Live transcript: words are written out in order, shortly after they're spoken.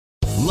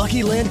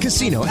Lucky Land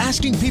Casino,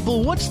 asking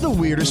people, what's the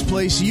weirdest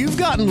place you've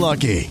gotten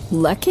lucky?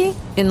 Lucky?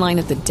 In line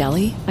at the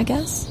deli, I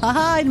guess?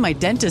 Aha, in my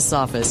dentist's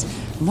office.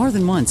 More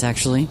than once,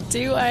 actually.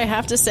 Do I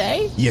have to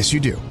say? Yes, you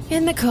do.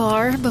 In the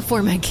car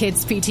before my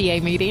kids'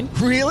 PTA meeting.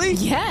 Really?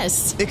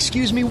 Yes.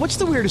 Excuse me, what's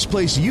the weirdest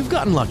place you've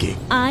gotten lucky?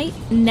 I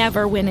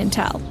never win and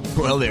tell.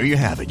 Well, there you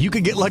have it. You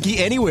can get lucky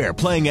anywhere,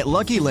 playing at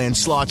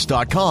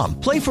LuckyLandSlots.com.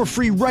 Play for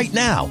free right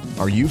now.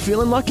 Are you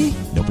feeling lucky?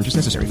 No purchase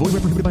necessary. Void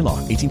where prohibited by law.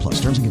 18+.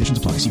 Terms and conditions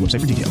apply. See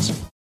website for details.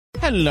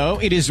 Hello,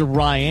 it is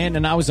Ryan,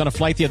 and I was on a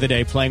flight the other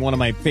day playing one of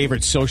my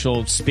favorite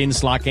social spin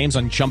slot games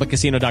on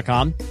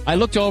ChumbaCasino.com. I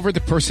looked over at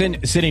the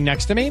person sitting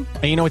next to me,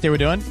 and you know what they were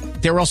doing?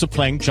 They were also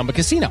playing Chumba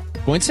Casino.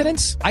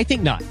 Coincidence? I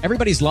think not.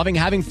 Everybody's loving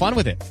having fun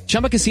with it.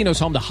 Chumba Casino is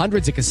home to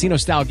hundreds of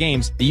casino-style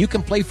games that you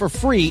can play for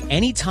free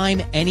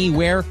anytime,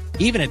 anywhere,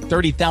 even at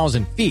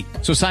 30,000 feet.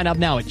 So sign up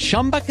now at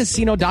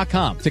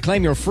ChumbaCasino.com to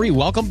claim your free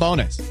welcome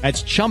bonus.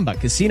 That's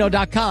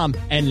ChumbaCasino.com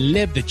and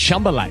live the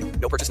Chumba life.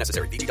 No purchase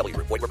necessary. VGW.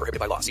 Void where prohibited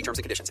by law. See terms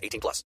and conditions. 18+.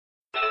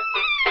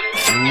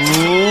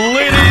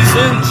 Ladies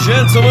and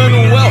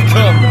gentlemen,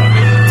 welcome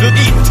to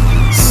Eat,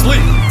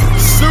 Sleep,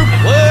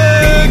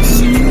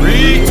 Suplex,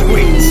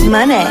 Retweet.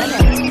 Money.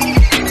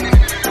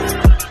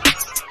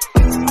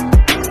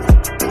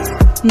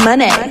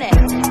 Money.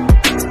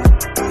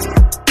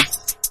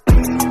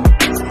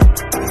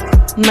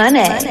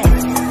 Money.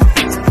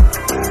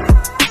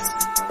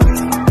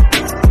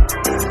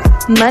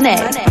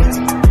 Money.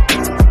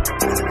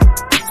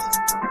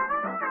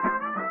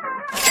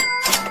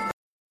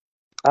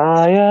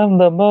 I am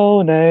the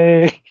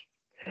Monet.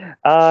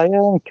 I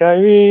am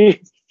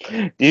Kyrie.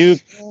 You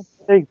can't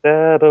take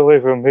that away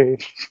from me.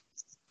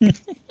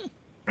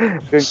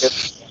 That's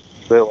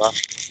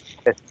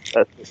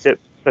the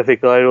ship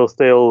Pacific Idol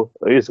style.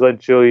 I was going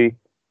to show you.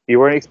 You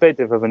weren't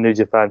expecting from a New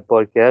Japan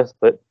podcast,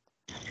 but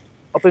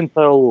up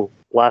until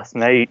last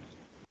night,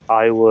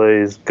 I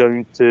was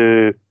going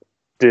to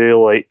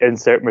do like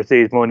insert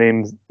Mercedes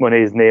Monet's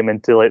name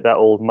into like that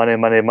old Money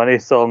Money Money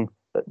song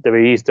that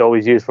we used to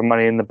always use for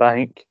Money in the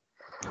Bank.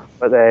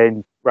 But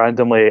then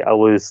randomly I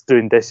was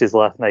doing dishes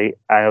last night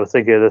and I was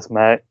thinking of this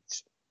match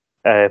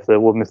for the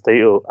women's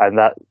title, and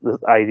that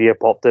this idea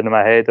popped into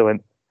my head. I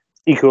went,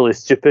 equally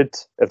stupid,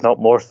 if not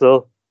more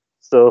so.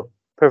 So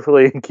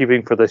perfectly in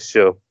keeping for this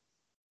show.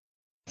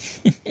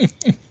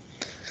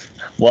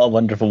 What a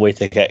wonderful way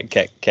to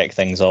kick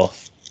things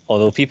off.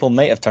 Although people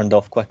might have turned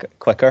off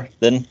quicker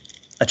than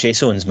a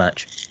Chase Owens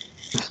match.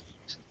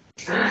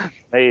 Might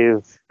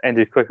have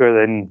ended quicker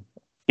than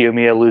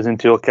Kiyomiya losing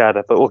to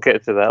Okada, but we'll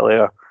get to that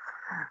later.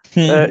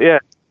 Yeah,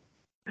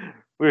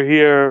 we're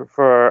here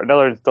for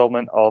another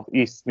installment of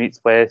East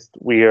Meets West.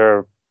 We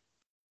are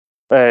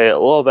a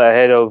little bit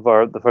ahead of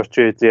the first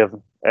Tuesday of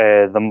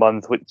the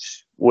month,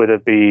 which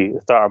would be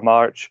the start of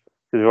March,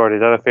 because we've already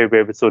done a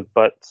February episode,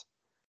 but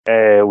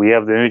we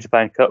have the New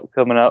Japan Cup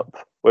coming up,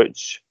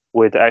 which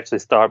would actually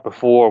start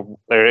before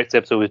our next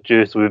episode was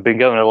due, so we've been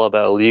given a little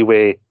bit of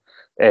leeway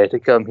to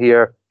come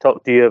here,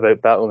 talk to you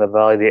about Battle in the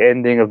Valley, the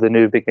ending of the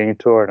New Beginning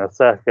Tour in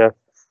Osaka,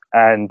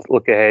 and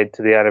look ahead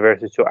to the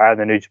anniversary show and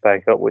the New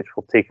Japan Cup, which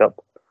will take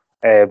up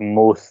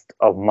most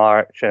of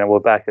March, and we're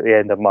back at the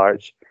end of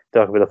March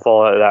talking about the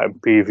fallout of that and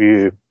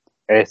preview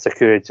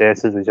Sakura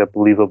Genesis, which I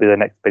believe will be the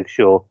next big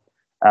show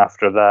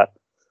after that.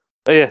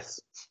 But yes,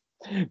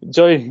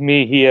 join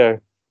me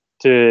here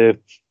to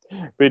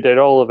read out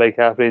all the big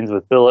happenings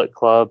with Bullet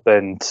Club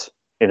and,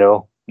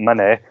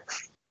 money.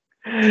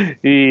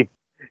 He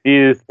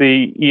is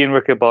the Ian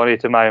Riccaboni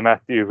to my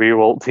Matthew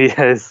Rewalt. He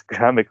is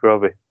Graham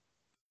McRobbie.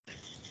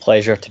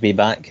 Pleasure to be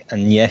back.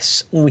 And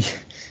yes,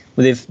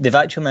 they've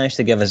actually managed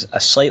to give us a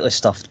slightly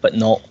stuffed, but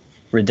not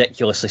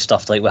ridiculously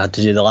stuffed like we had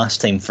to do the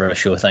last time for a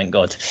show, thank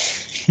God.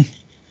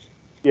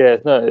 Yeah,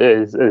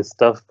 it's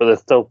stuffed, but there's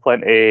still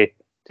plenty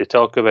to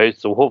talk about,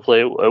 so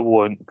hopefully it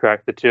won't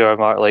crack the 2 hour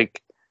mark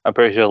like I'm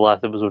pretty sure the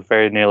last episode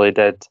very nearly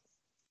did.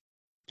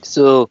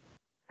 So,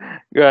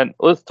 Grant,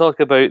 let's talk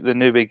about the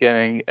New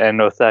Beginning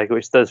in Osaka,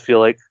 which does feel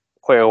like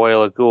quite a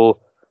while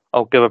ago.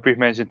 I'll give a brief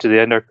mention to the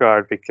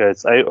undercard,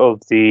 because out of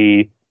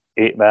the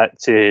 8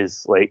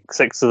 matches, like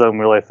 6 of them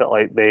really felt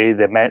like they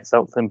meant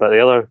something, but the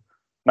other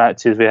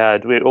matches we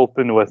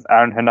opened with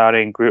Aaron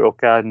Hanare and Great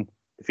Okan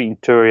defeating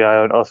Toru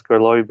and Oscar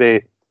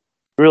Loibe.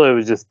 Really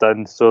was just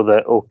done so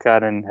that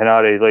Okan and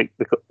Hanare,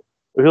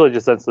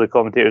 so the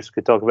commentators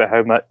could talk about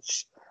how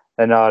much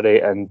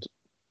Hanare and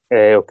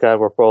Okan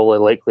were probably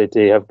likely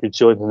to have good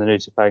showings in the New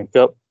Japan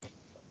Cup.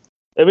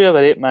 Then we have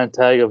an 8-man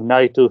tag of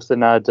Naito,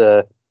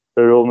 Sanada,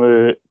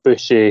 Hiromu,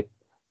 Bushi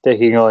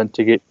taking on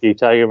Taguchi,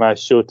 Tiger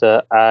Mask,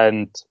 Shota,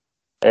 and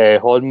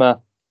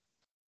Honma.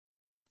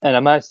 In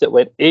a match that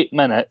went 8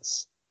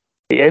 minutes,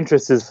 the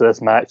entrances for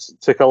this match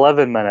took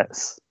 11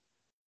 minutes.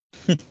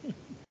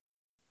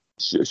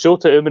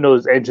 Shota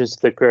Umino's entrance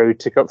to the crowd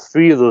took up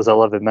 3 of those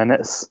 11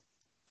 minutes.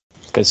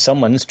 Because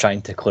someone's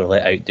trying to clearly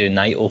outdo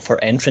Naito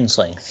for entrance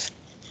length.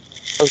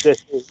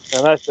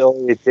 And that's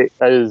all you take.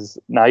 That is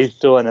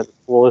Naito and the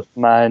slowest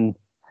man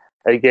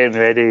getting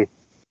ready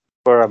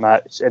for a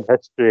match in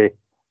history.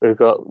 We've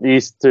got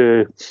these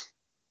two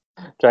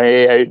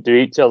trying to outdo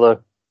each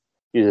other.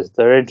 Jesus,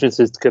 their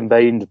entrances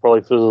combined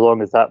probably for as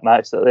long as that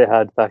match that they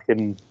had back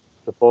in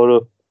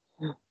Sapporo.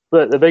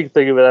 But the big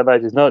thing about that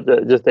match is not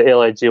just the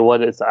LIJ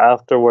one, it's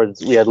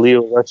afterwards we had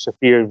Leo Rush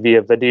appear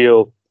via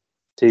video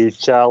to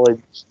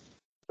challenge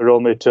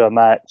Hiromu to a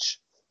match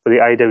for the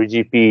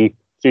IWGP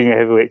Junior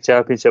Heavyweight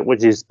Championship,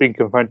 which is being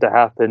confirmed to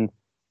happen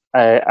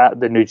at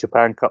the New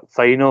Japan Cup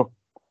final,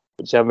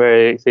 which I'm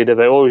very excited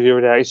about. What was your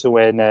reaction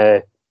when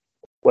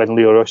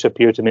Leo Rush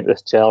appeared to make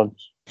this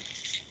challenge?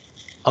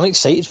 I'm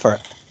excited for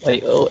it.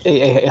 Like,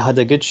 it had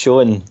a good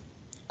showing,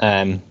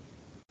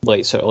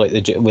 like sort of like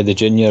with the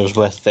juniors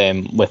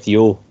with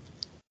Yo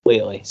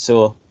lately.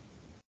 So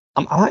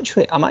I'm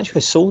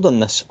actually sold on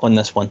this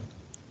one.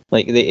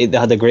 Like they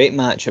had a great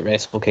match at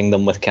Wrestle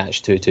Kingdom with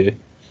Catch 22.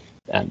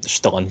 There's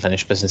still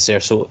unfinished business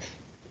there. So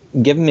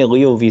giving me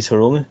Leo vs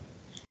Hiromu,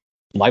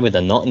 why would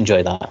I not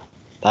enjoy that?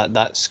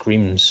 That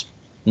screams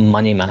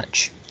money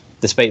match.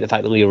 Despite the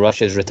fact that Leo Rush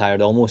has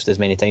retired almost as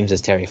many times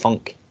as Terry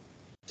Funk.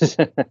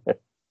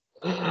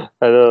 I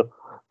know.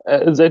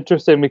 It's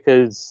interesting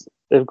because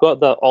they've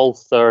got that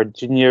All-Star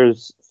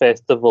Juniors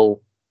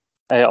Festival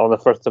on the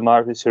 1st of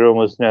March, which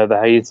Hiromu's now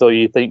behind, so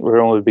you think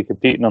Hiromu would be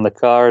competing on the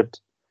card.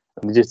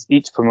 And just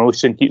each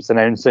promotion keeps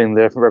announcing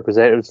their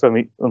representatives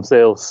from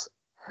themselves.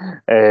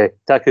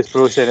 Taka's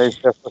promotion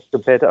announced their first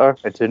competitor,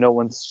 and to no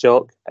one's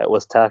shock, it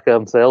was Taka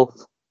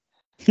himself.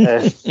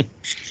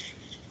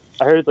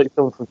 I heard like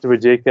someone from Super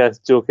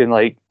J-Cast joking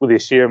like with the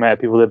sheer amount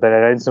of people that have been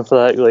announcing for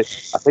that. Like,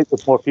 I think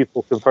there's more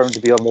people confirmed to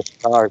be on this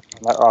card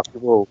than there are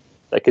people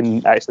that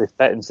can actually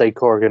fit inside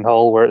Corrigan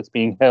Hall where it's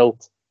being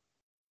held.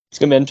 It's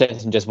going to be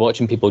interesting just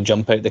watching people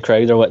jump out the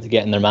crowd or what to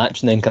get in their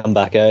match and then come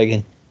back out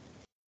again.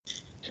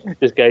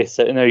 This guy's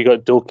sitting there, you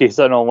got Doki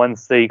sitting on one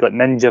side, you got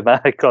Ninja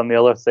Mac on the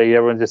other side,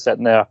 everyone's just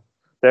sitting there.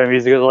 Their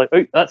music is like,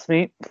 oh, that's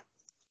me.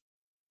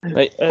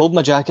 Right, hold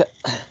my jacket.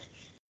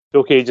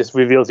 Doki just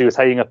reveals he was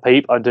hiding a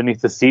pipe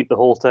underneath the seat the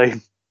whole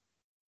time.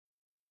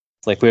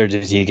 It's like, where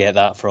did you get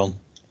that from?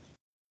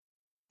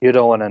 You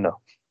don't want to know.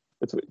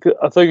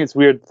 I think it's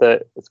weird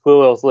that it's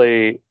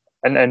clearly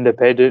an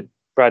independent.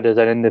 Brad is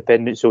an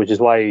independent show, which is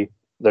why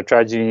they're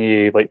charging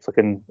you like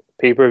fucking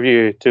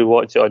pay-per-view to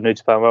watch it on New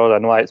Japan World. I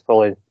know why it's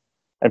probably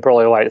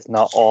why it's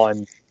not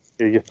on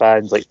New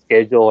Japan's like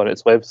schedule on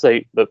its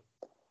website. But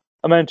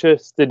I'm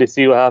interested to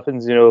see what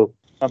happens. You know,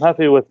 I'm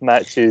happy with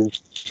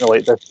matches, you know,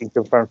 like this being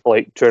confirmed for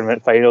like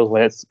tournament finals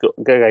when it's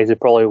guys who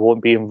probably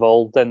won't be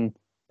involved in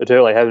the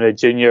tour, like having a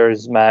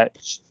juniors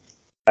match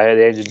at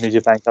the end of the New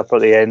Japan Cup or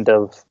at the end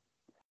of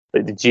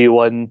like the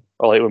G1,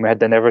 or like when we had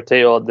the Never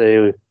title at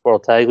the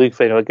World Tag League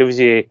final. It gives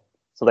you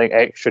something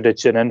extra to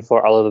tune in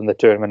for other than the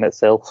tournament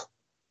itself.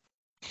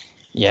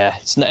 Yeah,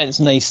 it's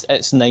nice.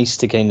 It's nice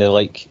to kind of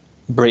like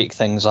break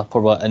things up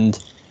or what,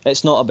 and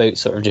it's not about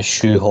sort of just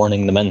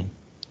shoehorning them in.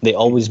 They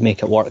always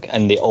make it work,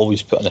 and they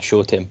always put on a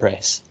show to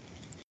impress.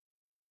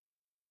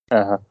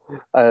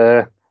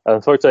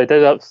 Unfortunately, I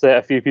did upset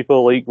a few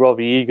people like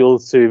Robbie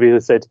Eagles, who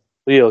basically said,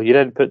 "Leo, you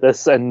didn't put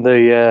this in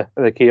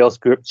the Chaos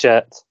group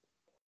chat,"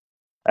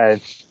 and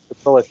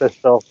it's probably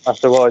pissed off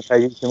after what I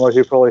think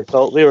who probably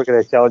thought they were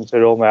going to challenge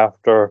Hiromu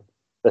after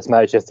this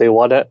match if they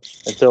won it,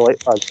 until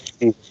like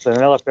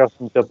another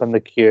person jump in the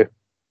queue.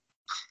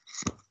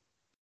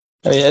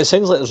 I mean, it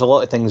sounds like there's a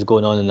lot of things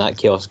going on in that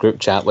Chaos group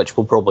chat, which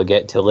we'll probably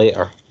get to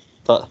later.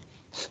 But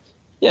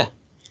yeah,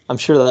 I'm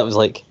sure that was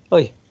like,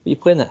 "Oi, are you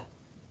playing it?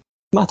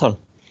 My turn."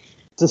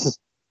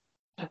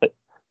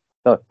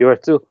 No, you are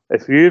too.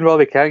 If you and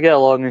Robbie can't get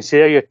along and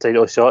share your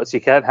title shots,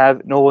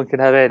 no one can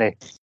have any.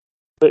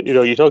 But you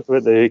know, you talked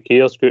about the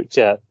Chaos group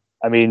chat.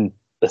 I mean,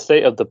 the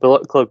state of the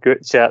Bullet Club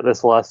group chat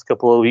this last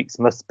couple of weeks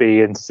must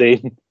be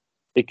insane,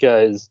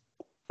 because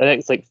the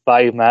next like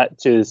 5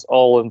 matches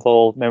all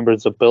involve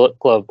members of Bullet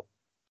Club,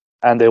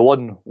 and they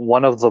won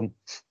one of them,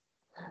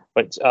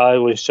 which I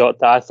was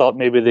shocked at. I thought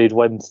maybe they'd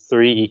win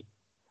 3.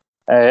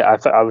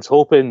 I was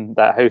hoping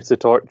that House of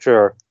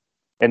Torture,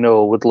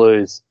 would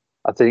lose.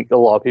 I think a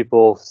lot of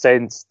people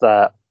sensed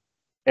that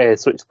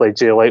Switchblade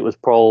Jay White was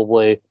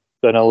probably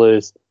going to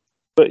lose.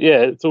 But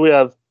yeah, so we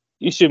have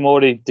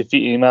Ishimori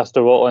defeating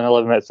Master Wato in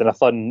 11 minutes in a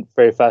fun,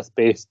 very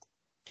fast-paced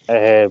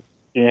junior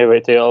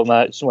heavyweight title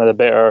match. One of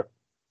the better,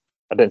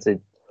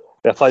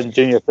 a fun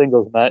junior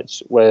singles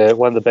match with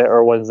one of the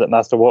better ones that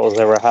Master Wato's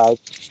ever had.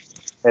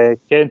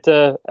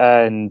 Kenta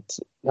and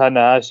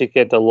Tanahashi.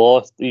 Kenta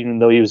lost, even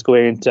though he was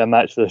going into a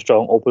match for the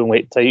strong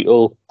openweight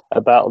title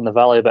at Battle in the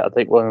Valley. But I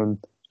think when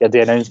he had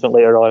the announcement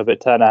later on about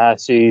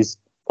Tanahashi's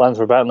plans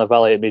for Battle in the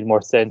Valley, it made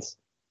more sense.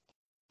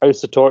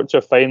 House of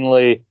Torture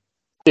finally,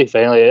 it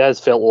has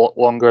felt a lot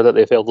longer that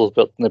they've held those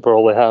belts than they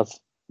probably have.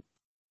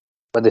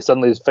 When they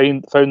suddenly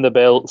found the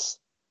belts,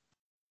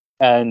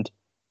 and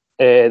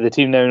the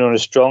team now known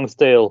as Strong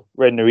Style,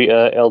 Red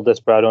Narita, El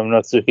Desperado, and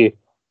Natsuki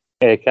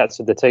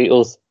captured the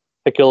titles.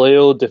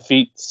 Hikuleo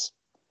defeats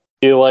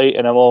Jay White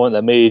in a moment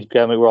that made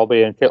Grant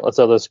McRobbie and countless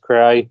others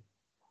cry.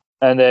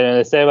 And then in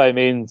the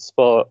semi-main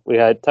spot, we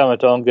had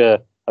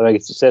Tamatonga having a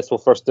successful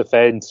first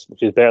defense,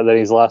 which is better than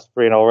his last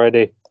reign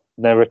already.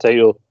 Never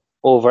title.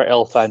 over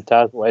El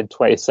Fantasma in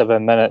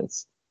 27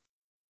 minutes.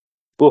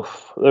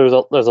 Oof, there's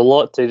a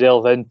lot to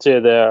delve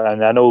into there,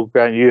 and I know,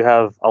 Grant, you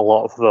have a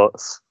lot of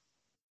thoughts.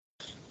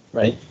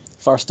 Right.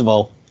 First of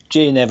all,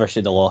 Jay never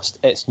should have lost.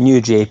 It's New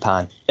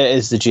Japan. It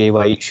is the Jay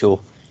White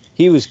show.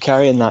 He was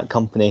carrying that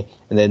company,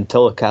 and then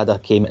Okada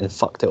came and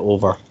fucked it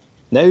over.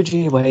 Now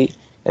Jay White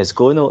is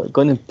going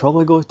to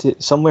probably go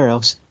to somewhere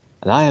else,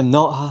 and I am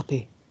not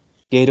happy.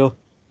 Gedo,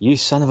 you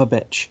son of a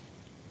bitch.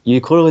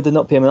 You clearly did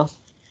not pay him enough.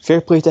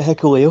 Fair play to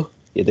Hikuleo.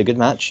 He had a good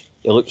match.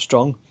 He looked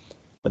strong.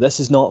 But this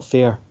is not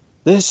fair.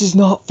 This is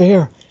not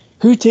fair.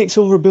 Who takes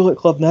over Bullet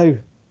Club now?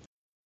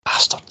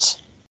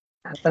 Bastards.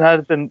 And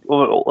I've been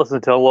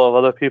listening to a lot of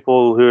other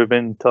people who have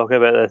been talking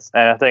about this,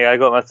 and I think I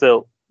got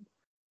myself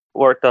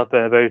worked up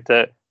about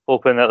it,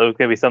 hoping that there was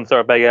going to be some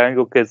sort of big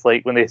angle, because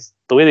like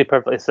the way they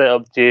perfectly set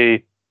up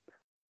Jay,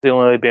 the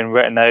only being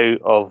written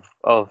out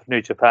of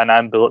New Japan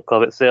and Bullet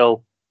Club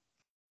itself,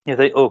 you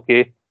think,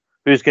 okay,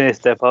 who's going to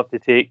step up to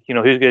take,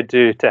 who's going to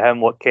do to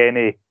him what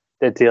Kenny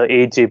did to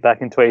AJ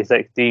back in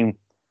 2016?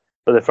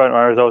 But the front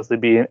runners obviously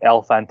being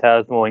El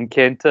Fantasmo and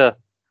Kenta.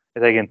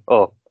 You're thinking,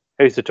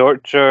 House of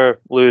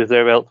Torture lose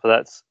their belts, but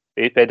that's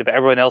but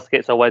everyone else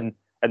gets a win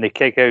and they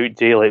kick out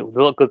Jay. Like,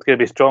 Bullet Club's going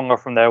to be stronger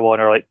from there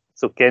on, or like,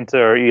 so Kenta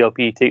or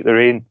ELP take the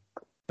reign.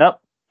 Nope,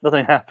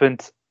 nothing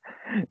happened.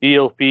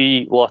 ELP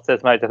lost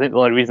this match. I think the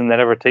only reason their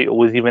ever title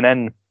was even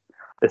in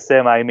the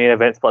semi-main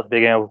event spot at the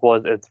beginning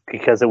was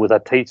because it was a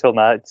title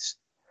match,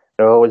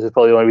 which is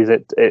probably the only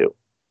reason.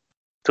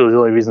 So the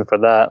only reason for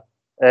that.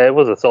 It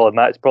was a solid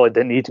match. Probably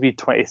didn't need to be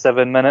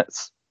 27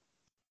 minutes.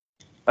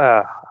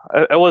 It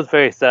was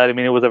very sad. I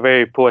mean, it was a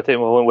very poetic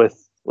moment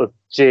with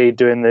Jay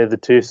doing the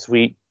too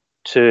sweet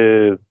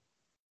to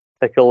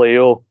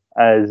Hikuleo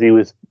as he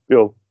was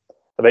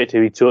about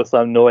to be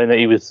chokeslammed, knowing that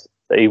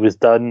he was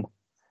done,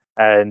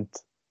 and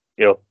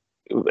it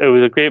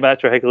was a great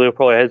match for Hikuleo,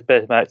 probably his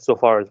best match so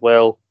far as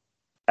well.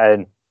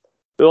 And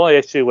the only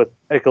issue with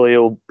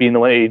Hikuleo being the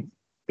one to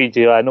beat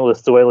Jay, I know the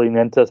storyline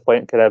into this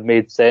point could have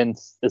made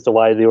sense as to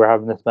why they were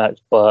having this match,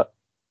 but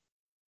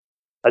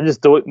I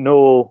just don't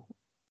know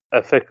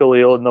if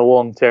Hikuleo in the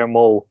long term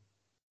will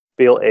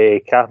be able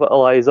to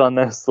capitalise on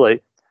this.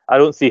 Like, I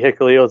don't see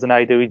Hikuleo as an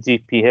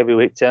IWGP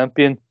heavyweight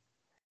champion.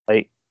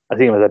 Like, I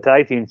see him as a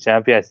tag team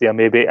champion. I see him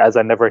maybe as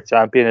a never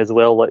champion as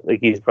well,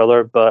 like his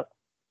brother. But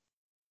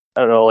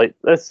I don't know. Like,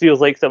 this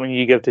feels like something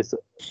you give to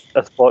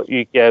a spot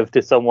you give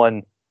to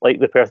someone like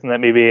the person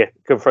that maybe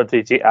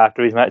confronted Jay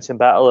after his match in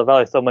Battle of the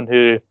Valley, someone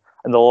who,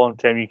 in the long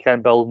term, you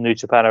can build New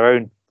Japan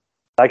around.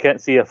 I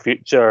can't see a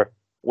future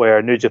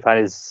where New Japan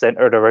is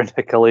centered around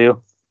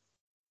Hikuleo.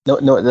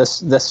 No,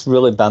 this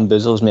really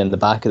bamboozles me in the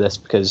back of this,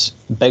 because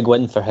big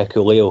win for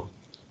Hikuleo,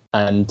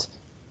 and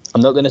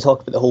I'm not going to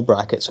talk about the whole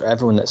brackets or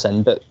everyone that's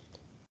in, but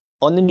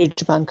on the New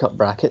Japan Cup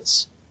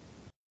brackets,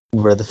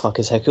 where the fuck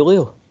is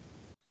Hikuleo?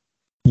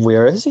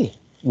 Where is he?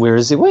 Where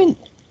is he went?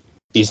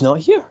 He's not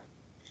here.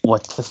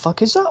 What the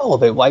fuck is that all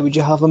about? Why would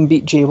you have him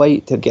beat Jay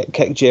White to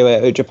kick Jay White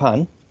out of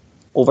Japan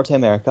over to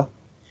America,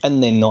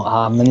 and then not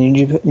have him in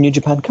the New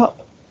Japan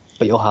Cup?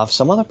 But you'll have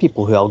some other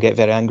people who I'll get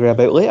very angry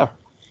about later.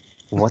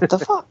 What the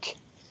fuck?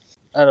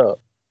 I don't know.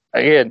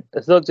 Again,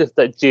 it's not just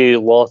that Jay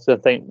lost. I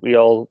think we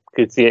all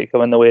could see it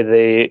coming the way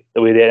they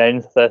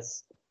announced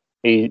this.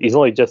 He's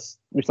only just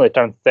recently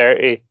turned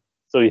 30,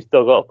 so he's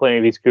still got plenty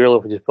of his career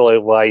left, which is probably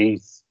why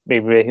he's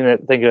maybe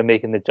thinking of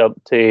making the jump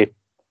to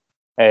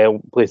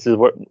the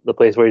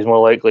place where he's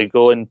more likely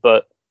going.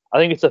 But I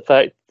think it's the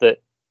fact that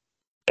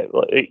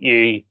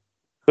you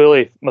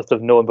clearly must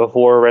have known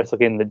before Wrestle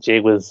Kingdom that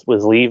Jay was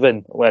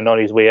leaving when on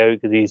his way out,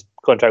 because his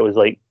contract was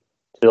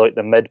to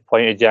the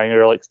midpoint of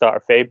January, start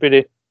of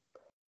February.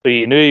 So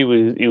you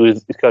knew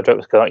his contract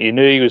was coming. You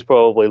knew he was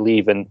probably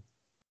leaving.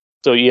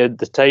 So you had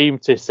the time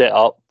to set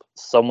up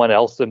someone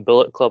else in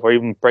Bullet Club, or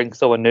even bring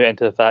someone new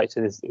into the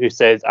faction who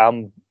says,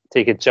 I'm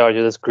taking charge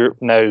of this group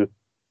now,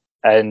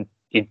 and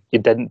you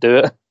didn't do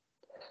it.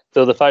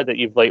 So the fact that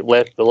you've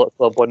left Bullet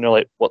Club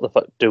wondering what the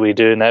fuck do we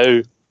do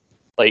now?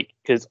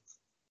 Because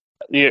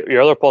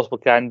your other possible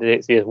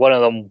candidates, is one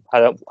of them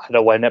had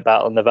a win at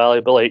Battle in the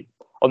Valley, but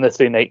on the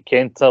same night,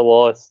 Kenta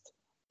lost.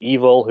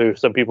 Evil, who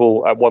some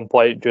people at one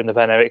point during the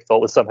pandemic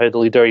thought was somehow the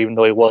leader, even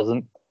though he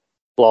wasn't,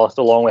 lost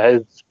along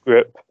with his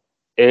group.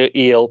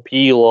 ELP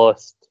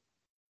lost.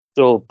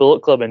 So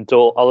Bullet Club in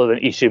total, other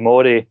than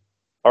Ishimori,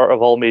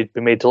 have all been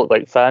made to look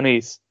like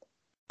fannies.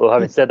 Well,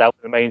 having said that, I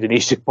wouldn't mind an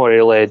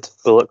Ishimori-led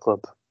Bullet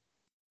Club.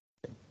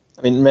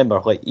 I mean,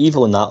 remember,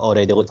 Evil and that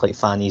already looked like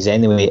fannies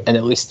anyway, and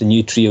at least the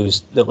new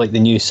trios, the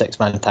new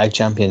six-man tag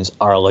champions,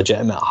 are a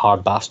legitimate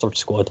hard bastard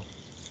squad.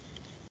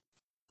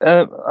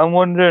 I'm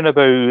wondering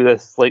about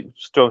this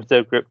strong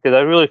style group, because I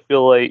really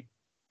feel like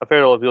I've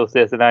heard a lot of people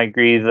say this, and I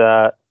agree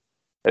that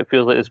it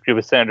feels like this group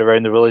is centered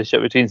around the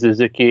relationship between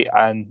Suzuki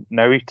and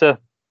Narita,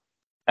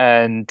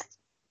 and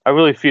I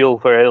really feel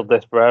for El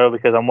Desperado,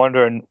 because I'm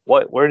wondering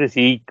what does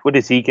he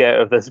get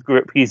out of this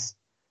group? He's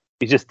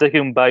just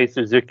sticking by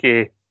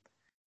Suzuki,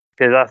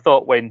 because I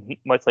thought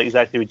much like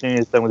exactly what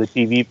Junior's done with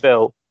the TV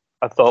belt,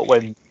 I thought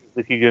when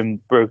Suzuki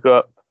broke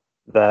up,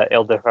 that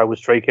El Desperado would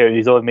strike out on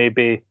his own.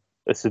 Maybe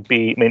this would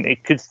be. I mean,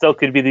 it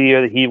could be the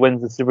year that he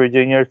wins the Super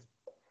Juniors.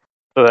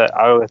 But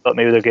I always thought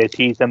maybe they're going to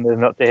tease him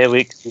moving up to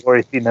heavyweight because we've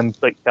already seen him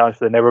like challenge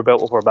for the Never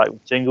Belt before back when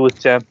Shingo was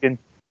champion.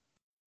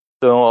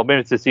 So I'll be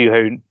interested to see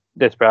how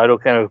Desperado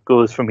kind of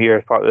goes from here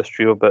as part of this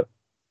trio. But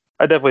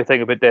I definitely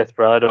think about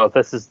Desperado. If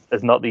this is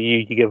not the year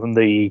you give him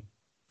the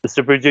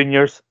Super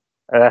Juniors,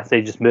 and I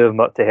say just move him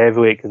up to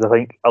heavyweight because I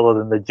think other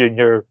than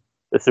the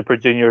Super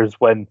Juniors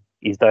win,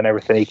 he's done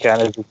everything he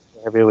can as a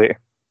heavyweight.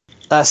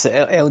 That's it.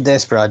 El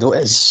Desperado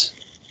is,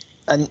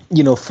 and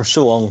for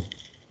so long,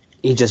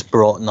 he just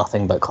brought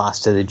nothing but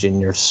class to the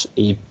juniors.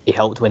 He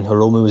helped when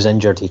Hiromu was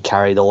injured. He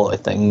carried a lot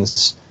of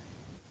things.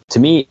 To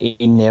me,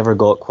 he never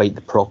got quite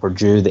the proper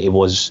due that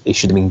he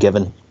should have been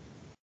given.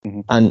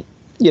 Mm-hmm. And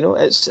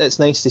it's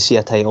nice to see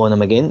a title on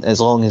him again.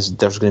 As long as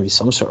there's going to be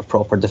some sort of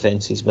proper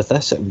defences with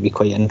this, it would be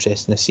quite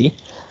interesting to see.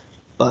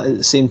 But at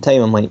the same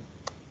time, I'm like,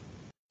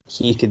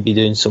 he could be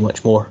doing so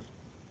much more.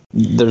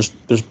 There's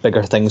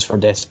bigger things for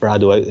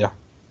Desperado out there.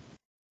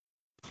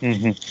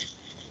 Mm-hmm.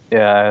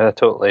 Yeah, I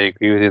totally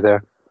agree with you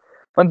there.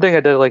 One thing I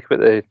did like about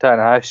the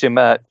Tanahashi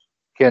match,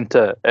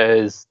 Kenta,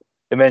 is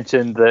they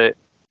mentioned that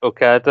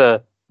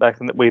Okada,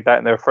 way back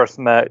in their first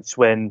match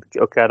when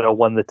Okada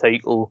won the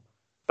title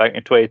back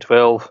in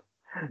 2012,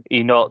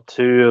 he knocked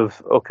he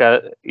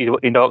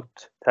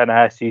knocked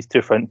Tanahashi's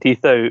two front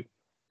teeth out,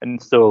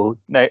 and so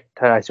now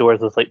Tanahashi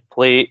wears this like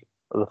plate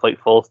with like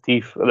false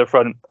teeth at the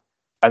front,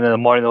 and in the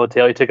morning in the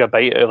hotel he took a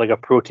bite out of like a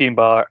protein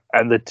bar,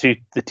 and the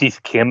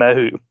teeth came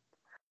out,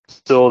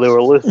 so they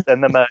were loose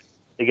in the match.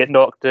 They get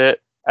knocked out.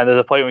 And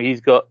there's a point where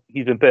he's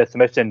been put in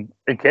submission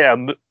and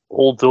kind of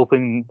holds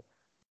open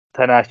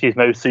Tanahashi's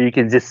mouth so you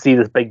can just see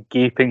this big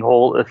gaping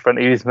hole at the front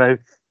of his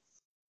mouth.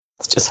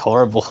 It's just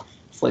horrible.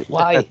 It's like,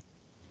 why?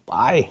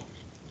 Why?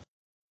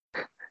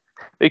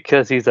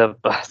 Because he's a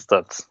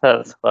bastard.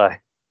 That's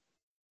why.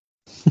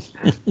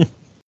 I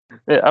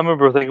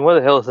remember thinking, what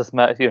the hell is this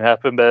match going to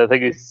happen? But I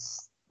think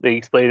they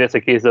explained it's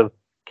a case of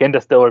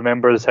Kenta still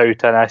remembers how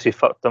Tanahashi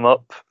fucked him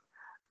up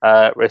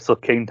at Wrestle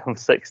Kingdom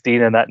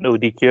 16 in that no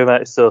DQ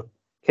match. So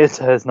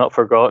Kenta has not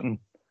forgotten,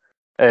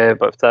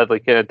 but sadly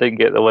Kenta didn't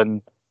get the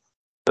win.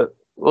 But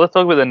let's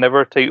talk about the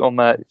Never title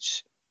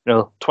match.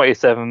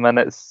 27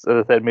 minutes,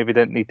 as I said, maybe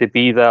didn't need to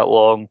be that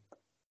long,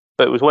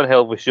 but it was one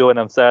hell of a show, and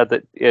I'm sad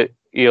that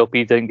ELP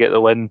didn't get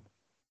the win.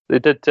 They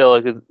did tell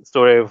a good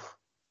story of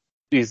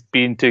these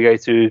being two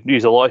guys who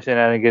use a lot of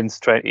shenanigans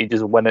trying to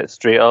just win it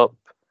straight up.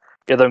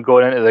 Either them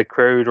going into the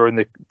crowd or in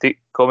the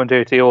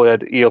commentary table, we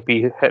had ELP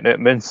hitting out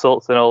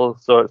moonsaults and all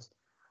sorts.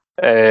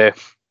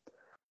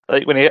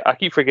 Like I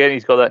keep forgetting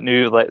he's got that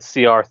new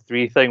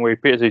CR3 thing where he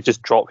basically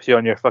just drops you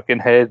on your fucking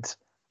head.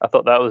 I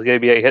thought that was going to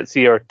be a hit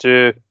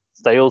CR2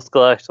 Styles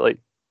Clash. Like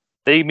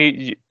they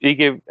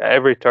gave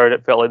every turn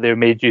it felt like they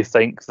made you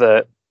think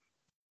that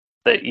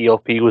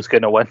ELP was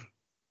going to win.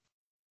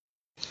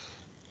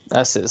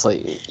 That's it. It's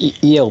like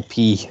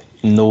ELP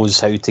knows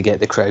how to get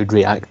the crowd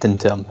reacting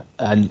to him,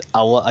 and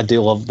I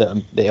do love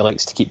that he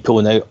likes to keep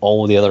pulling out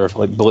all the other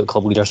Bullet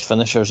Club leaders'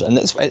 finishers, and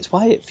it's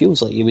why it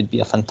feels like he would be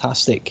a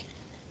fantastic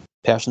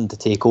person to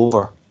take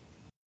over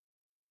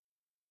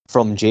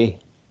from Jay.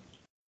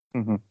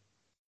 Mm-hmm.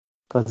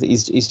 Because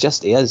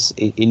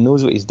he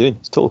knows what he's doing.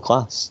 It's total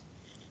class.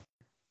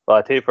 Well,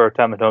 I take for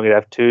Tama Tonga to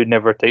have two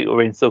Never title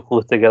reigns so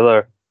close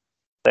together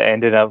that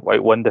ended up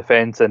one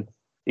defense, and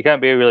you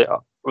can't be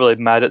really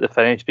mad at the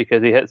finish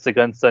because he hits the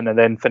Gunstun and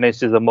then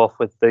finishes him off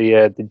with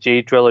the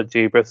Jay Driller,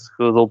 Jay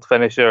Briscoe's old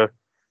finisher,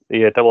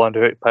 the double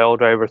underhook pile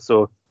driver.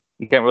 So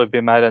you can't really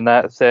be mad in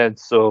that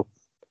sense. So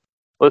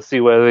let's see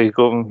where they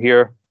go from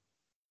here.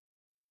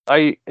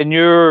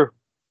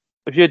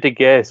 If you had to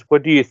guess,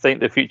 what do you think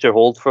the future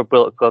holds for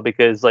Bullet Club?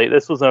 Because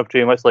this was not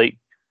pretty much like,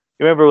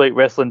 you remember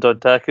Wrestling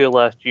Dontaku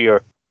last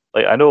year?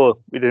 I know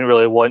we didn't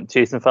really want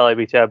Chase and Fale to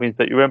be champions,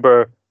 but you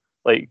remember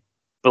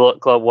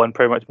Bullet Club won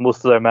pretty much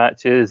most of their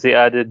matches. They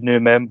added new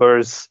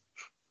members.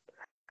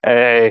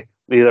 They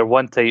either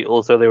won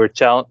titles or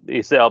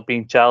they set up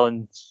being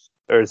challengers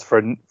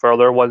for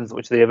other ones,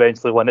 which they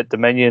eventually won at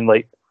Dominion.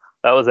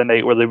 That was a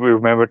night where they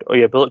remembered, oh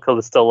yeah, Bullet Club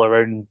is still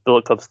around.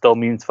 Bullet Club still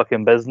means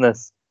fucking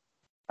business.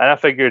 And I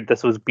figured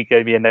this was going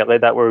to be a night like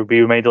that where we'd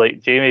be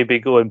reminded, Jay may be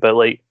going, but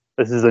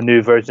this is a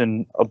new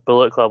version of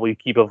Bullet Club. We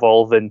keep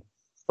evolving.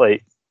 We're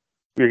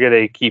going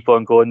to keep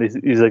on going.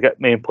 These are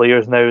main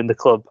players now in the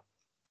club.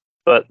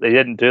 But they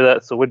didn't do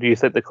that, so where do you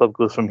think the club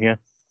goes from here?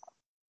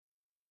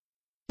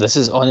 This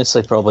is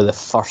honestly probably the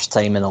first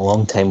time in a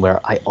long time where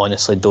I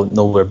honestly don't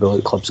know where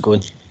Bullet Club's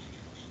going.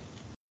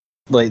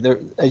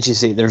 As you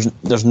say,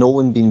 there's no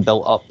one being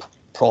built up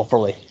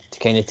properly to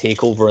kind of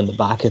take over on the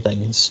back of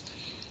things.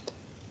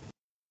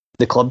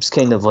 The club's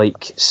kind of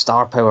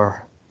star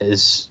power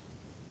is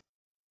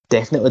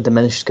definitely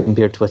diminished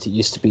compared to what it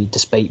used to be,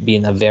 despite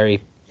being a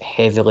very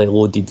heavily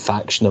loaded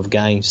faction of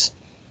guys.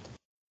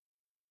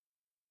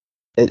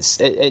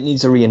 It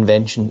needs a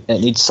reinvention.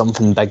 It needs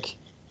something big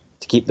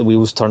to keep the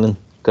wheels turning.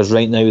 Because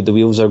right now the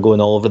wheels are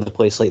going all over the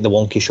place like the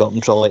wonky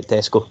shopping trolley at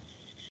Tesco.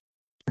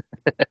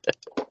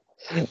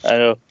 I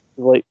know.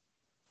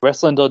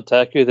 Wrestling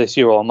Dontaku this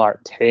year will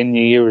mark 10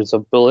 years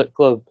of Bullet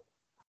Club.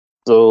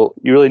 So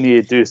you really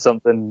need to do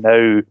something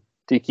now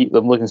to keep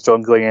them looking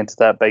strong going into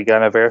that big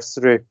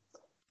anniversary.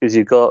 Because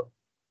you've got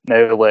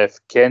now left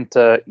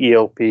Kenta,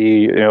 ELP,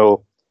 you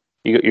know,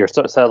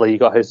 sadly you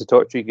got House of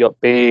Torture, you got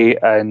Bay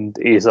and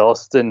Ace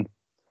Austin.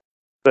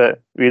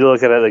 But we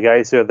look at it, the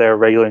guys who are there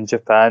regular in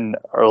Japan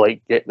are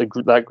like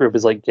that group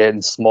is like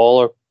getting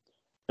smaller.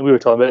 And we were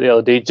talking about the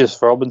other day,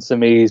 just Robinson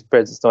made his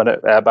presence on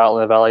it Battle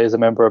in the Valley as a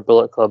member of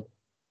Bullet Club.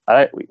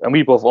 And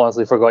we both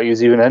honestly forgot he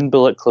was even in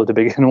Bullet Club to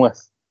begin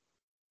with.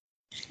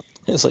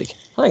 It's like,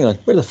 hang on,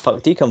 where the fuck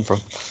did he come from?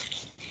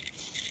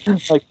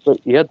 Like, but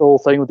he had the whole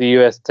thing with the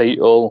US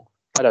title,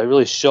 had a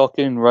really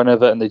shocking run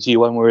of it in the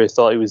G1 where he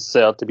thought he was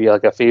set up to be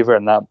like a favourite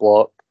in that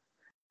block.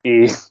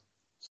 He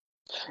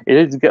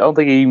didn't get, I don't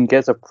think he even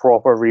gets a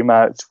proper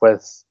rematch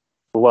with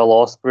Will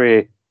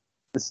Ospreay.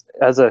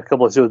 Has a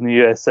couple of shows in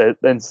the US,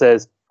 then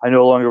says, I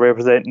no longer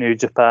represent New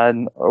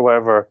Japan or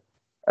whatever.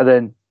 And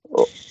then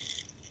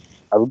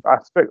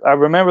I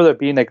remember there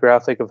being a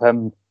graphic of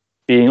him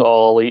being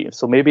all elite,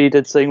 so maybe he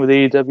did sign with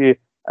AEW,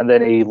 and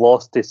then he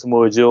lost to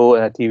Samoa Joe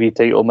in a TV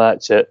title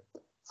match at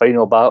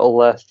Final Battle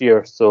last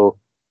year. So,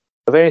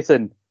 if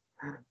anything,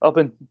 up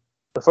in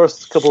the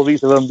first couple of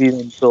weeks of him being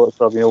in Bullet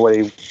Club, you know,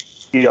 when he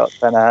beat up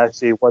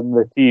Tanahashi, won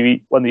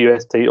the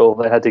US title,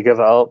 then had to give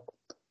it up.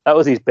 That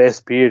was his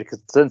best period,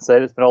 because since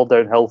then it's been all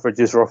downhill for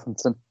Juice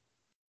Robinson.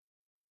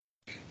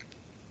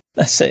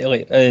 That's it,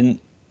 like, and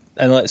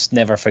let's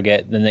never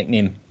forget the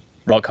nickname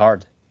Rock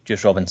Hard,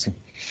 Juice Robinson.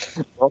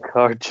 Rock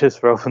Hard,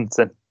 Juice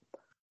Robinson.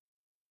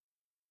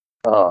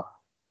 Oh.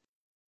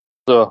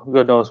 So,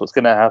 God knows what's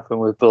going to happen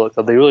with Bullet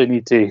Club. They really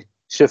need to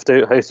shift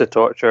out House of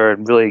Torture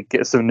and really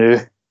get some new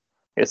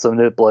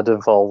blood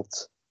involved.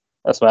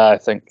 That's what I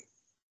think.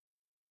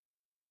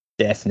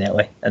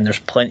 Definitely. And there's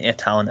plenty of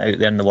talent out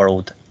there in the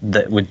world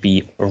that would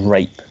be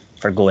ripe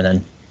for going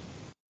in.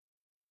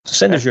 So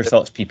send us your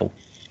thoughts, people.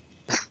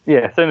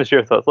 Yeah, send us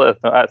your thoughts. Let us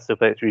know at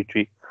Suplex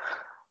Retreat.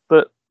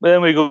 But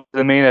then we go to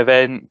the main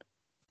event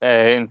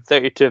in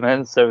 32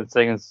 minutes, 7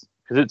 seconds.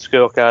 Kazuchika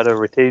Okada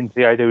retains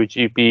the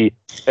IWGP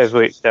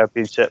Heavyweight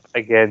Championship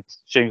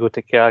against Shingo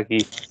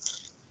Takagi.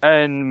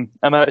 And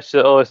a match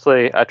that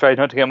honestly, I tried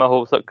not to get my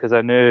hopes up because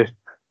I knew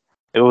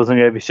it wasn't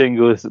going to be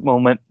Shingo's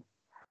moment.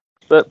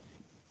 But,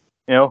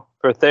 you know,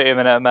 for a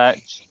 30-minute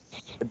match,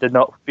 it did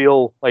not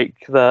feel like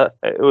that.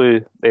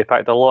 They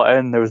packed a lot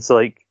in. There was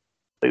a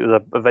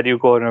video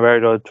going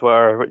around on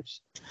Twitter, which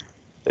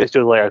it's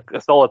just like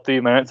a solid 3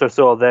 minutes or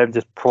so of them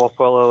just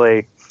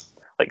properly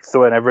like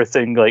throwing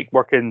everything, like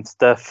working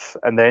stiff,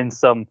 and then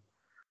some.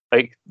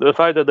 Like the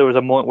fact that there was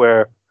a moment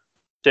where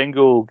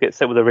Shingo gets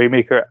hit with a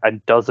Rainmaker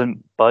and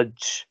doesn't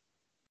budge,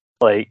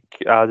 like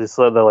I just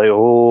thought they're like,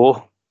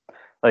 oh,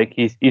 like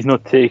he's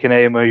not taking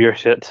any more of your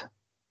shit.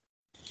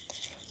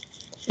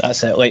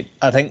 That's it. Like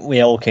I think we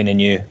all kind of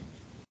knew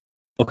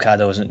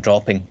Okada wasn't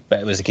dropping, but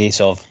it was a case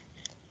of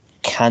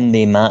can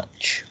they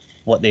match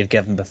what they've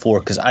given before?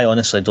 Because I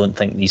honestly don't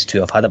think these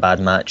two have had a bad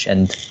match,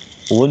 and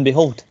lo and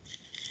behold,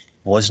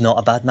 was not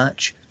a bad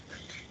match.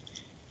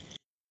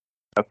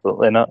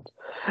 Absolutely not.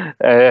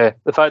 The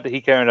fact that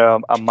he carried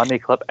a money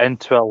clip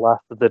into a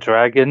Last of the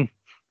Dragon,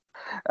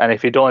 and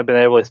if he'd only been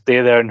able to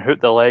stay there and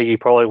hook the leg, he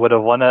probably would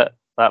have won it.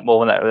 That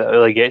moment that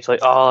really gets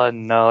like, oh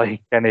no,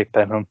 he can't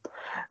pin him.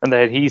 And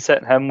then he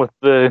sent him with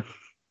the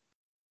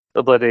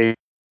bloody.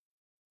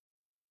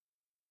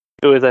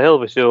 It was a hell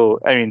of a show.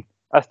 I mean,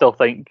 I still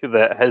think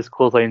that his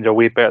clotheslines are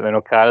way better than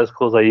Okada's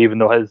clothesline, even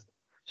though his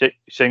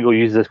Shingo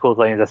uses his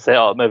clothesline as a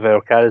setup, maybe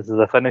Okada's as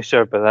a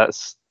finisher, but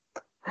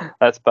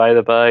that's by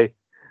the by.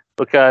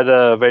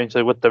 Okada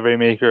eventually with the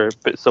Rainmaker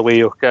puts away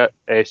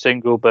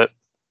Shingo, but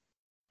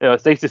you know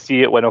it's nice to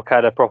see it when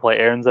Okada properly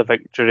earns a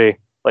victory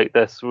like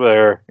this,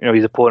 where you know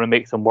his opponent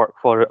makes him work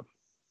for it.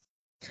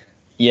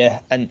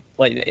 Yeah, and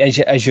like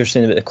as you're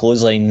saying about the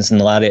clotheslines and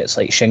the lariats,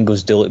 like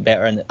Shingo's do look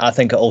better, and I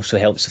think it also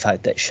helps the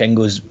fact that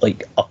Shingo's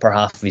like upper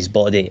half of his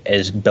body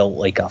is built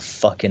like a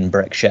fucking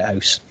brick shit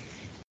house.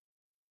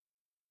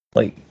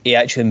 Like he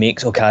actually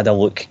makes Okada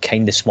look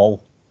kind of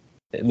small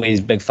with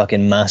his big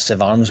fucking massive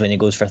arms when he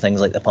goes for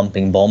things like the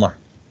pumping bomber.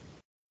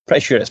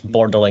 Pretty sure it's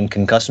borderline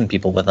concussing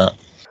people with that.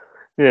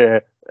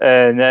 Yeah,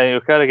 and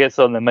Okada gets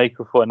on the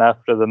microphone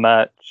after the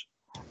match,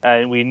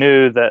 and we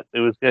knew that it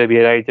was going to be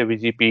an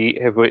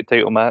IWGP Heavyweight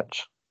title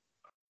match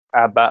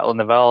at Battle in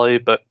the Valley,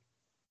 but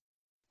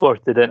of course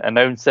they didn't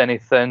announce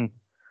anything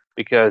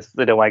because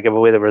they don't want to give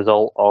away the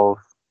result of.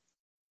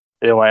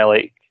 They don't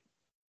want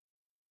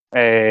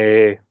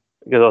to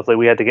because obviously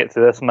we had to get to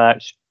this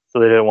match, so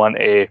they didn't want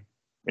to,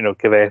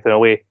 give anything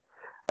away.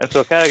 And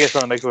so Okada gets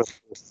on the microphone,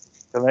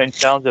 come out and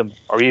challenge him,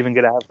 or are even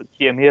going to have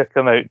Kiyomiya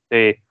come out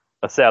to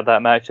set up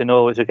that match. I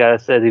know, which Okada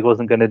said he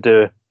wasn't going to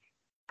do.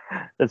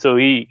 And so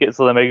he gets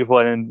on the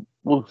microphone and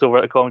looks over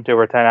at the commentary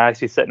where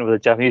Tanahashi's sitting with a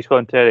Japanese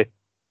commentary,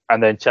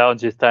 and then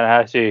challenges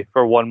Tanahashi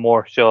for one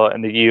more shot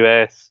in the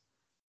US.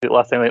 The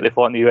last time they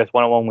fought in the US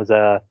one-on-one was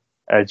a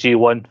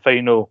G1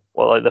 final,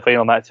 the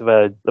final match of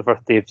the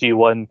first day of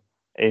G1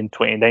 in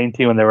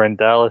 2019 when they were in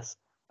Dallas.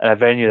 in a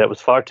venue that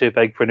was far too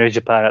big for New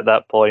Japan at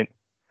that point.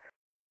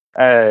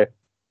 And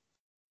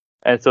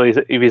so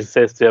he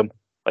says to him,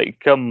 like,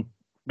 come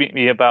beat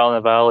me at Battle in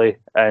the Valley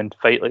and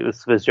fight like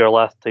this was your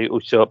last title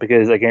shot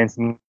because against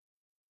me.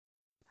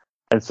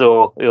 And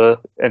so,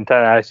 and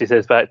Tanahashi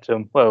says back to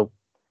him, well,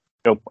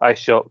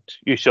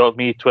 you shot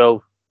me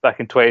back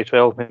in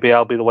 2012. Maybe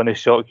I'll be the one who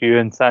shot you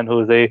in San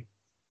Jose.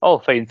 All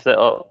fine set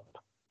up.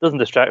 Doesn't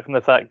distract from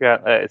the fact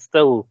that it's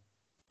still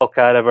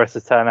Okada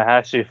versus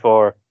Tanahashi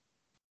for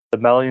the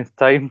millionth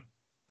time.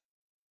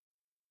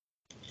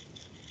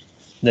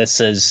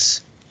 This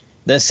is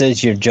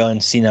your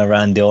John Cena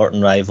Randy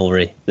Orton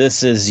rivalry.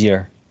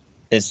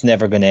 It's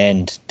never going to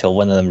end till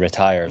one of them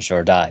retires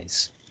or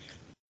dies.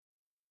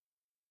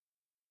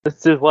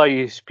 This is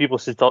why people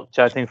should stop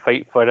chanting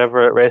 "fight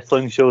forever" at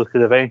wrestling shows,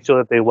 because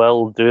eventually they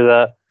will do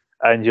that,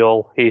 and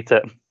you'll hate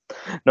it.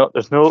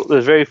 There's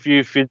very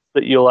few feuds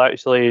that you'll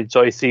actually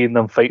enjoy seeing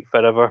them fight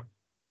forever.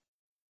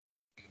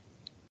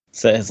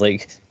 So it's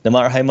like, no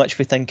matter how much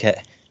we think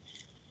it,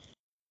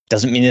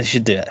 doesn't mean they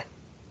should do it.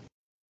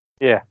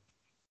 Yeah.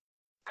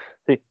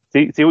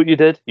 See what you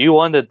did? You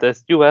wanted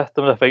this. You asked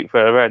them to fight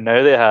forever, and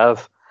now they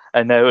have,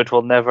 and now it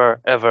will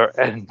never ever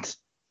end.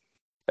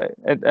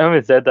 And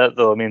having said that,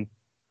 though, I mean,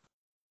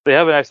 they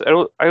haven't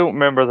actually. I don't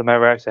remember them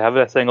ever actually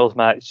having a singles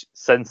match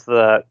since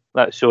that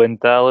show in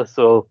Dallas.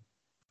 So,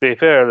 to be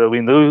fair, I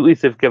mean, at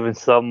least they've given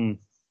some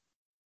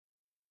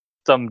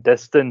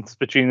distance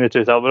between the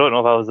two. So I don't know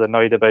if I was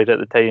annoyed about it at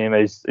the time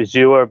as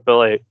you were, but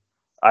like,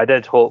 I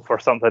did hope for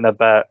something a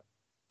bit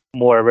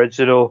more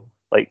original,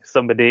 like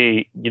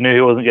somebody you knew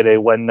who wasn't going to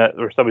win it,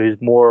 or somebody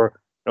who's more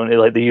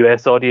like the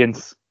US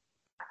audience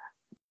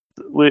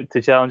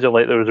to challenge him.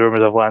 Like there was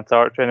rumors of Lance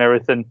Archer and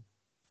everything,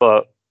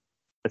 but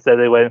instead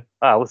they went,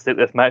 let's take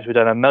this match we've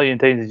done 1,000,000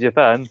 times in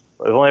Japan,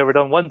 but we've only ever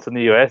done once in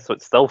the US, so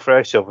it's still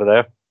fresh over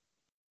there.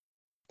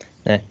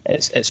 Yeah,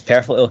 it's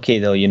perfectly okay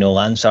though.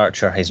 Lance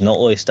Archer has not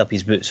laced up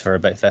his boots for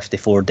about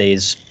 54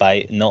 days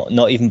by not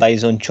even by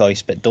his own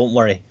choice. But don't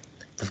worry,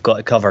 we've got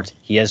it covered.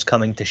 He is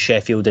coming to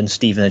Sheffield and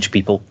Stevenage,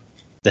 people.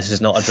 This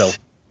is not a drill.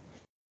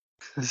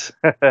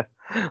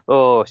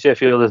 Oh,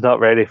 Sheffield is not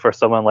ready for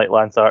someone like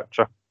Lance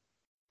Archer.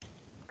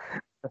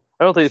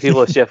 I don't think the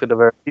people of Sheffield have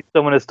ever seen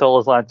someone as tall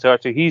as Lance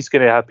Archer. He's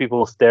going to have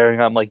people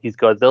staring at him like he's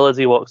Godzilla as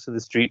he walks through the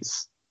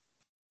streets.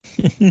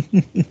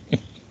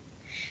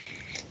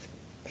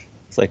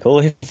 It's like,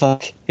 holy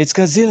fuck, it's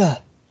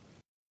Godzilla.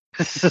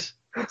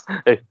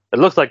 It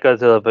looks like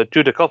Godzilla, but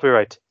due to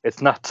copyright,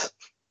 it's not.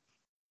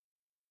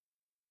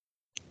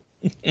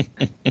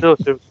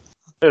 So,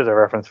 there's a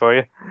reference for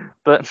you.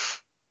 But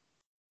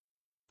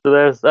so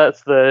that's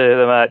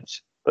the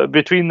match. But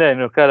between then,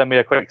 Okada made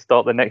a quick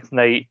stop the next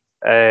night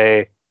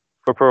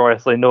for Pro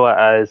Wrestling Noah,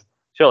 as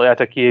shortly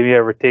after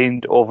Kiyomiya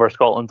retained over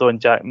Scotland's own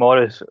Jack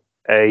Morris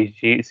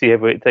GHC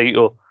heavyweight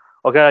title,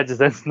 Okada just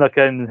then snuck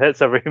in,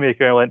 hits a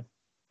Rainmaker and went,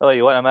 "Oh,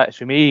 you want a match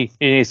with me?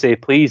 You need to say,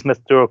 please,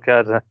 Mr.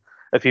 Okada,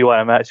 if you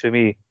want a match with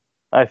me.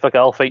 Fuck it,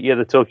 I'll fight you at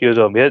the Tokyo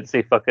Dome." He didn't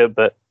say fuck it,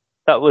 but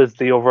that was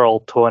the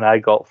overall tone I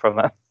got from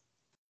it.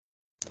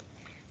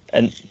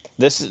 And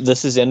this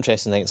is the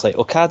interesting thing. It's like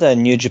Okada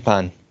in New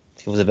Japan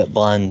feels a bit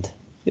bland.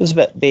 Feels a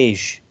bit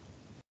beige. A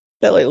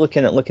bit like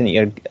looking at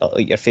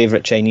your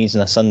favourite Chinese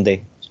on a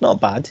Sunday. It's not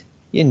bad.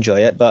 You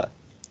enjoy it, but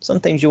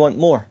sometimes you want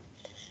more.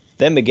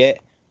 Then we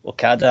get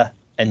Okada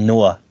and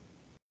Noah.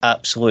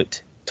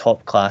 Absolute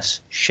top class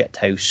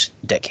shithouse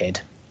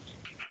dickhead.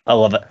 I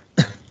love it.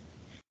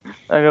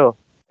 I know.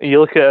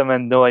 You look at him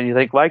and Noah and you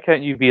think, why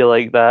can't you be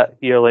like that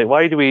here? Like,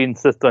 why do we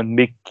insist on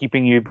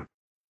keeping you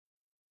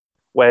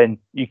when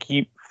you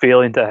keep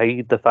failing to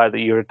hide the fact that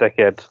you're a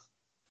dickhead?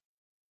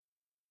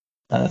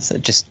 So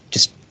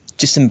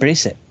just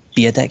embrace it.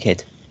 Be a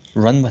dickhead.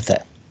 Run with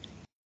it.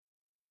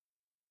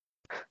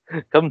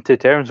 Come to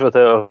terms with it,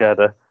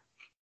 Okada.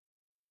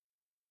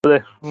 So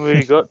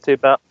we got to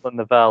Battle in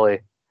the Valley.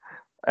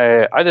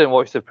 I didn't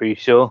watch the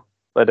pre-show,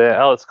 but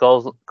Alex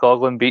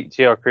Coughlin beat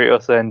JR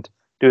Kratos and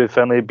David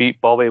Finlay beat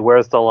Bobby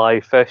Where's the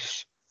Live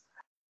Fish.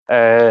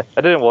 I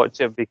didn't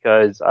watch it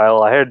because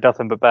I heard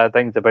nothing but bad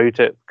things about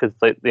it, because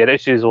like they had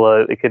issues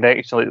with the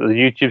connection, like the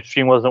YouTube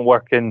stream wasn't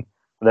working,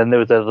 and then there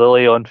was a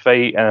delay on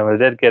fight, and when I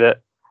did get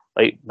it,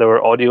 like there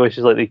were audio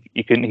issues, like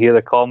you couldn't hear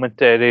the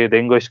commentary, the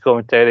English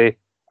commentary,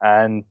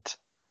 and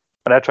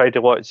when I tried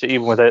to watch it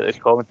even without the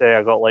commentary,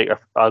 I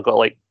got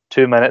like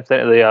 2 minutes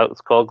into the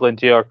Alex Coughlin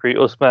JR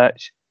Kratos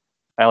match,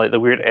 and like the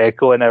weird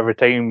echo, and every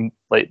time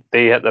like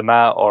they hit the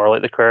mat or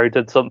like the crowd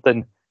did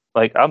something,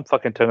 like I'm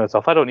fucking turning this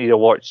off. I don't need to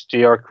watch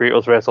JR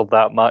Kratos wrestle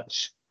that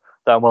much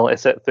that I'm willing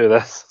to sit through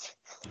this.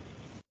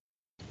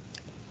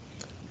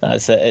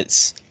 That's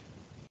it.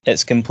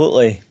 It's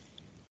completely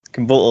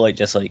like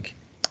just like,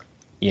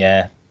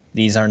 yeah,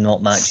 these are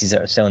not matches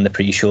that are selling the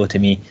pre-show to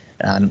me.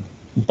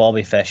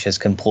 Bobby Fish has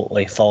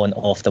completely fallen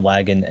off the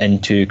wagon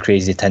into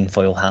crazy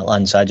tinfoil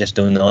hatland, so I just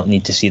do not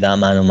need to see that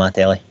man on my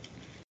telly.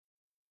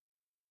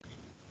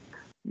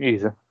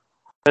 Jesus.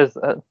 I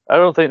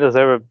don't think there's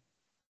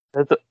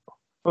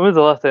when was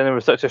the last time there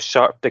was such a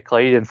sharp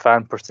decline in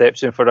fan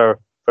perception for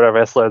for a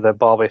wrestler than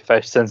Bobby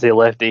Fish since he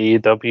left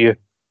AEW.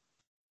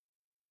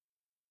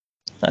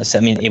 That's, I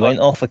mean, he went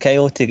off with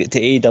Kyle to get to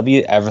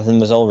AEW. Everything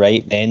was all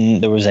right.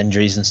 Then there was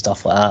injuries and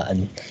stuff like that,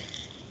 and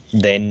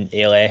then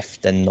he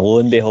left. And lo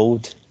and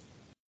behold,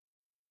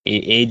 he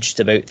aged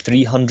about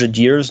 300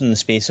 years in the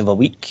space of a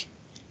week,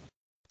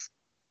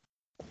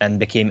 and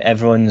became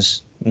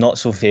everyone's not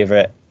so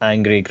favourite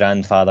angry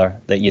grandfather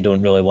that you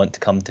don't really want to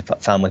come to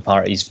family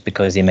parties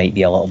because he might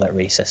be a little bit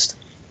racist.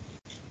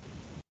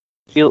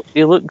 He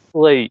looks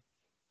like,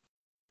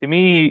 to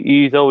me,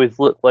 he's always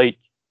looked like,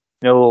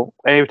 you know,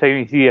 every time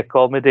you see a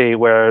comedy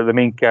where the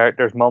main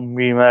character's mum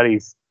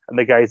remarries and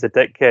the guy's a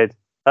dickhead,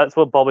 that's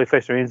what Bobby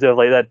Fish reminds me of,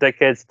 like that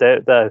dickhead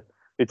stepdad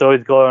who's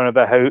always going on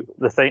about how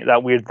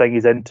that weird thing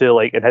he's into,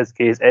 like in his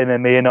case,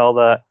 MMA and all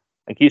that,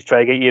 and keeps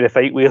trying to get you to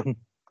fight with him.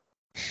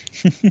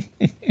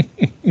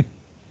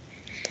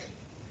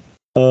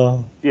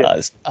 Oh, yeah.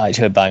 That's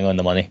actually bang on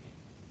the money.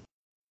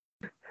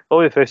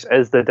 Bobby Fish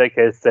is the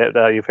dickhead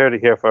stepdad. You've heard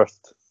it here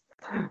first.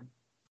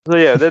 So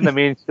yeah, then the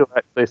main show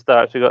actually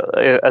starts. We got,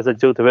 as I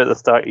joked about at the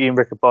start, Ian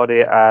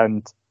Riccaboni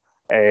and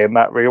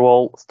Matt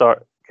Rehwoldt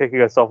start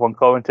kicking us off on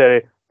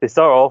commentary. They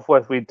start off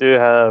with, we do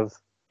have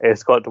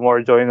Scott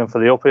D'Amore joining them for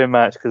the opening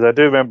match, because I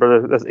do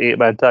remember this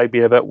 8-man tag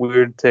being a bit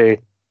weird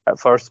at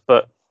first,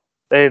 but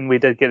then we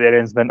did get the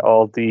announcement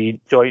of the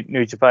joint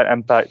New Japan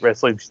Impact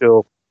Wrestling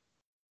show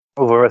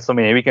over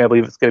WrestleMania weekend. I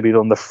believe it's going to be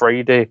on the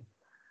Friday,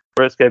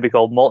 where it's going to be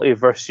called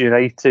Multiverse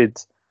United,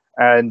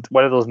 and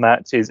one of those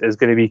matches is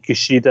going to be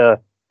Kushida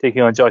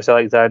taking on Josh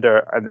Alexander,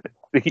 and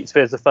they keep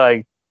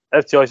specifying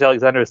if Josh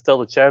Alexander is still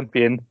the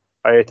champion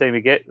by the time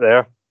we get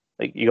there.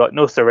 Like, you got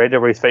No Surrender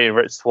where he's fighting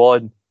Rich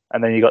Swann,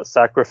 and then you got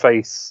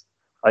Sacrifice.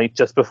 I think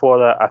just before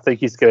that, I think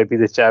he's going to be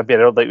the champion.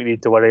 I don't think we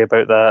need to worry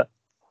about that.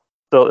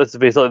 So this is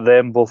basically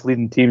them both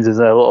leading teams in a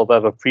little bit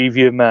of a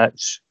preview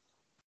match.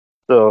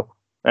 So,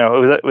 you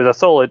know, it was a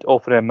solid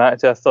opening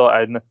match, I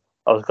thought, and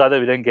I was glad that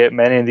we didn't get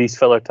many of these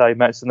filler time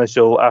matches in the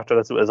show. After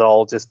this, it was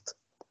all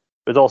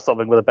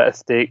something with a bit of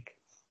stake.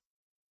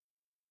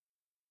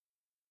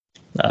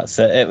 That's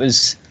it. It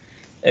was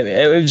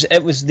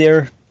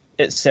there.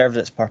 It served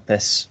its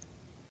purpose.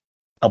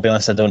 I'll be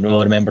honest, I don't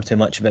really remember too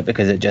much of it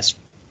because it just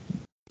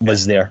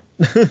was there.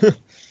 Yeah,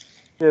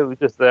 it was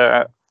just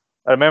there.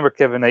 I remember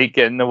Kevin Knight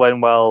getting the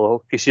win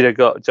while Kushida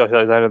got Josh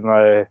Alexander in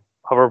the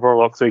hoverboard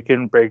lock, so he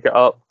couldn't break it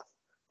up.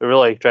 They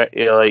really tried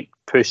to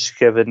push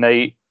Kevin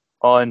Knight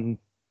on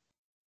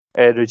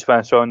New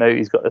Japan Strong. Now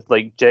he's got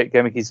this jet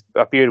gimmick. He's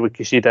appeared with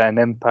Kushida in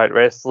Impact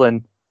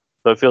Wrestling,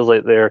 so it feels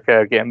like they're kind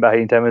of getting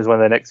behind him as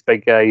one of the next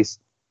big guys.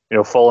 You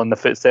know, following the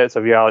footsteps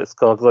of your Alex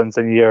Coughlin's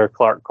and your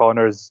Clark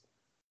Connors.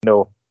 You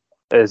know,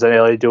 as an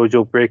LA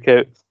Dojo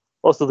breakout.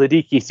 Also, the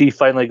DKC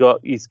finally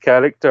got his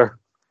character.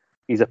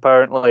 He's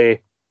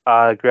apparently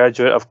a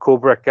graduate of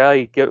Cobra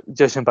Kai,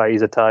 judging by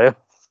his attire.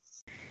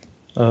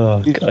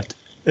 Oh God!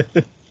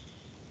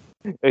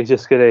 He's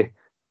just gonna.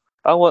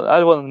 I want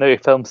them now to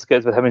film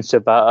skits with him and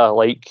Shibata,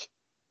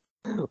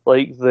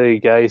 like the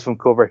guys from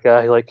Cobra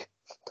Kai. Like,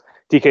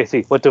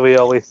 DKC, what do we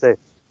always say?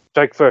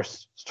 Strike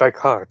first, strike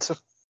hard.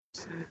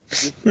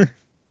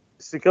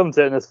 She comes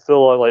in this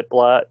full on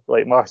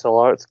black martial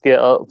arts get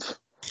up,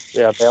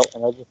 yeah, belt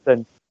and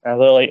everything. And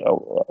they're like,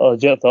 I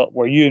legit thought,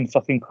 were you in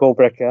fucking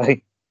Cobra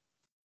Kai?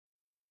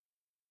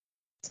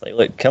 It's like,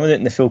 look, coming out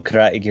in the full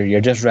karate gear, you're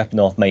just ripping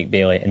off Mike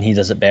Bailey, and he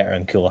does it better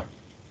and cooler.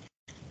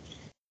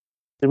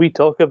 Did we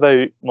talk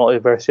about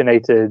Multiverse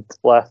United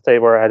last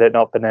time, or had it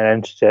not been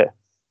announced yet?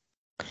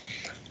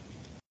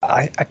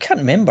 I can't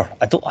remember.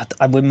 I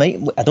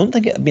don't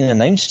think it had been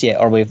announced yet,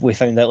 or we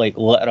found out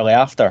literally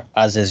after,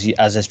 as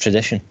is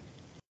tradition.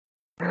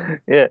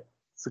 Yeah,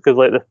 because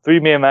the three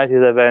main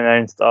matches that have been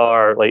announced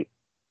are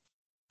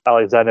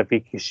Alexander v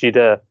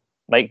Kushida,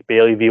 Mike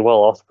Bailey v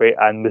Will Ospreay,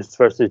 and Moose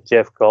versus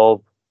Jeff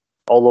Cobb.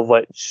 All of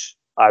which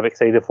I'm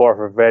excited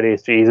for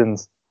various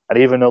reasons. And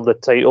even though the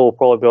title will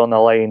probably be on the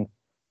line,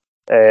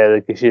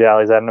 the Kushida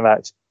Alexander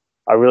match,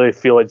 I really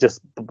feel like just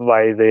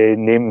by the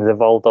names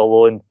involved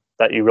alone,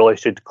 that you really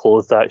should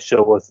close that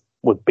show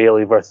with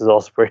Bailey versus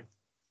Ospreay.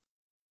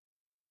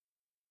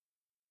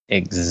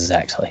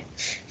 Exactly.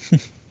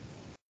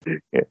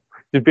 Yeah.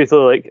 Just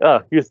basically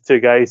here's two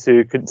guys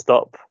who couldn't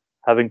stop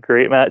having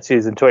great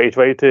matches in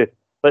 2022.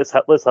 Let's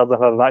have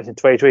them have a match in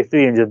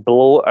 2023 and just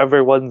blow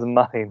everyone's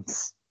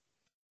minds.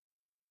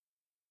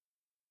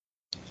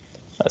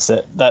 That's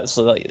it. That's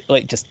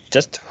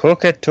just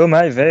hook it to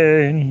my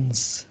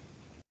veins.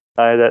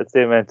 That's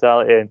the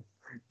mentality.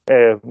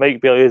 And Mike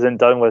Bailey isn't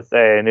done with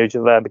New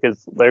Japan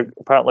because they're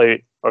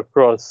apparently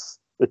across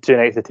the two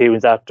nights of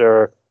tapings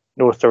after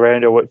No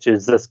Surrender, which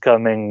is this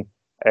coming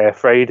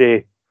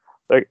Friday.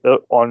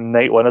 On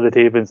night one of the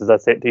tapings, as I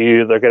said to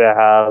you, they're going to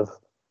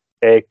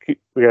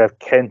have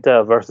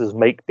Kenta versus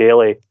Mike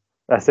Bailey.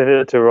 And I sent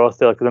it to Ross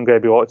because I'm going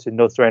to be watching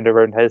No Surrender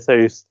around his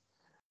house.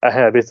 And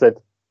I basically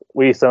said,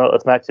 we sum up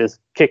this match as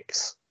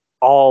kicks.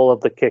 All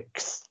of the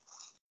kicks.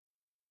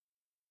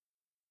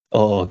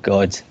 Oh,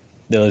 God.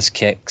 Those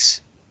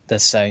kicks. The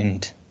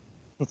sound.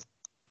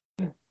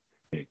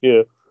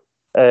 Yeah.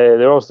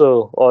 They're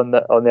also on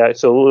the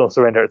actual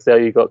surrender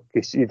itself. You got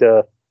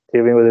Kushida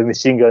teaming with the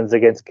Machine Guns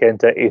against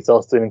Kenta, Ace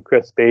Austin, and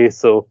Chris Bay.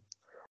 So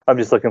I'm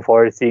just looking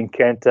forward to seeing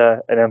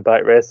Kenta in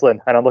Impact Wrestling,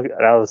 and I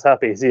was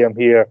happy to see him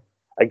here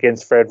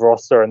against Fred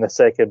Rosser in the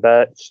second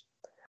match.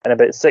 In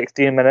about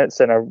 16 minutes,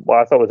 in what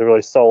I thought was a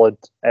really solid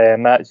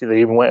match. They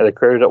even went to the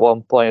crowd at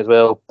one point as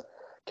well.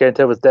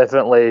 Kenta was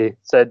definitely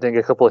sending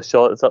a couple of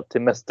shots up to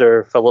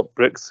Mr. Philip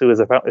Brooks, who was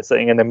apparently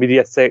sitting in the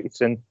media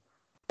section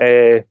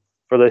for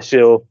the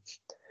show.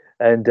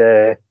 And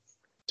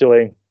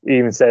showing, he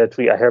even said a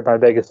tweet, I heard my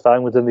biggest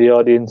fan was in the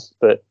audience.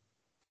 But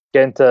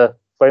Kenta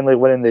finally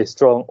winning the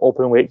strong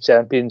openweight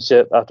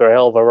championship after a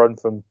hell of a run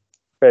from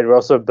Fred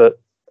Rosser. But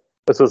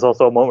this was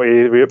also a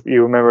moment where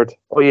you remembered,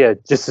 oh yeah,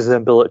 just as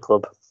in Bullet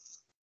Club.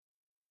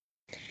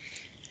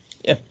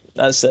 Yeah,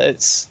 that's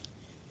it.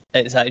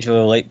 It's actually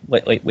like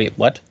wait,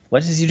 what?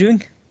 What is he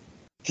doing?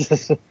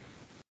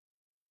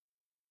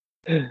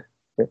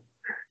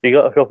 You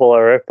got a couple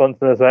of ref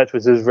bumps in this match,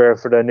 which is rare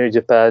for the New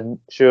Japan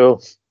show.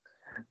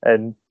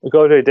 And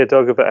Godo did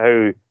talk about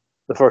how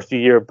the first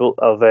year of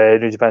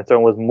New Japan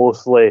Strong was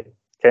mostly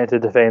Kenta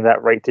defending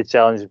that right to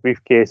challenge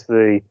briefcase for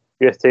the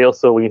US title.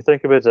 So when you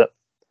think about it,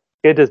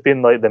 Kenta's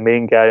been like the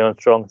main guy on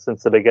Strong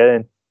since the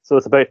beginning. So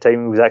it's about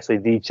time he was actually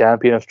the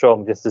champion of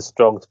Strong, just as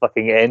Strong's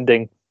fucking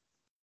ending.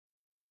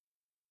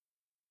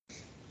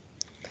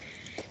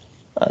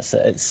 That's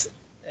it.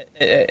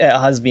 It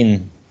has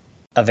been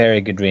a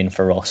very good reign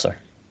for Rosser.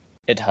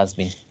 It has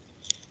been.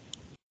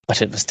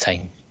 But it was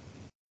time.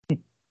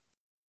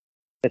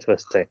 It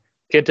was time.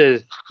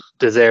 Kenta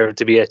deserved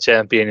to be a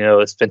champion. You know,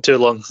 it's been too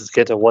long since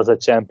Kenta was a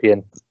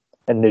champion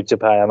in New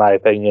Japan, in my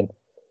opinion.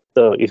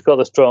 So he's got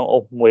the strong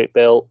openweight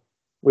belt.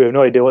 We have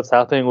no idea what's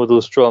happening with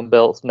those strong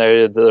belts now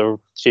that they're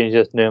changing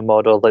this new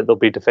model. Like, they'll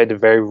be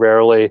defended very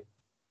rarely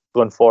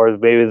going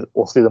forward. Maybe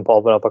we'll see them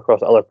popping up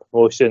across other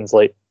promotions.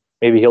 Like,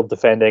 maybe he'll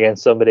defend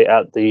against somebody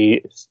at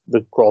the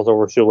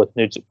crossover show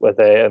with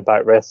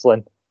Impact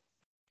Wrestling.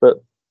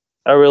 But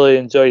I really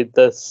enjoyed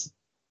this.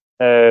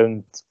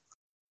 And,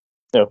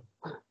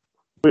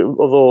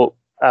 although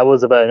I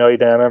was a bit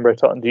annoyed, and I remember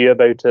talking to you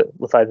about it,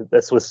 the fact that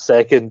this was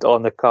second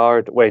on the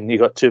card when you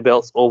got two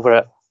belts over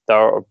it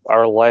that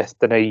are less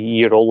than a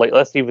year old, like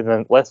less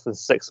than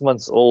 6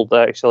 months old,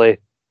 actually,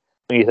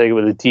 when you think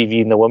about the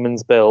TV and the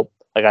women's belt.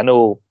 Like, I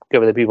know,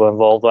 given the people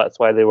involved, that's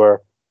why they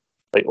were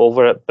like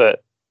over it,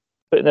 but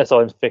putting this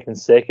on freaking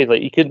second,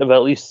 like, you couldn't have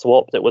at least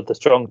swapped it with the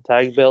strong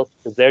tag belt,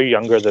 because they're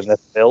younger than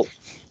this belt.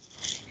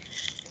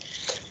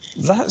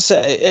 That's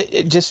it.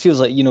 It just feels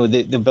like,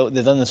 they've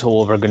done this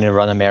whole, we're going to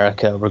run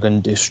America, we're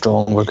going to do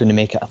Strong, we're going to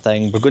make it a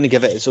thing, we're going to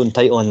give it its own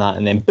title and that,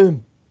 and then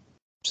boom,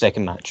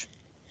 second match.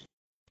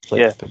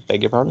 Yeah.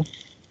 Beg your pardon?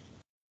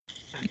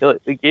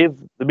 They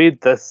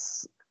made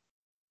this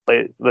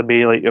like the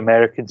main like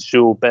American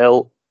show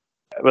belt.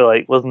 But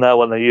like, wasn't that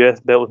what the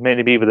US belt was meant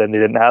to be? But then they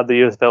didn't have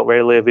the US belt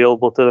readily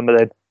available to them. But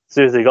then as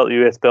soon as they got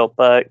the US belt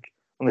back,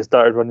 when they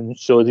started running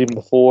shows, even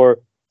before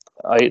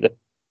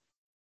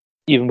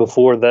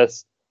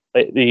this,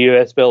 like the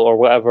US belt or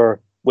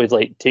whatever would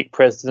like take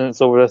precedence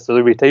over this. So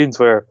there'd be times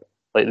where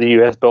like the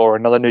US belt or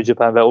another New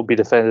Japan belt would be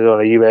defended on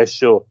a US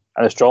show,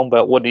 and a strong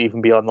belt wouldn't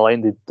even be on the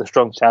line. The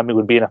strong champion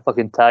would be in a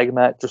fucking tag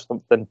match or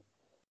something.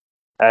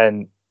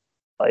 And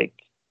like,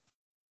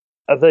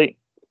 I think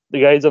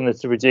the guys on the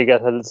Super J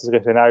guys had this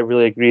discussion, and I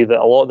really agree that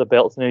a lot of the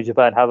belts in New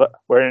Japan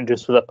were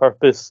introduced for that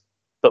purpose,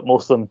 but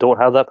most of them don't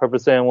have that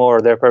purpose anymore,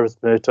 or their purpose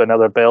is moved to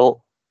another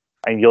belt.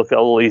 And you look at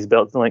all these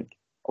belts and like,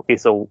 okay,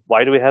 so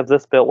why do we have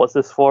this belt? What's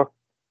this for?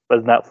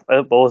 Wasn't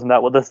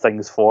that what this thing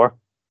is for?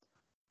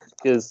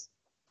 Because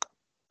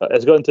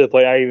it's gotten to the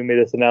point, I even made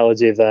this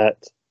analogy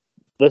that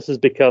the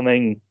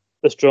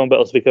strong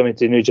belt is becoming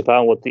to New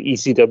Japan what the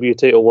ECW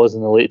title was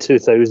in the late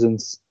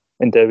 2000s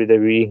in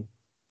WWE.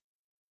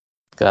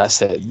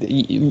 That's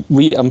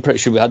it. I'm pretty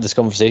sure we had this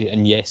conversation,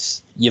 and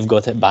yes, you've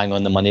got it bang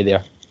on the money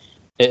there.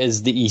 It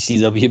is the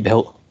ECW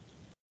belt.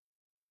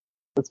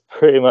 That's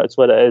pretty much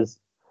what it is.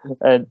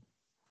 And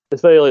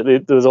it's very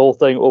like there's a whole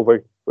thing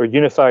over, we're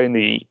unifying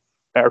the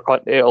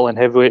Intercontinental and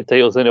Heavyweight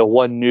titles into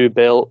one new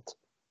belt.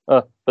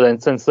 But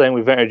then since then,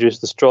 we've introduced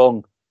the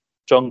strong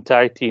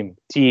tag team,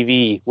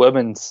 TV,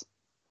 women's,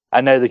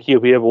 and now the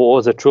QPW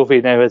as a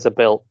trophy now as a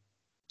belt.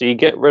 So you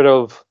get rid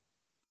of,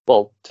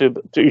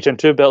 you turn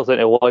two belts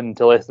into one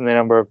to lessen the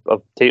number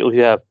of titles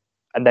you have,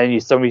 and then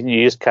some reason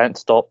you just can't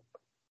stop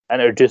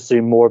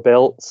introducing more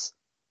belts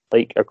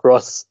like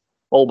across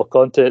all the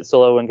continents.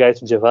 So when guys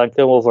from Japan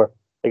come over,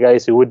 the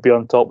guys who would be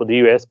on top of the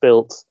US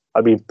belts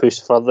are being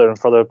pushed further and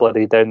further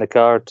bloody down the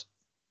card.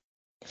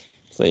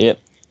 So yeah,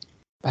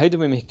 how do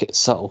we make it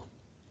subtle?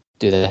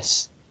 Do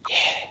this.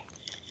 Yeah.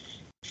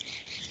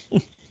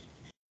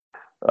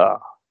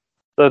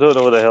 So I don't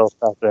know what the hell's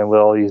happening with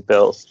all these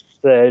belts.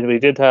 Then we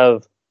did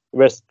have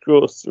Wrecking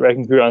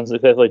Crew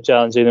unsuccessfully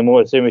challenging the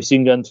Motor City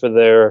Machine Guns for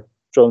their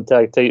strong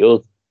tag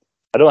titles.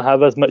 I don't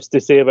have as much to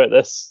say about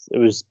this. It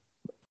was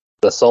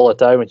a solid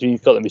time when you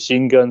got the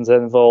Machine Guns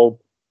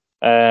involved,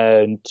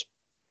 and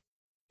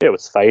it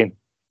was fine.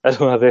 I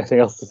don't have anything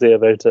else to say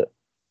about it.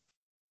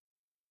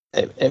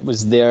 it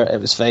was there.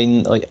 It was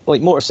fine. Like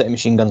Motor City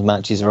Machine Guns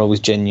matches are always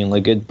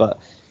genuinely good, but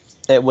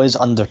it was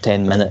under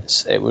 10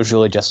 minutes. It was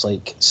really just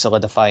like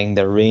solidifying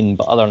their reign.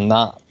 But other than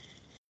that,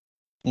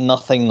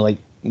 nothing like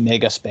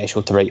mega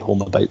special to write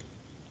home about.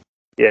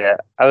 Yeah,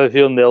 I have a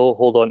feeling they'll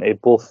hold on to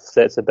both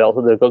sets of belts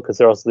that they've got because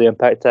they're also the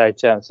Impact Tag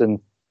Champs, and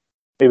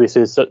maybe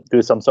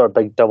do some sort of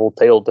big double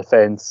title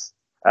defense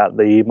at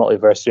the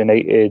Multiverse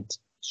United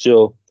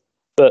show.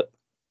 But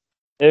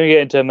then we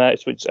get into a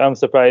match which I'm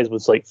surprised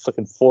was like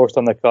fucking fourth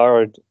on the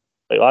card.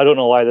 Like, I don't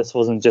know why this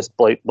wasn't just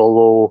like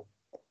below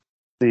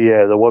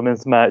the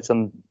women's match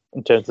in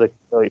terms of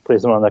like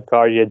placing on the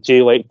card. You had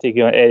Jay White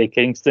taking on Eddie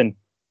Kingston,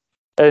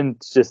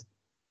 and just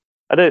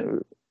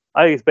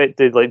I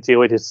expected like Jay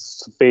White to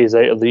phase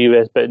out of the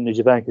US bit in New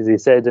Japan because he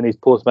said in his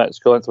post-match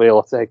comments where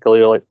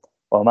like,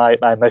 well,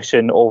 my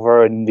mission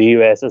over in the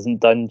US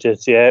isn't done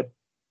just yet.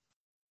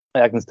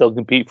 I can still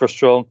compete for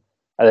Strong.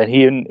 And then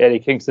he and Eddie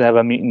Kingston have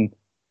a meeting,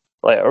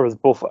 like, or was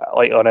both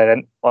like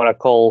on a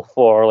call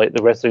for like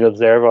the Wrestling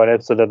Observer on an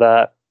episode of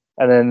that.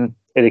 And then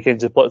Eddie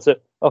Kingston puts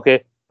it,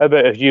 okay, how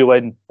about if you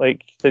win?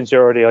 Like, since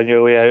you're already on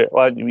your way out,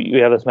 why don't we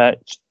have this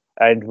match?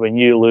 And when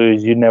you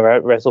lose, you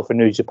never wrestle for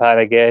New Japan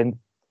again.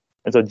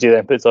 And so Jay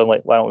then puts on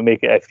like, why don't we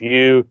make it if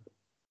you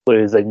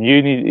lose, then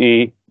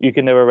you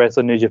can never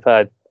wrestle New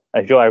Japan.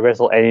 And if you want to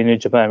wrestle any New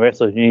Japan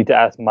wrestler, you need to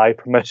ask my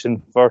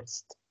permission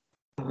first.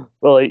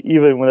 Well, like,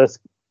 even when this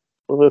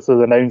was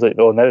announced, like,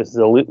 oh, now this is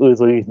a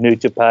lose-lose New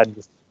Japan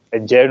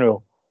in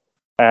general.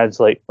 And it's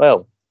like,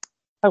 well,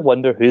 I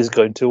wonder who's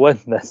going to win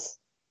this.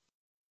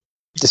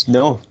 Just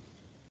no.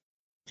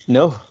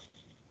 As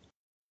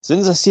soon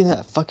as I seen it,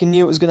 I fucking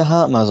knew it was going to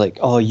happen. I was like,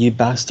 oh, you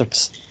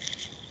bastards.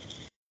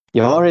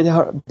 You already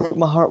broke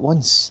my heart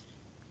once.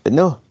 But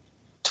no,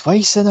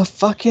 twice in a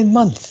fucking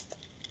month.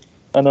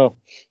 I know.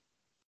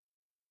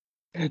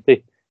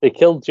 They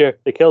killed your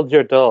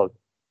dog.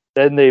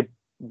 Then they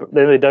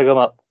dug him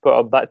up, put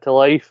him back to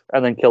life,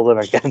 and then killed him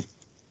again.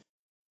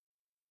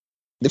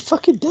 They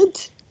fucking did.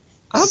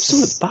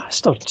 Absolute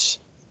bastards.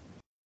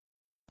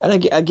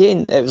 And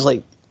again, it was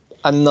like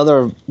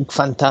another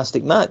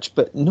fantastic match,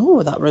 but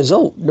no, that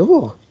result,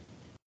 no.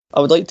 I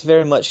would like to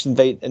very much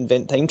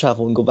invent time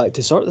travel and go back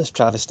to sort this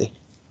travesty,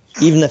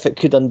 even if it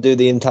could undo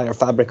the entire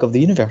fabric of the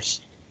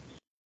universe.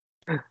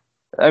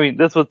 I mean,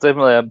 this was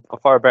definitely a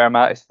far better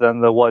match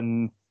than the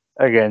one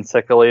against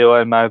Hikuleo,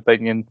 in my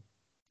opinion.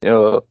 You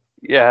know,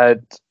 you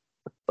had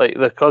like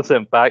the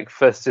constant back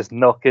fist just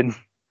knocking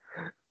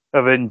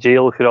him Jay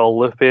looking all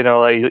loopy, and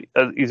like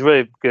he's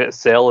really good at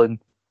selling.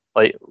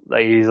 Like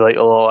he's like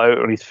a lot out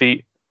on his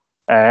feet,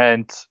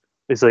 and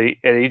and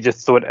he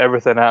just throwing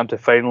everything at him to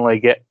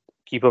finally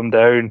keep him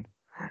down.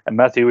 And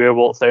Matthew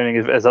Weirbolt sounding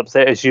as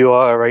upset as you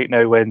are right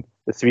now when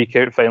the 3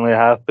 count finally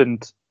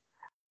happened.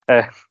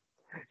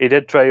 He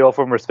did try to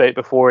offer him respect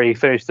before he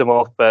finished him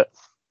off, but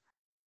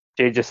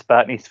Jay just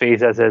spat in his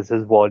face as is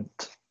his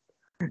wont.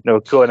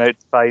 Going out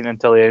fine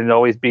until the end,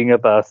 always being a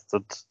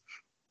bastard.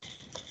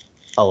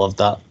 I love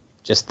that.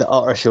 Just the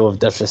utter show of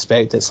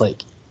disrespect. It's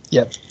like,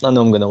 yep, I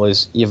know I'm going to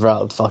lose. You've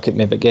rattled fuck at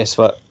me, but guess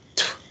what?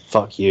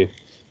 Fuck you.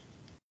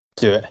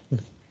 Do it.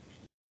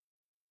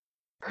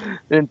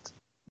 And,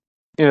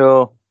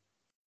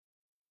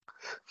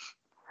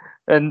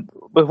 and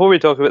before we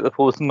talk about the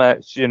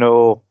post-match,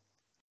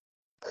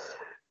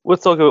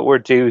 let's talk about where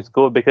Jay was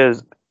going,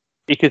 because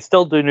he could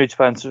still do New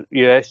Japan's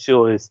US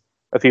shows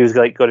if he was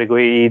like going to go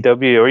to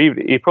AEW, or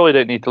he probably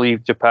didn't need to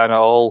leave Japan at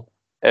all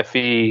if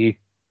he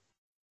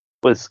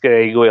was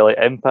going to go to like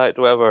Impact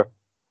or whatever.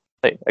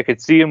 Like, I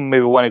could see him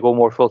maybe want to go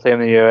more full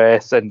time in the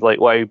US and like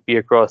want to be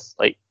across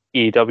like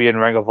AEW and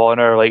Ring of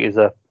Honor, like as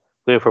a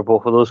player for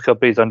both of those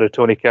companies under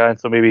Tony Khan.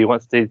 So maybe he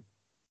wants to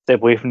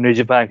step away from New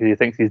Japan because he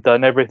thinks he's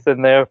done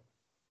everything there.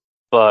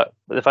 But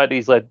the fact that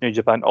he's led New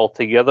Japan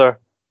altogether,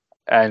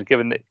 and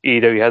given that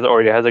AEW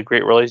already has a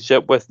great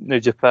relationship with New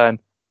Japan,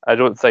 I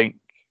don't think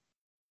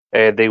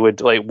they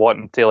would like want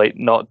him to like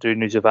not do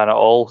New Japan at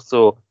all.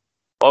 So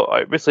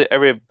basically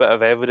every bit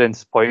of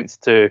evidence points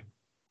to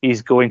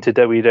he's going to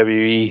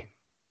WWE.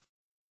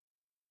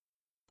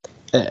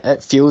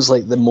 It feels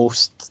like the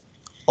most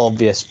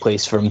obvious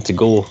place for him to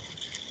go.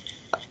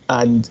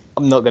 And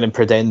I'm not going to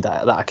pretend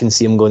that I can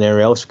see him going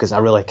anywhere else, because I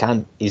really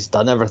can't. He's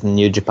done everything in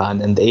New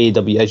Japan, and the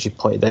AEW, as you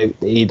pointed out,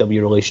 the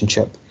AEW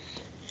relationship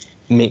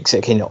makes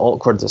it kind of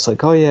awkward. It's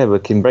like, oh yeah, we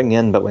can bring you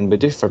in, but when we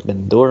do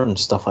Forbidden Door and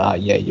stuff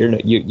like that, yeah,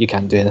 you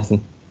can't do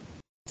anything.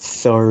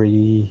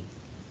 Sorry.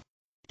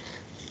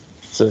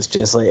 So it's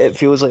just like, it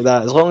feels like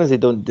that. As long as they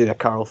don't do a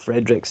Carl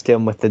Fredericks to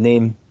him with the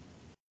name.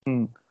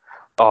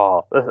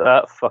 Oh,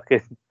 that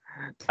fucking...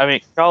 I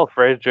mean, Carl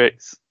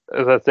Fredericks,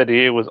 as I said,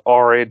 he was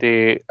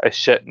already a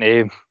shit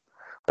name.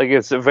 Like,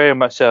 it's very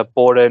much a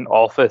boring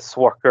office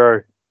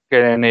worker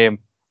kind of name.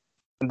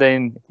 And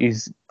then he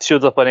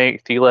shows up on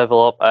NXT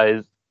Level Up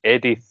as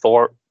Eddie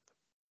Thorpe,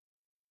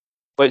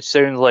 which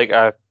sounds like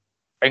a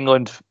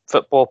England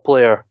football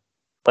player,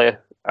 like,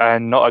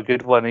 and not a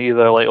good one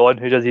either. Like one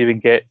who doesn't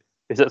even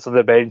who sits on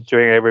the bench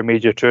during every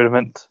major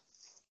tournament.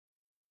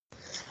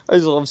 I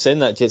just love saying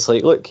that. It's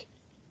like, look,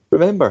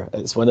 Remember,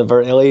 it's one of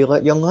our LA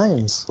Young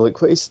Lions.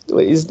 Look what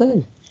he's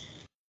now.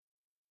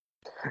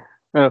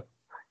 Yeah.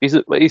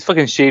 He's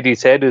fucking shaved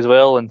his head as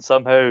well, and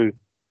somehow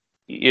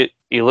he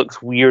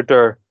looks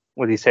weirder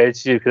with his head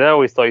shaved. Because I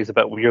always thought he's a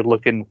bit weird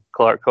looking,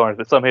 Clark Connors,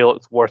 but somehow he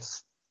looks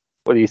worse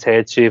with his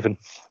head shaven.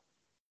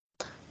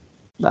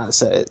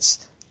 That's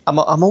it. I'm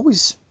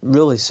always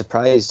really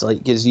surprised, like,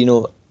 because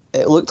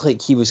it looked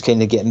like he was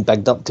kind of getting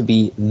bigged up to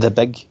be the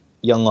big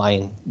young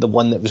lion, the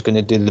one that was going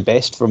to do the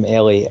best from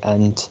LA,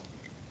 and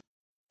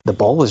the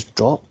ball was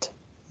dropped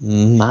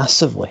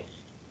massively.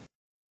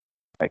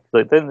 Like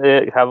didn't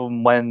they have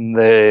him win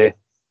the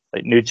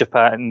New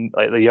Japan,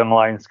 like the Young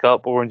Lions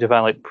Cup over in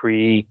Japan, like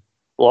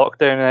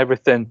pre-lockdown and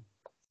everything?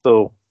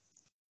 So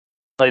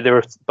like they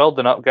were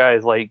building up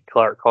guys like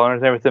Clark Connors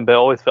and everything, but it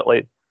always felt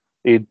like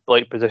they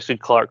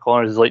positioned Clark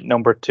Connors as like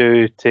number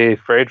 2 to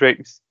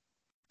Fredericks,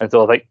 and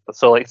so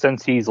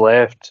since he's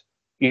left,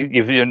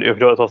 you've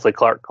noticed obviously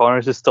Clark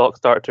Connors' stock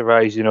start to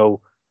rise. We're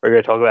going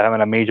to talk about him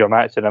in a major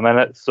match in a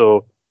minute,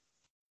 so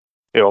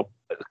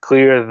it's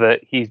clear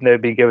that he's now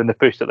been given the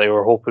push that they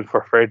were hoping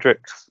for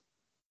Fredericks.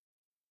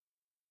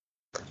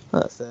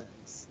 That's it.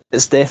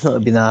 It's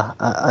definitely been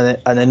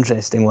an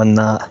interesting one,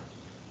 that.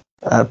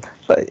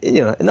 But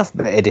enough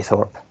about Eddie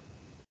Thorpe.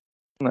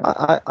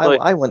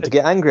 I want to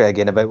get angry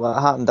again about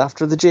what happened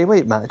after the Jay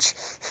White match.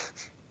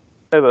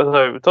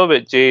 Talk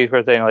about Jay for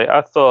a thing.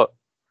 I thought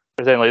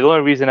for a thing, the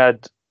only reason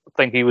I'd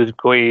think he would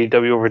go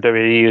AEW over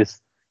WWE is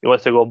he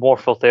wants to go more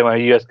full time on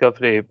a US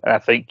company, and I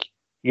think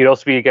he'd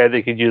also be a guy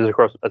that could use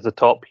across as a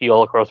top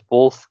heel across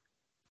both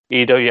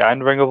AEW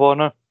and Ring of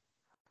Honor.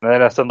 And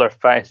then a similar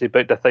fantasy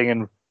about the thing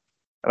in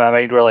my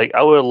mind where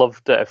I would have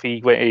loved it if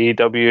he went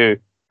to AEW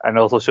and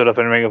also showed up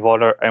in Ring of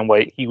Honor, and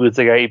he was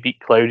the guy who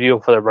beat Claudio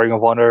for the Ring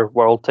of Honor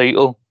world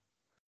title.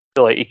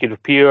 So he could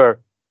appear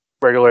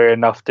regularly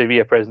enough to be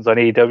a presence on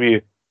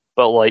AEW,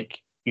 but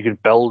you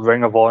could build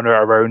Ring of Honor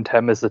around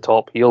him as the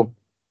top heel.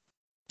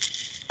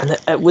 And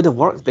it would have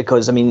worked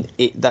because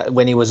that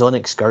when he was on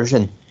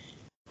Excursion,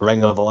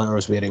 Ring of Honor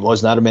was where he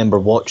was, and I remember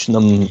watching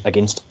him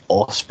against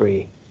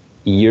Ospreay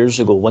years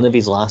ago, one of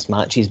his last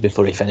matches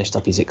before he finished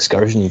up his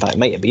Excursion. In fact, it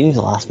might have been his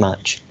last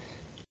match.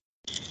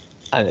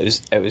 And it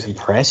was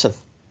impressive.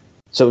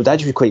 So it would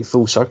actually be quite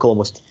full circle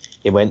almost.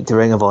 He went to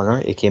Ring of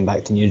Honor, he came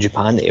back to New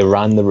Japan, he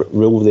ran the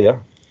rule there.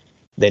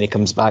 Then he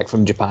comes back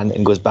from Japan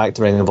and goes back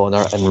to Ring of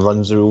Honor and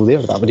runs the rule there.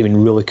 That would have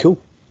been really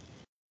cool.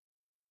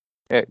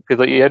 Yeah,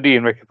 because you had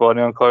Ian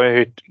Riccoboni on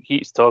Corey who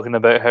keeps talking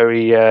about how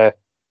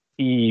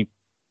he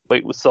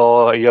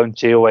saw a young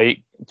Jay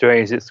White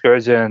during his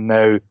Excursion, and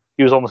now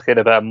he was almost kind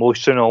of a bit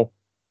emotional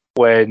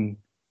when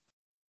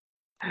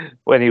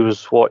he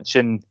was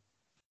watching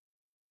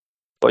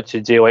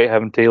Jay White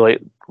having to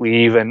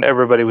leave, and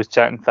everybody was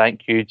chanting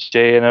 "Thank you,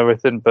 Jay" and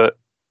everything. But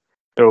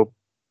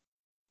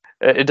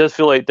it does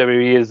feel like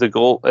WWE is the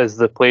goal, is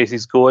the place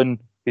he's going.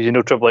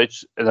 Because Triple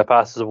H in the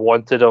past has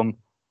wanted him,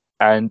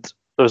 and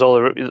there's all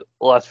the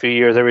last few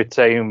years, every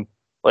time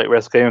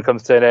WrestleKingdom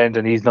comes to an end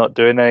and he's not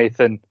doing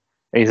anything,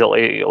 and he's not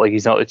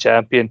he's not the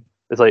champion.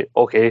 It's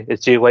okay,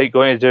 is Jay White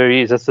going to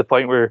WWE? Is this the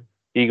point where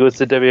he goes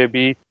to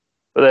WWE?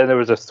 But then there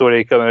was a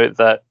story coming out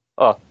that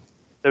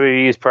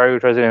WWE is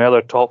prioritizing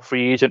another top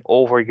free agent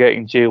over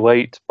getting Jay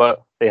White,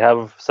 but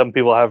some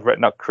people have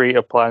written up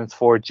creative plans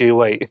for Jay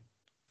White.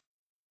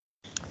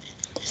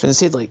 So they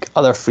said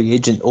other free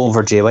agent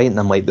over Jay White, and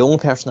I'm the only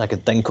person I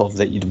could think of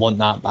that you'd want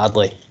that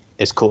badly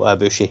is Kota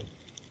Ibushi.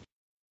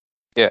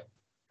 Yeah,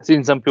 I've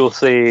seen some people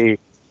say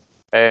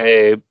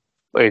Nick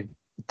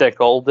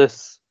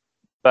Aldis,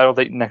 but I don't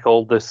think Nick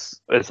Aldis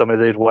is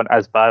somebody they'd want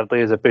as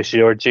badly as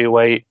Ibushi or Jay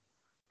White.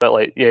 But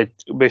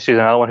Ibushi's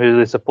another one who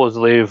they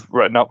supposedly have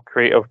written up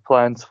creative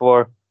plans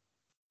for.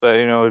 But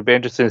it'd be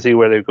interesting to see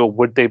where they go.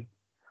 Would they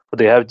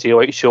have Jay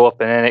White show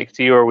up in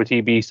NXT, or would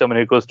he be someone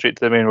who goes straight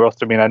to the main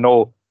roster? I mean, I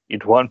know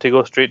you'd want to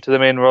go straight to the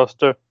main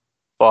roster,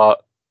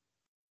 but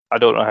I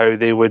don't know how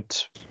they would.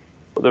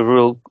 What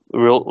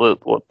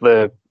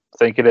the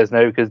thinking is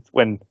now, because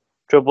when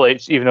Triple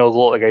H, even though a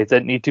lot of guys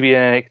didn't need to be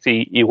in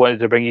NXT, he wanted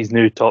to bring his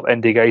new top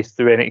indie guys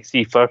through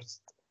NXT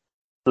first,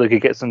 so they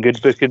could get some good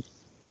booking.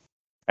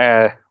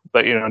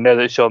 But now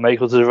that Shawn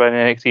Michaels is running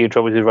NXT and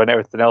Triple H is running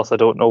everything else, I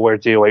don't know where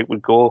Jay White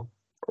would go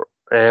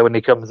when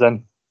he comes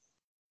in.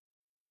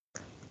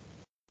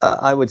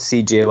 I would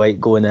see Jay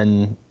White going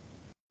in,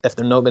 if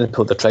they're not going to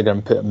pull the trigger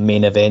and put a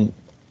main event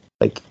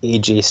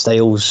AJ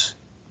Styles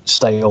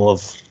style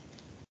of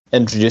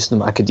introducing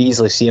him. I could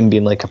easily see him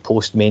being a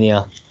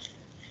post-Mania,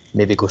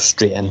 maybe go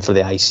straight in for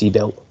the IC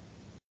belt.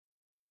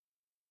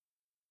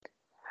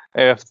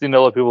 I've seen a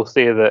lot of people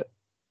say that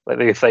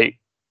they fight.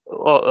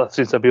 I've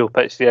seen some people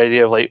pitch the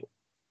idea of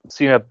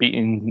Cena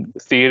beating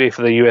Theory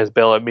for the US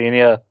belt at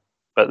Mania,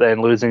 but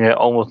then losing it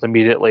almost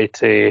immediately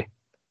to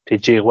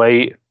Jay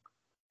White.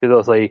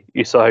 Because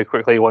you saw how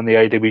quickly he won the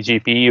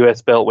IWGP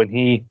US belt when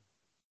he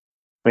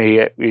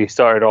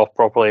started off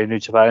properly in New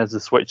Japan as the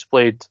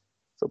Switchblade.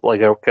 So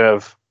a kind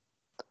of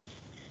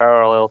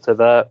parallel to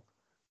that.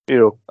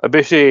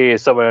 Ibushi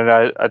is someone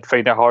I'd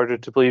find it harder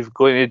to believe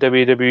going to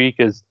WWE,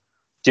 because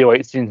Jay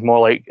White seems more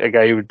like a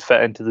guy who would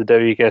fit into the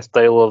WK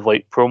style of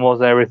like promos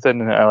and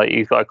everything, and like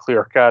he's got a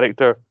clear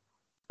character.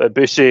 But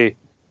Bushi,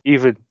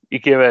 even he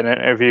came in an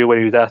interview when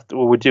he was asked,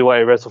 "Well, would you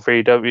want to wrestle for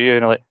AEW?"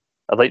 And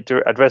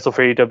I'd wrestle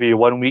for AEW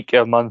 1 week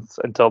a month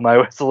until my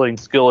wrestling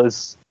skill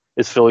is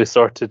fully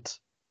sorted.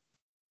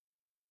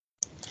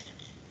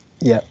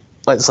 Yeah,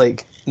 it's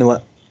like, you know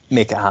what,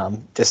 make it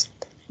happen. Just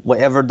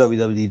whatever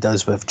WWE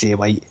does with Jay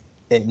White,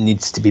 it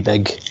needs to be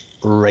big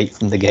right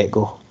from the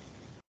get-go.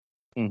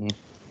 Mm-hmm.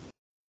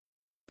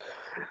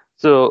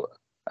 So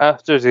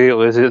after it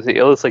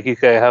looks like you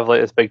could have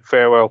like this big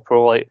farewell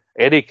pro, like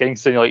Eddie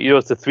Kingston. Like,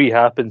 as the 3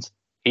 happens,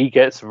 he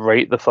gets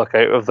right the fuck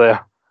out of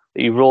there.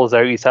 He rolls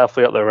out. He's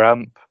halfway up the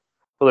ramp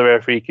before the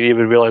referee can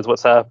even realize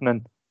what's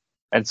happening,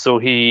 and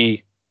so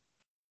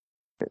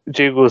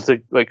Jay goes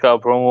to like cut a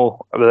promo,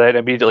 but then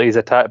immediately he's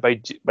attacked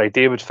by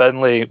David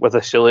Finlay with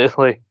a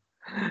shillelagh,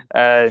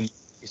 and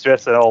he's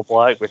dressed in all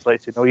black, which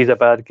lets you know he's a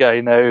bad guy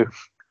now.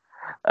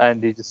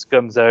 And he just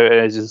comes out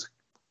and is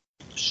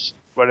just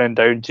running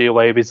down Jay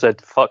White. He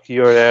said, "Fuck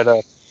your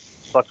era,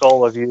 fuck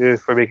all of you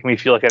for making me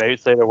feel like an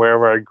outsider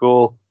wherever I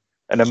go.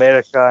 In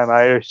America, I'm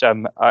Irish.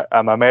 I'm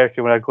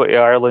American when I go to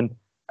Ireland,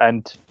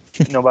 and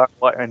no matter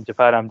what in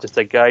Japan, I'm just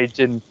a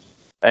gaijin."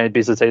 And he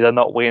basically said, "I'm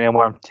not waiting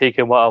anymore. I'm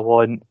taking what I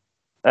want."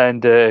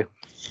 And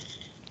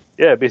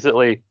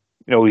basically,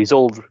 he's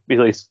old.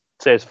 Basically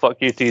says "fuck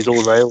you" to his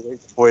old rival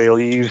before he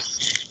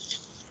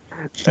leaves.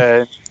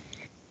 And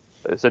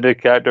it's a new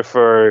character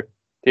for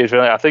David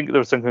Finlay. I think there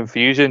was some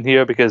confusion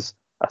here because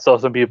I saw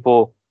some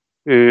people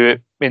who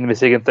made the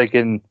mistake in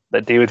thinking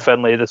that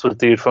this was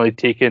David Finlay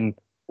taking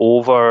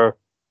over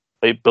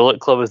like Bullet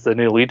Club as the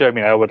new leader. I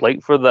mean, I would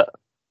like for that.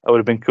 I would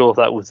have been cool if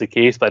that was the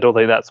case, but I don't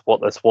think that's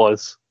what this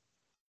was.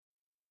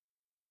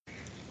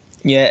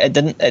 Yeah, it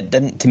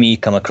didn't to me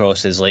come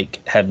across as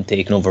like him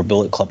taking over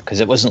Bullet Club, because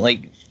it wasn't like,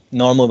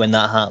 normally when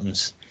that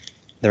happens,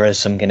 there is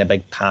some kind of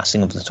big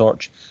passing of the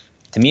torch.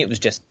 To me, it was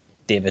just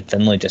David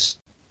Finlay just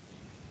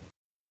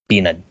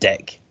being a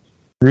dick,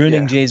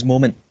 ruining Jay's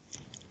moment.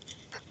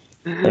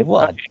 Like,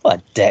 what a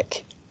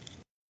dick.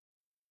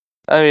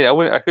 I mean,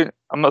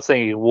 I'm not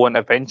saying he won't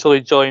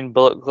eventually join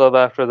Bullet Club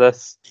after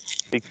this,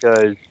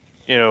 because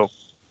this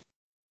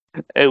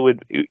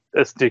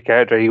new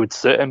character, he would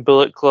sit in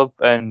Bullet Club,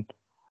 and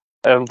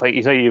I don't think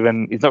he's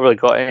not really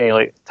got any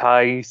like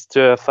ties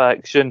to a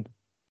faction.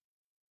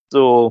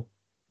 So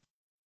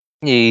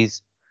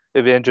it'd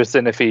be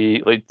interesting if he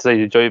decided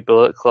to join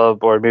Bullet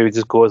Club, or maybe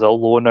just go as a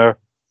loner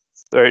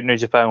throughout New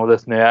Japan with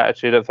this new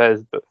attitude of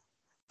his. But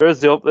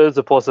there's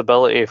the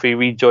possibility if he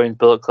rejoins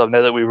Bullet Club,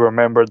 now that we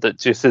remembered that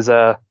Juice is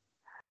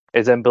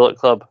in Bullet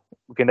Club,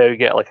 we can now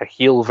get like a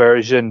heel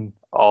version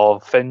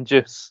of Finn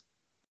Juice.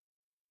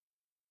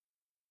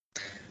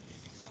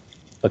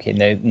 Okay,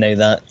 now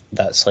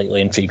that slightly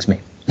intrigues me.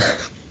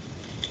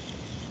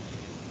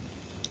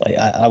 Like,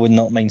 I would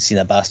not mind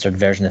seeing a bastard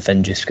version of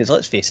Finn Juice, because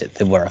let's face it,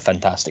 they were a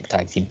fantastic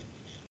tag team.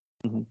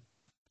 Mm-hmm.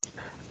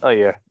 Oh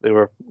yeah, they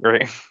were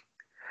great.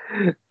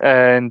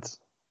 And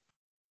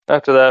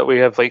after that, we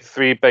have like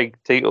 3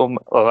 big title.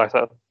 I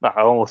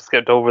almost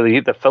skipped over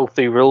the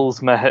Filthy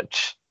Rules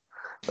match,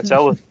 which I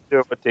wasn't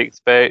sure what to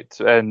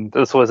expect. And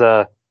this was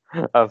a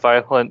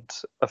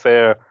violent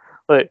affair.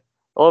 Like,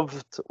 I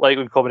loved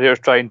when commentators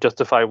try and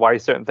justify why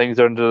certain things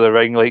are under the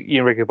ring. Like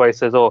Ian Ricky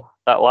says, "Oh,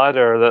 that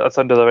ladder that's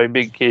under the ring,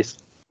 big case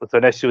with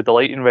an issue with the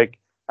lighting rig,"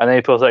 and then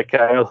he pulls out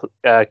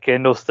a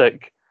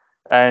candlestick,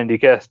 and he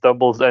kind of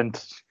stumbles,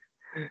 and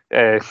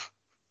Matt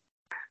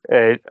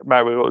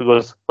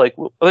goes like,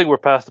 "I think we're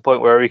past the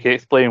point where we can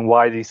explain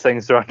why these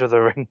things are under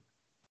the ring."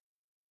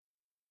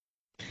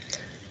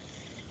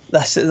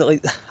 That's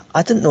like,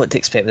 I didn't know what to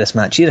expect with this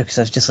match either, because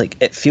I was just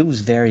like, it feels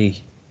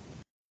very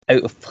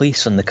out of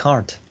place on the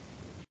card.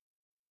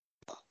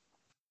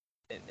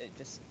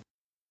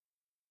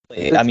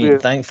 I mean,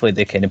 thankfully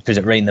they kind of put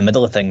it right in the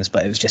middle of things,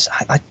 but it was just,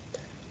 I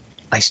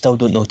still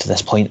don't know to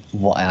this point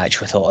what I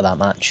actually thought of that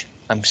match.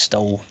 I'm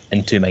still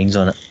in 2 minds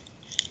on it.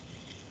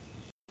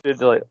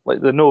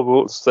 Like the no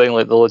votes thing,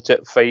 like the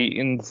legit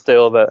fighting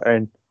style of it,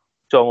 and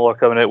John Moore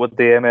coming out with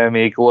the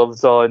MMA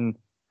gloves on.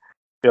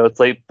 It's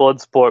like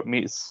Bloodsport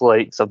meets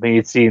like something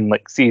you'd seen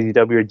like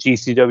CZW or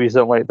GCW,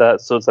 something like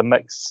that. So it's a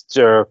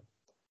mixture of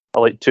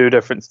like 2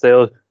 different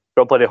styles.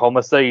 Got bloody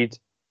Homicide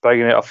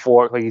bringing out a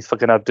fork like he's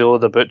fucking Abdullah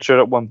the Butcher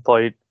at one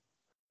point.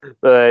 But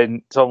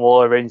then Tom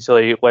Lawler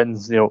eventually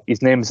wins,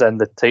 his name's in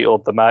the title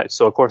of the match,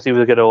 so of course he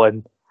was going to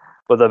win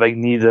with a big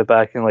knee to the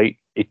back, and like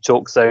he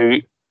chokes out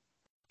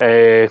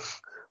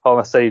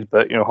Homicide,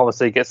 but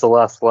Homicide gets the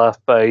last laugh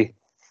by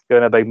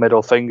giving a big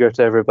middle finger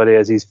to everybody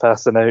as he's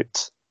passing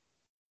out.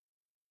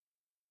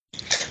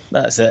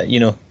 That's it,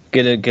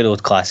 good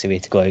old classy way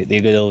to go out. The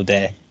good old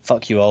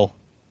fuck you all,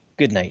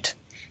 good night.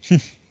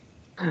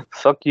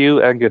 Fuck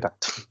you and good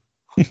night.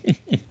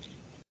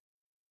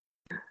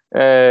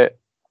 The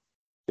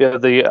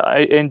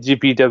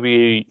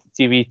NGPW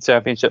TV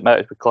Championship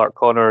match with Clark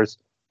Connors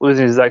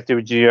losing to Zack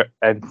Sabre Jr.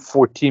 in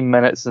 14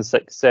 minutes and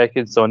 6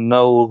 seconds, so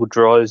no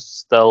draws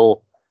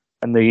still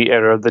in the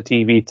era of the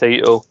TV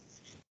title.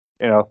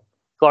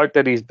 Clark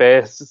did his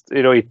best.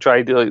 He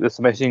tried the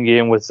submission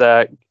game with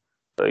Zack,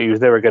 but he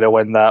was never going to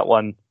win that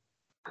one.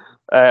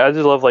 I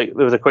just love there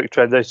was a quick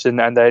transition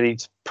and then he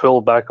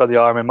pulled back on the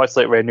arm, and much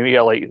like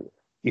Renuia,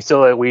 you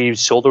saw that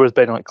Weave's shoulder was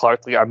bending,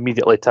 Clark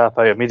immediately tap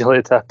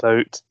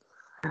out.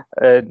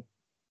 And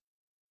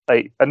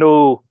I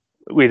know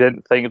we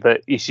didn't think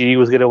that Ishii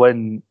was going to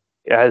win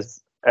as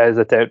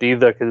attempt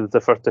either because it was the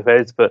first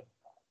defense, but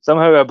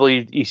somehow I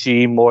believed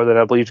Ishii more than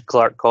I believed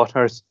Clark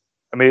Connors.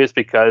 I mean, it's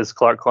because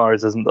Clark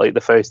Connors isn't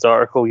the first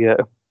article yet.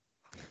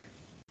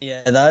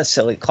 Yeah, that's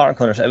silly. Clark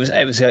Connors. It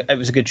was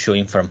a good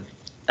showing for him.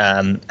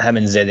 Him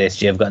and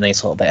ZSJ have got a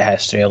nice little bit of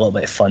history, a little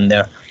bit of fun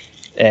there.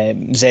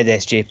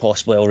 ZSJ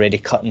possibly already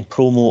cutting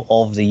promo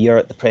of the year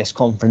at the press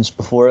conference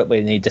before it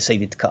when he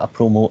decided to cut a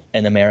promo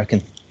in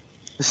American.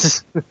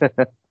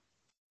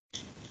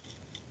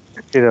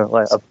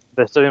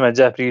 They're studying my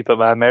Japanese, but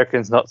my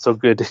American's not so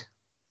good.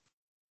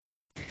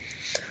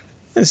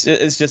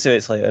 It's just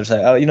it's like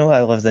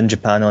I lived in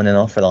Japan on and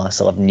off for the last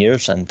 11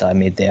 years, and I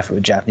made the effort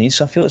with Japanese,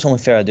 so I feel it's only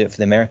fair I do it for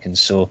the Americans.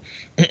 So,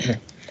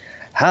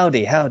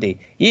 howdy,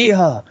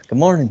 yeehaw, good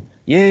morning,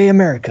 yay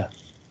America.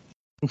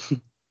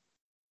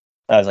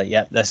 I was like,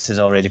 yeah, this is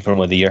already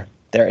promo of the year.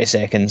 30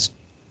 seconds,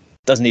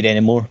 doesn't need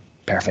any more.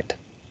 Perfect.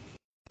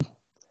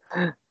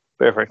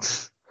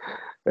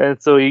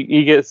 And so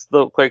he gets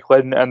the quick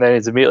win, and then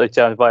he's immediately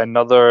challenged by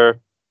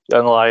another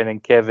young lion in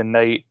Kevin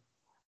Knight.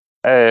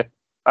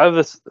 I have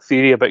this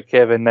theory about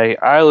Kevin Knight.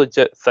 I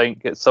legit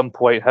think at some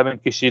point him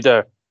and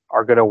Kushida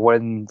are going to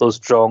win those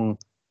strong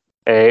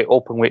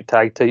openweight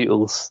tag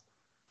titles.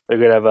 They're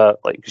going to have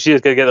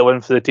Kushida's going to get the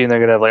win for the team. They're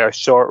going to have a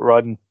short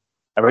run,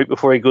 and right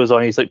before he goes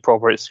on his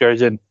proper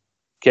excursion,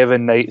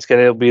 Kevin Knight's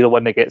going to be the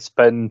one that gets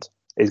pinned.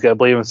 He's going to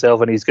blame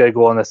himself, and he's going to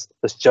go on this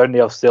journey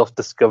of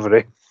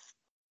self-discovery.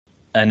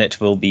 And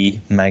it will be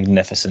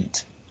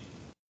magnificent.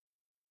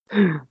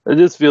 It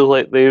just feels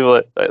like they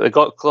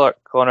got Clark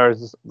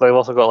Connors. They've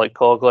also got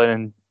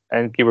Coughlin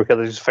and Keeper Kidd.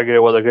 They just figured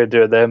out what they're going to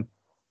do with them.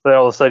 Then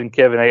all of a sudden,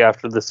 Kevin Knight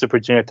after the Super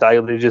Junior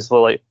title, they just were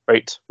like,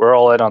 right, we're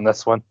all in on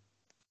this one.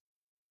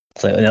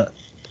 It's like, no,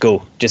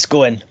 just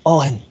go in,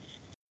 all in.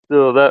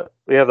 So that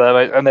we have that,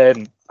 right? And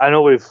then I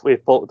know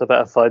we've poked a bit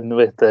of fun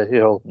with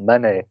the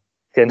mini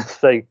kind of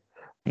thing.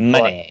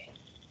 Mini.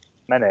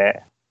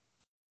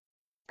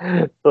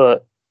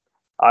 But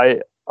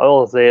I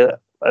will say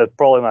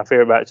probably my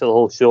favourite match of the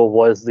whole show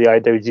was the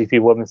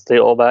IWGP Women's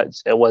Title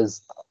match. It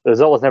was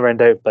never in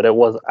doubt, but it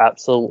was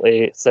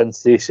absolutely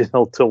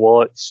sensational to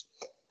watch.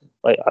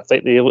 I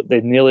think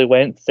they nearly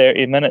went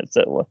 30 minutes.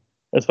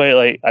 It's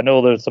why I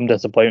know there's some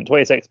disappointment.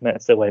 26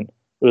 minutes they went.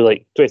 It was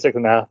 26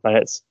 and a half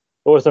minutes.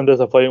 There was some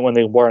disappointment when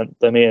they weren't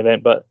the main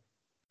event, but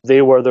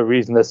they were the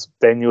reason this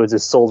venue was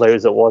as sold out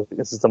as it was.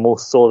 This is the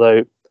most sold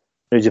out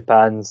New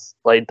Japan's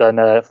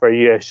done for a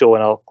US show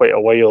in quite a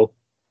while.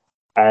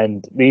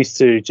 And these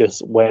two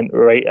just went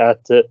right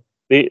at it.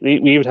 We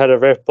even had a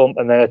ref bump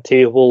and then a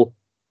table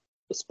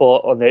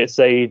spot on the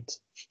outside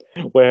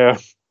where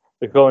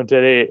the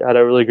commentary had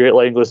a really great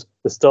line, goes,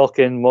 the stock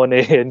in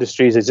Monet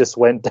Industries has just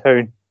went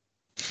down.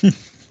 I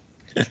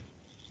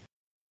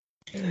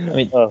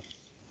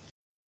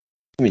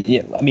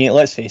mean,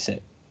 let's face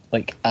it.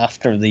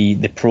 After the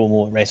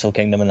promo at Wrestle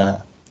Kingdom and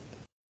that,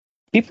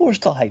 people were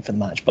still hyped for the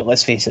match. But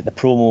let's face it, the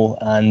promo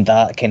and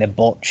that kind of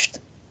botched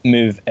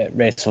move at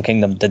Wrestle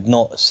Kingdom did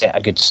not set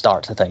a good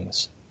start to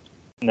things.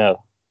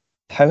 No.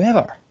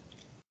 However,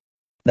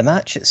 the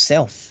match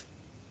itself,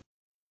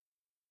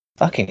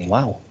 fucking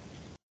wow.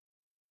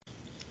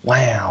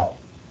 I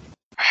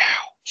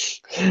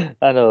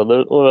know.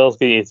 What else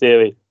can you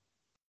say?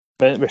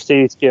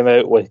 Mercedes came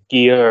out with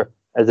gear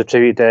as a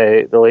tribute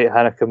to the late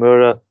Hana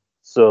Kimura,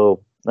 so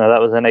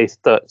that was a nice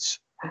touch.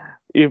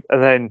 And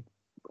then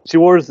she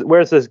wears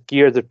this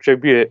gear as a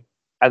tribute,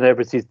 and then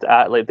proceeds to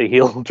act like the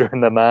heel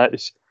during the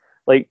match.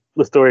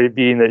 The story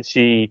being that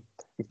she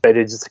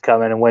expected just to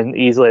come in and win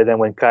easily, and then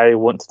when Kairi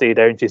won't stay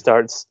down, she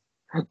starts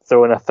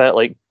throwing a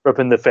fit,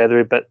 ripping the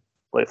feathery bit,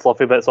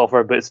 fluffy bits off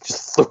her boots,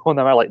 just throwing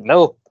them out.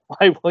 No,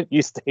 why won't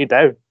you stay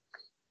down?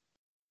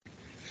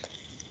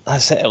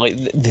 That's it.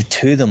 The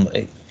two of them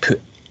put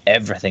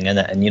everything in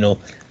it, and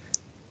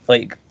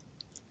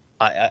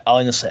I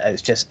honestly, I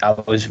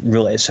was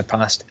really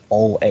surpassed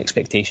all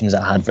expectations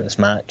I had for this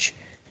match,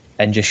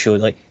 and just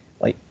showed like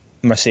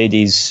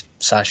Mercedes,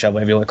 Sasha,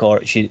 whatever you want to call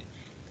her,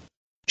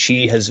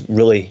 she has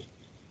really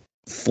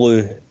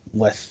flew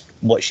with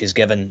what she's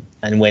given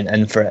and went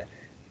in for it,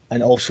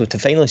 and also to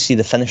finally see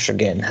the finisher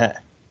getting hit.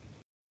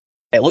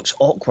 It looks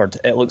awkward.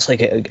 It looks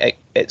like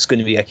it's going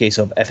to be a case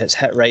of if it's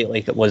hit right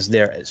like it was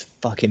there, it's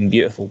fucking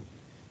beautiful.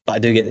 But I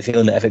do get the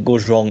feeling that if it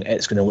goes wrong,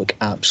 it's going to look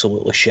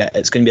absolutely shit.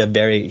 It's going to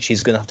be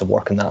she's going to have to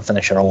work on that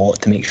finisher a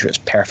lot to make sure it's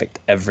perfect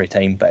every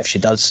time. But if she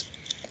does,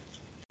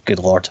 good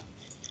lord.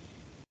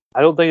 I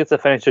don't think it's a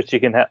finisher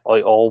she can hit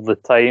all the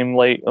time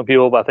on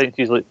people, but I think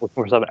she's looking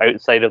for something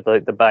outside of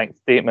the bank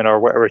statement or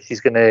whatever she's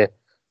going to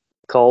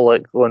call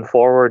it going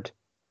forward.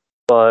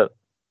 But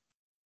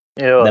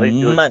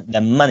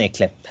the money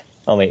clip.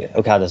 Oh wait,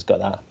 Okada's got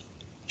that.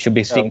 Should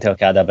be speaking to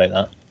Okada about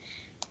that.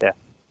 Yeah.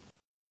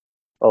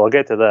 Well, I'll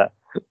get to that.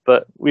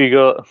 But we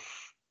got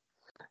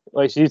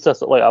like she used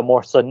this like a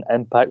more sudden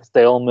impact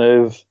style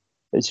move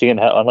that she can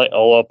hit on like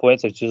all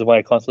points, which is why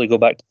I constantly go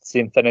back to the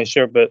same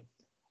finisher. But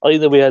I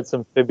like that we had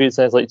some tributes.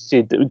 Like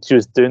she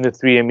was doing the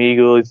Three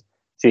Amigos.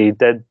 She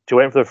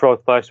went for the frog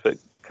splash, but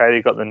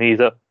Kyrie got the knees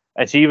up,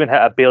 and she even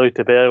hit a belly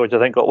to belly, which I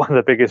think got one of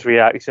the biggest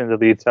reactions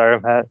of the entire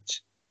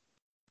match.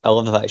 I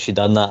love the fact she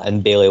done that,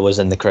 and Bailey was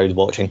in the crowd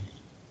watching.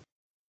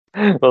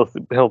 Well,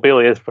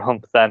 Bailey is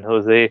from San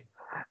Jose,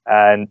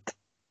 and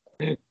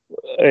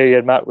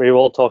Matt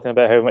Raywalt talking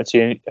about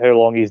how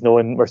long he's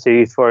known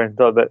Mercedes for, and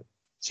thought that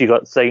she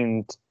got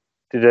signed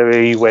to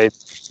WWE when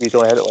she's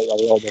only had like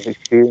a lot of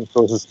experience.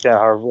 So this is kind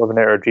of her living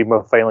out her dream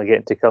of finally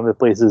getting to come to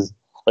places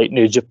like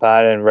New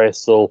Japan and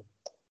wrestle.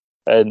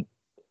 And it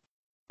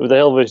was a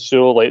hell of a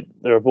show. Like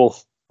they were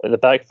both like the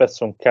back fists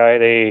from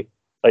Kyrie.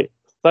 Like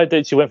the fact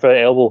that she went for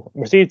an elbow,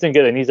 Mercedes didn't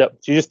get the knees up.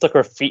 She just stuck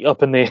her feet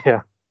up in the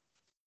air.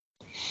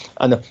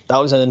 And that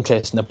was an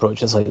interesting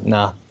approach. It's like,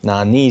 nah,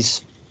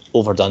 knees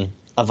overdone.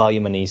 I value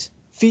my knees.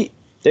 Feet,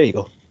 there you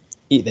go.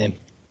 Eat them.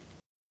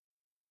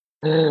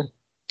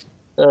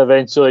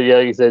 Eventually, yeah,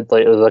 like you said,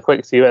 like it was a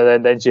quick see,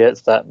 and then she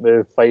hits that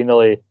move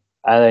finally,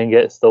 and then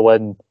gets the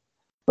win.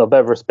 A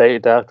bit of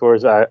respect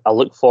afterwards. I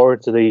look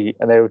forward to the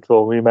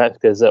inevitable rematch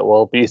because it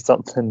will be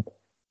something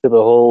to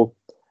behold.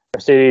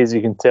 Mercedes,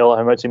 you can tell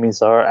how much it means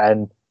to her.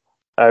 And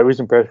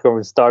recent press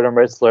conference, Stardom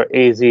wrestler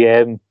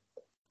AZM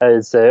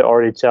has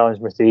already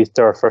challenged Mercedes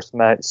to her first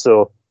match,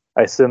 so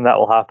I assume that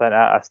will happen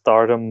at a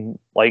Stardom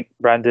like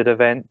branded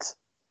event.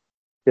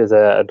 Because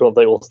I don't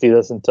think we'll see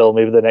this until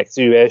maybe the next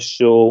US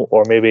show,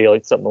 or maybe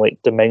like something like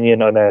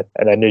Dominion in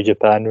a New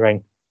Japan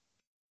ring.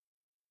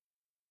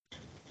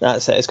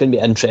 That's it. It's going to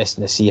be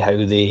interesting to see how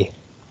they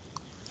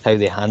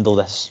handle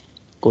this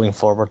going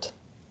forward.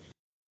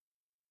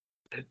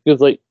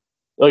 Because like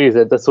you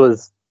said, this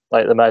was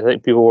like the match I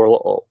think people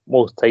were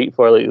most tight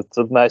for. Like it's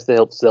a match that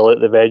helped sell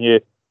out the venue.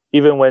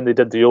 Even when they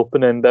did the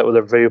opening bit with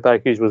their video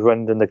package was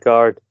running in the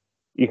card,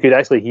 you could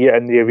actually hear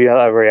in the arena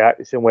a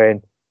reaction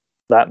when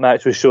that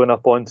match was showing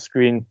up on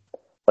screen.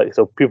 Like,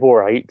 so people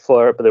were hyped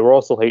for it, but they were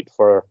also hyped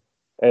for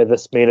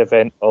this main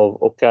event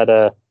of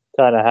Okada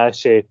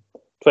Tanahashi.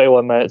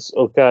 21 minutes,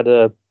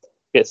 Okada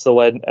gets the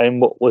win,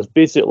 and what was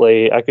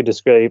basically I could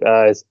describe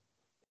as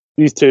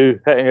these two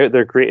hitting out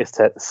their greatest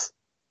hits.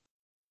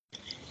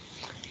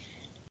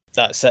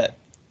 That's it.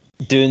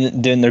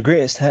 Doing their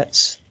greatest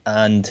hits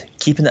and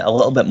keeping it a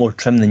little bit more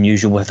trim than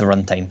usual with the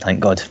runtime,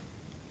 thank God.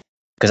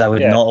 Because I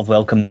would not have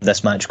welcomed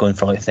this match going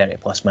for like 30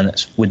 plus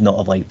minutes. Would not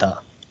have liked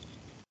that.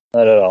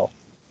 Not at all.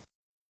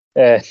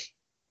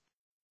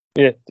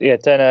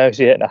 Tanahashi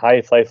hitting a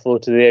high fly flow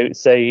to the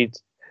outside.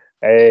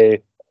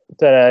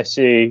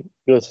 Tanahashi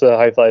goes for the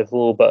high fly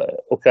flow,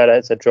 but Okada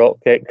hits a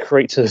drop kick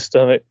right to the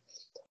stomach.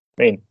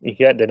 I mean, you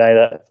can't deny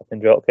that fucking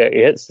drop kick.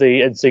 He hits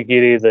the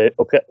Enziguri, the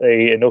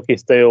Inoki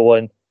style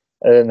one,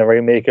 and then the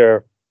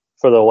Rainmaker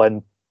for the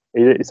win.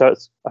 He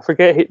starts. I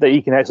forget that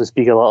he can actually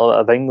speak a lot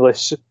of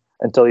English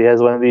until he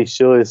has one of these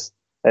shows.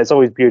 And it's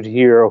always weird to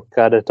hear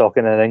Okada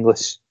talking in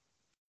English.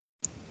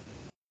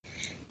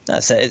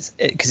 That's it.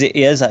 Because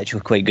he is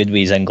actually quite good with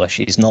his English.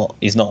 He's not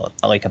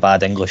like a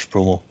bad English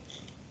promo,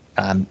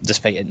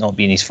 despite it not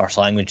being his first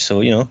language.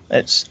 So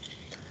it's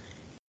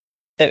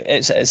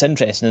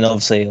interesting, and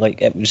obviously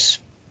like it was.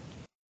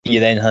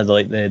 You then had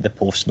like the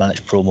post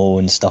match promo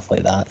and stuff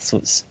like that. So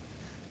it's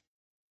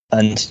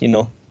an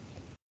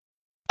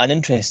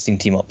interesting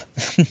team up.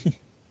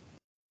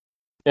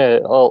 Yeah,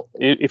 well,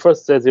 he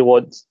first says he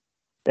wants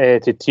to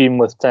team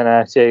with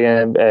Tanahashi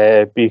and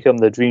become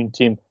the dream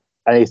team,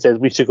 and he says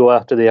we should go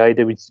after the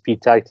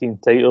IWGP Tag Team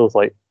titles.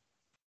 Like,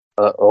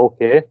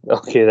 okay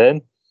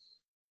then.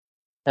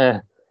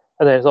 And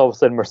then all of a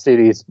sudden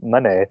Mercedes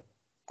Money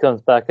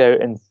comes back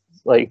out and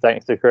like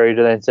thanks the crowd,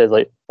 and then says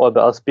like, "What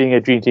about us being a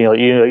dream team? Like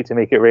you like to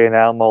make it rain,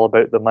 I'm all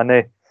about the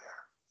money."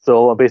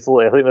 So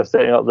basically, I think they're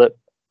setting up that.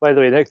 By the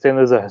way, next time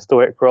there's a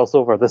historic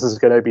crossover, this is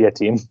going to be a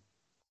team.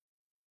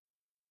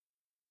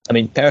 I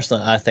mean,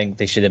 personally, I think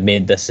they should have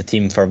made this a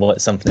team for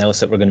something else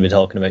that we're going to be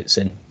talking about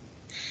soon.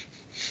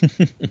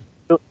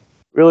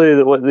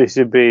 Really, what they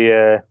should be,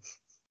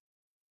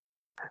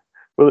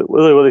 what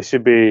they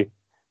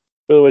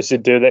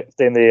should do next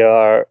time they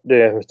are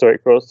doing a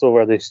historic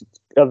crossover, they should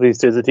have these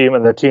two as a team,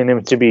 and their team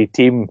name should be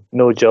Team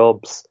No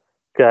Jobs.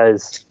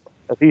 Because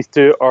if these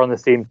two are on the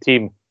same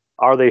team,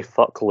 are they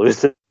fuck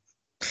losing?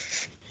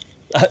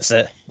 That's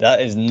it.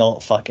 That is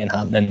not fucking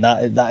happening.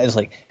 That is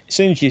like, as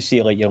soon as you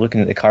see like you're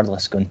looking at the card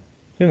list going,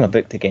 who am I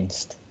booked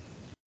against?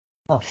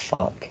 Oh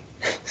fuck.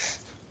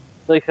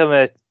 Like I'm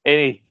at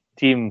any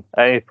team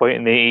at any point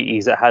in the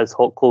 80s that has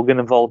Hulk Hogan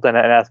involved in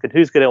it and asking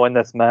who's going to win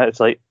this match,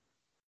 like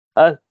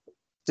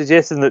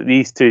suggesting that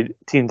these two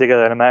team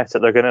together in a match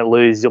that they're going to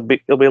lose, you'll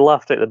be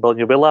laughed out of the building,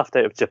 you'll be laughed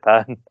out of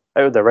Japan,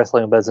 out of the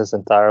wrestling business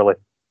entirely.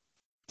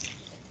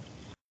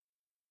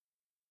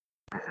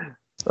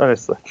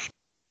 Honestly.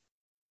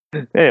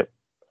 Anyway,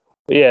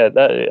 yeah,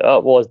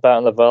 that was Battle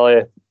in the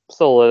Valley.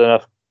 Solid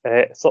enough,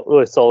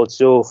 really solid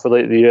show for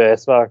like the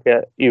US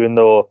market. Even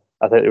though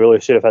I think they really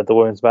should have had the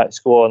women's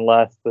match go on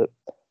last, but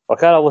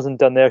Okada wasn't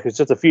done there because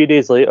just a few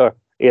days later,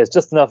 he has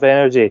just enough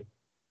energy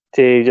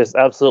to just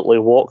absolutely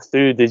walk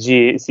through the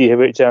GHC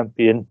heavyweight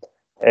champion,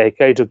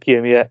 Kaito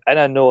Kiyomiya, in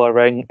a Noah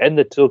ring in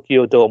the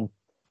Tokyo Dome.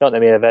 Not the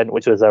main event,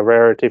 which was a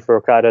rarity for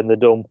Okada in the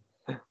Dome,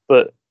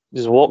 but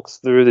just walks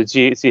through the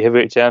GHC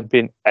heavyweight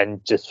champion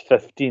in just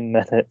 15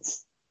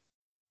 minutes.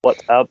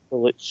 What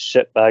absolute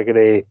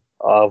shitbaggery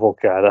of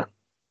Okada.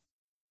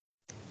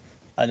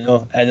 I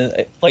know,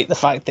 and like the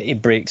fact that he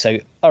breaks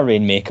out a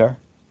Rainmaker,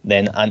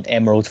 then an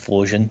Emerald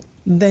Flosion,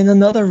 then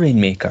another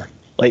Rainmaker.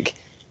 Like,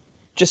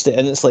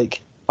 and it's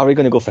like, are we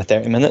going to go for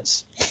 30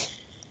 minutes?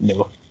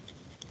 No.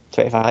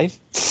 25?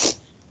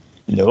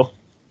 No.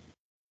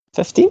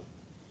 15?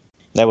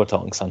 Now we're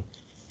talking, son.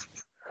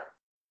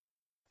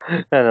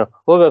 I know.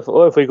 What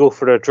if we go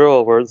for a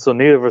draw where so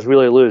neither of us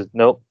really lose?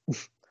 Nope.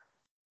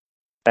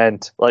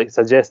 And like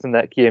suggesting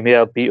that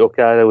Kiyomiya beat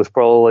Okada was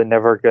probably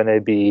never going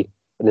to be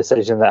a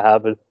decision that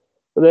happened.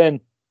 But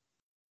then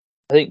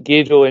I think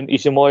Gedo and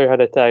Ishimori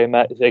had a tag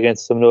match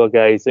against some Noah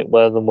guys. I think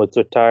one of them was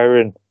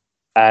retiring,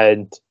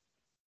 and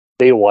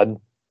they won.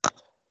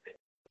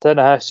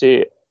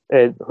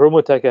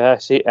 Hiromu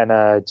Takahashi in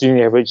a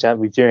junior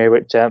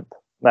heavyweight champ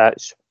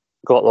match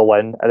got the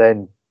win, and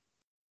then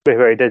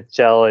he did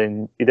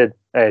challenge.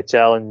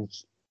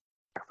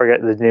 I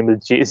forget the name of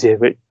the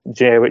GHC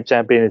junior heavyweight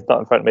champion. It's not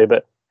in front of me,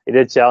 but he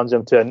did challenge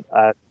him to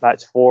a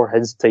match for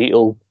his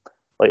title,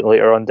 like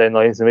later on down the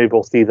line. So maybe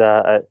we'll see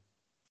that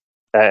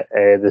at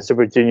the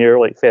Super Junior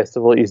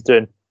festival he's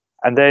doing.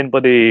 And then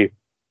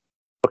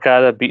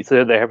Okada beats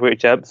the heavyweight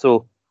champ.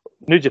 So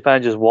New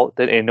Japan just walked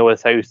into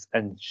Noah's house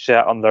and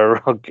shat on their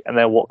rug, and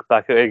then walked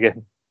back out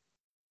again.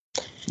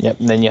 Yep.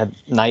 And then you had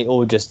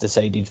Naito just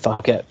decided,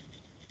 fuck it,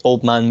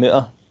 old man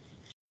Muta,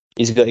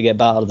 he's got to get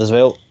battered as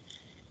well.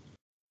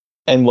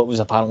 In what was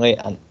apparently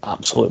an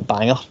absolute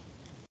banger,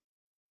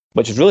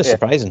 which is really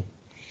surprising.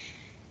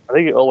 I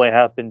think it only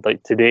happened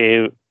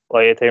today, at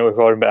the time we're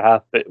recording about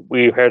half, but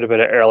we heard about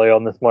it early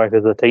on this morning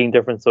because of the time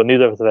difference, so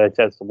neither of us had a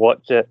chance to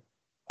watch it.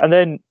 And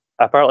then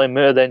apparently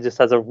Muta then just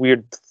has a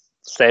weird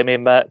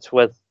semi-match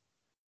with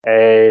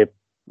Masahiro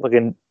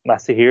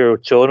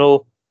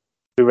Chono,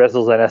 who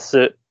wrestles in a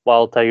suit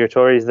while Tiger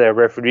Tori is there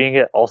refereeing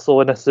it, also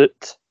in a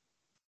suit.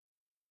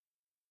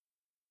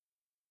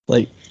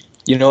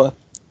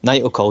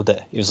 Naito called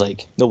it. He was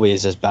like, no way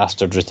is this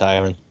bastard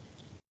retiring.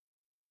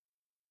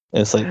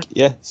 And it's like,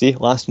 yeah, see,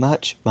 last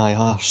match, my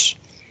arse.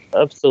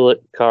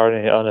 Absolute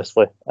carny,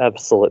 honestly.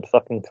 Absolute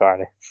fucking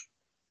carny.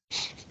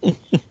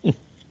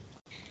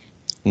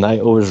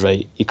 Naito was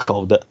right. He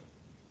called it.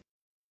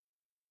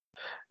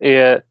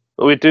 Yeah,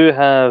 we do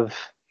have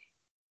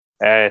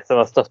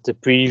some stuff to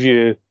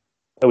preview.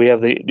 We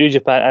have the New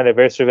Japan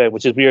anniversary event,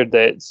 which is weird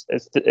that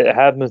it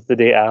happens the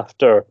day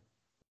after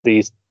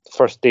the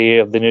first day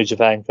of the New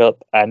Japan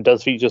Cup and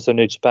does feature some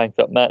New Japan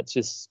Cup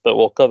matches, but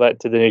we'll come back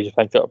to the New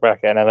Japan Cup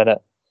bracket in a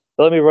minute.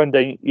 So let me run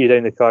you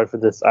down the card for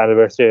this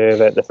anniversary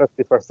event, the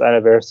 51st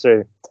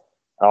anniversary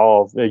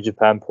of New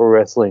Japan Pro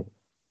Wrestling.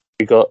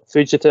 We got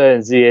Fujita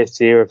and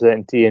ZSJ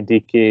representing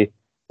TMDK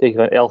taking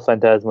on El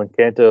Phantasmo and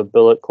Kento of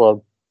Bullet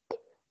Club.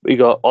 We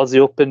got Aussie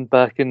Open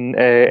back in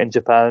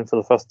Japan for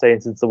the first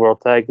time since the World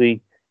Tag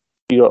League.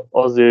 We got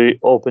Aussie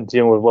Open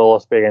team with Will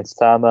Ospreay against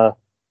Tama,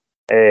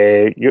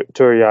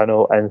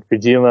 Toriano and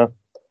Kojima.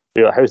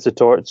 We got House of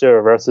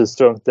Torture versus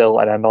Strong Style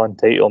in a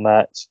non-title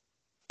match.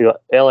 We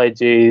got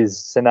LIJ's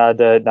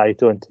Sanada,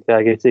 Naito and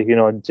Takagi taking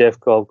on Jeff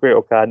Cobb, Great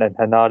Okada and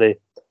Hanare.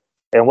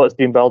 And what's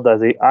been billed as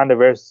the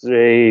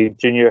anniversary event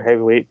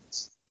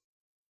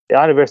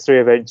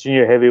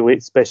junior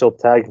heavyweight special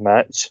tag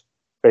match,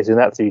 pressing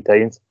that 3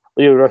 times.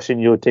 Leo Rush and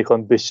Yo take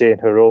on Bushi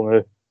and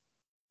Hiromu.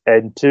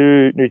 And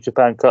 2 New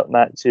Japan Cup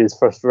matches,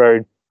 first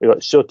round, we got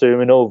Shota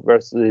Umino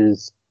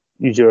versus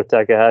Yujiro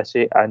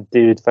Takahashi and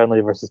David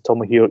Finlay versus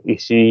Tomohiro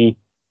Ishii.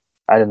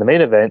 And in the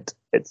main event,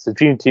 it's the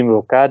dream team of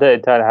Okada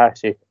and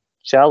Tanahashi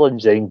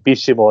challenging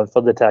Bishamon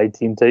for the tag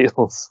team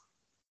titles.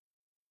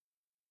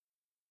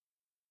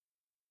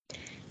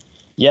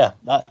 Yeah,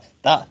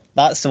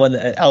 that's the one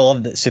that I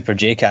love, that Super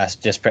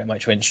J-Cast just pretty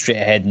much went straight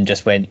ahead and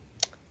just went,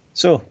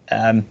 so,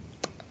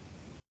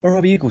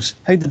 Robbie Eagles,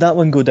 how did that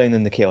one go down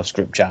in the Chaos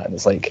group chat? And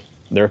it's like,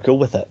 they're cool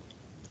with it.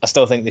 I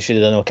still think they should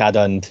have done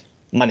Okada and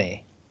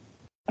Money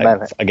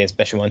against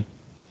Bishamon.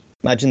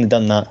 Imagine they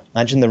done that.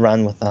 Imagine they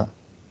ran with that.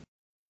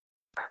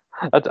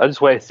 I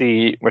just want to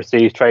see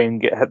Mercedes try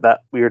and hit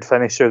that weird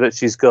finisher that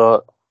she's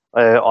got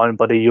on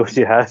Buddy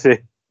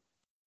Yoshihashi.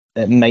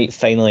 It might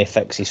finally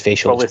fix his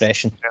facial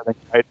expression.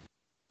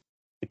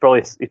 He'd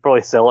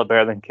probably sell it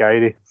better than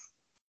Kairi.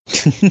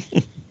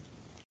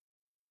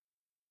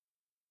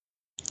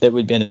 It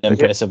would be an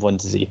impressive one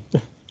to see.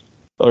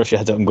 Or if she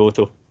had it on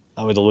Goto,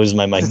 I would lose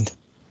my mind.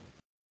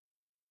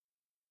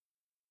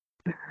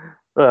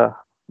 But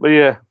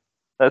yeah,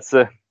 that's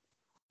a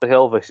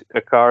hell of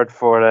a card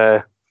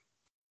for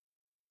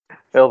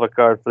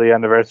the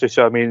anniversary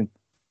show. I mean,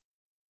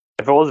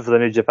 if it wasn't for the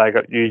New Japan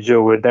Cup,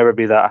 Yujo would never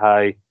be that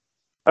high.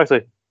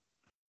 Actually,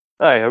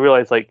 I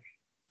realised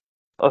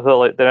I thought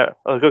like then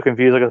I got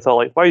confused. Like I thought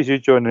like, why is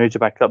Yuji in the New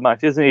Japan Cup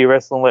match? Isn't he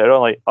wrestling later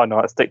on? Like, oh no,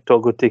 it's Dick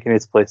Togo taking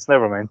his place.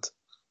 Never mind.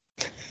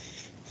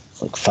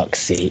 Like, fuck's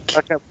sake.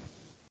 I can't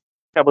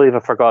believe I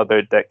forgot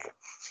about Dick.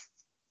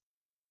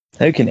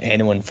 How can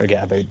anyone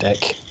forget about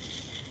Dick?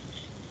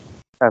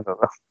 I don't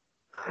know.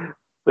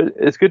 But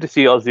it's good to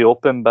see Aussie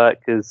Open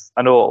back, because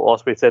I know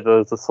Ospreay said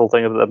there's this whole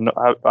thing about them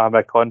not having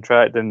a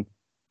contract, and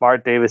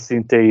Mark Davis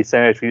seemed to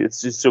send a tweet.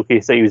 It's just okay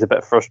to say he was a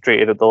bit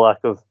frustrated at the lack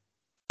of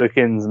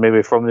bookings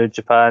maybe from New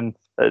Japan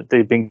that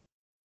they've been.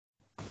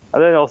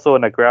 And then also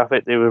in a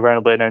graphic they were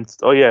randomly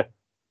announced, oh yeah,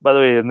 by the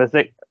way, in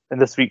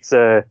this week's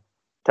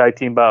tag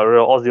team battle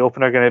royal, Aussie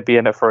Open are going to be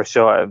in it for a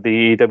shot at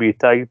the AEW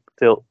tag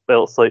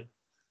belts. Like,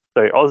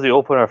 sorry, Aussie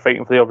Open are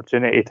fighting for the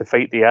opportunity to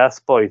fight the Ass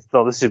Boys.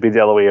 No, this should be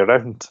the other way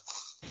around.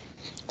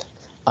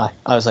 I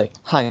was like,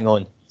 hang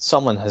on,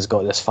 someone has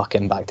got this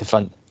fucking back to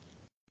front.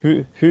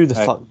 Who the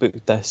fuck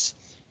booked this?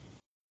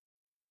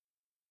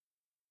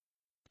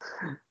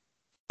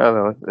 I don't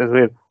know, it's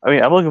weird. I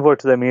mean, I'm looking forward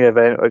to the main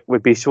event, like,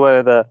 with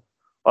Bishamura.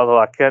 Although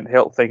I can't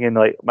help thinking,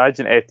 like,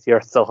 imagine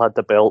FTR still had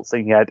the belts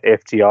and you had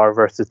FTR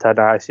versus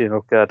Tanahashi and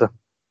Okada.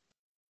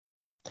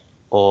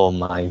 Oh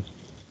my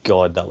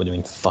god, that would have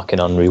been fucking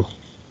unreal.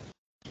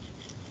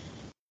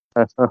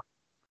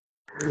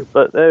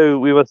 But now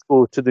we must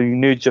go to the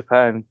New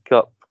Japan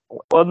Cup.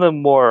 One of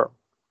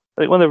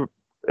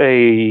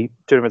the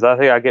tournaments I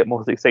think I get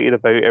most excited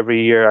about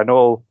every year. I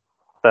know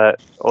that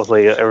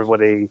obviously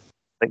everybody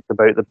thinks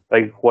about the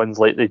big ones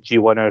like the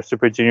G1 or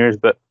Super Juniors,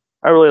 but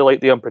I really like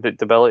the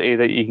unpredictability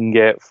that you can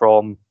get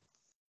from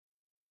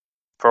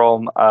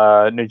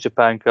New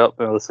Japan Cup.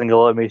 The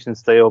single elimination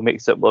style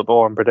makes it a little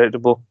more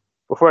unpredictable.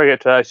 Before I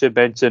get to that, I should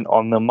mention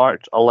on the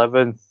March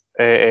 11th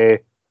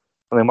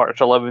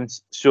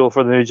show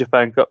for the New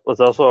Japan Cup,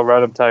 there's also a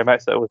random time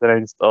match that was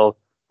announced of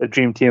the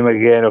Dream Team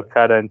again,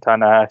 Okada and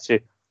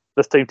Tanahashi.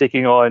 This time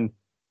taking on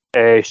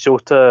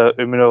Shota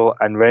Umino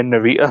and Ren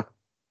Narita.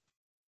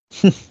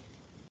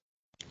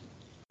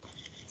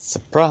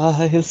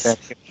 Surprise!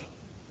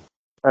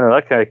 I know,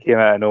 that kind of came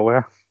out of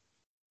nowhere.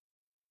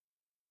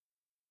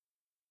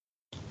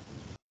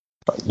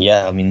 But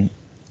yeah, I mean,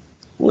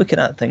 looking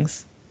at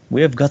things,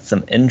 we have got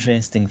some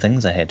interesting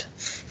things ahead.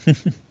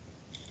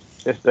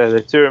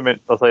 The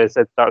tournament, as I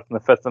said, starts on the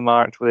 5th of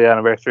March, with the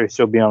anniversary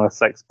show being on the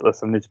 6th, but there's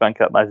some New Japan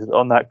Cup matches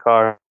on that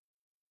card.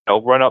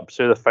 It'll run up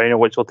to the final,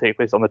 which will take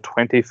place on the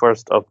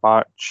 21st of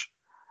March.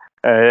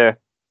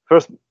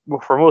 First,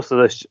 for most of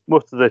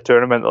the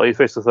tournament, at least,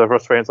 the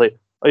first round, it's like,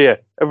 oh yeah,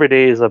 every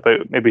day is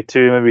about maybe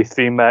 2, maybe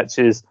 3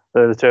 matches.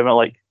 The tournament,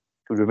 like,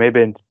 could we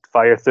maybe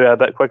fire through it a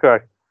bit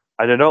quicker?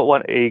 I do not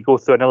want to go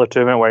through another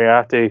tournament where you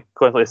have to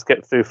constantly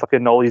skip through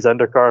fucking all these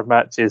undercard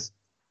matches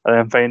and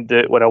then find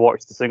out when I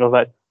watch the singles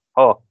match,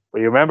 oh,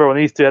 well, you remember when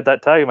these two had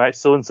that tag match,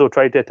 so-and-so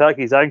tried to attack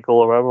his ankle,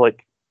 or whatever,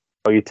 like,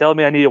 are you telling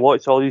me I need to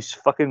watch all these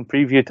fucking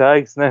preview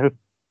tags now?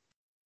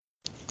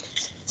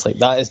 It's like,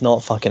 that is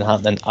not fucking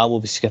happening. I will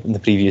be skipping the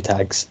preview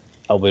tags.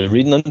 I'll be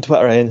reading on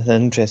Twitter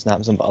anything interesting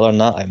happens, but other than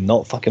that, I'm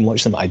not fucking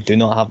watching them. I do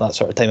not have that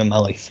sort of time in my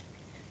life.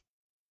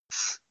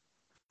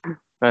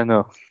 I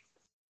know.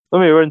 Let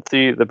me run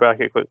through the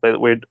bracket quickly.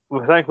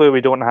 Thankfully, we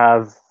don't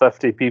have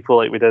 50 people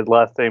like we did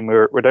last time.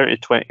 We're down to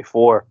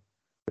 24,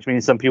 which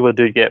means some people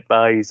do get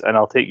buys, and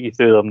I'll take you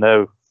through them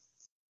now.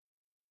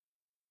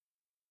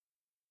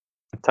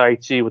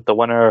 Taichi with the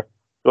winner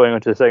going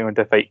on to the second round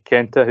to fight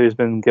Kenta, who's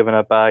been given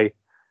a bye.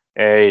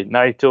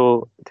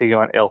 Naito taking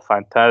on El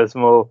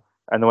Phantasmo,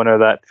 and the winner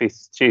of that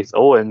faces Chase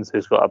Owens,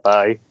 who's got a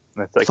bye.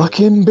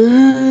 Fucking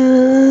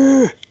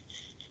boo!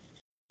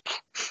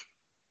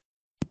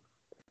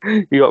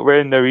 You got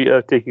Ren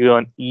Narita taking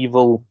on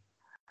Evil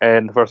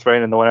in the first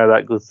round, and the winner of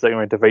that goes to the second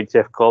round to fight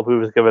Jeff Cobb, who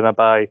was given a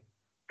bye.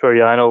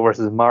 Toriano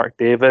versus Mark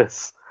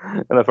Davis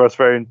in the first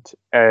round,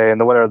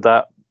 and the winner of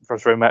that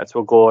first round match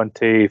will go on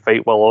to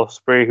fight Will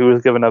Ospreay, who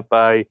was given a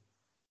bye.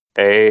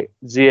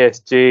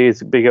 ZSJ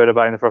is being given a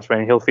bye in the first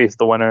round. He'll face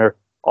the winner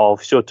of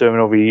Shota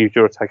Umino over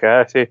Yujiro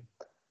Takahashi.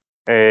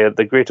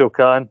 The Great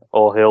Okan,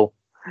 all hail,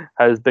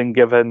 has been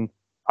given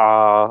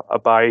a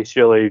bye,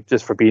 surely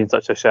just for being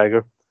such a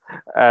shagger.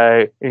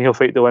 And he'll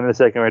fight the winner in the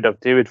second round of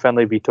David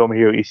Finlay v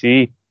Tomohiro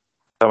Ishii.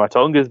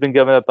 Tamatonga has been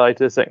given a bye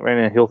to the second round,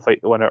 and he'll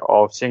fight the winner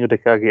of Shingo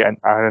Takagi and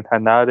Aaron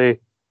Hanare.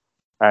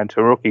 And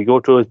Toroki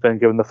Goto has been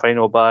given the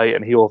final bye,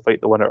 and he will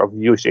fight the winner of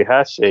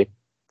Yoshihashi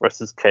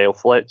versus Kyle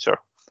Fletcher.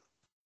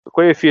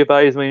 Quite a few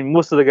buys. I mean,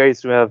 most of the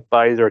guys who have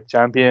buys are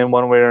champion in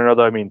one way or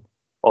another. I mean,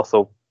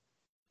 also,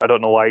 I don't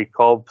know why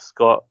Cobb's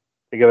got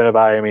given a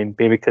bye. I mean,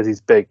 maybe because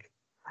he's big.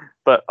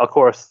 But, of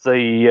course,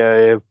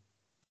 the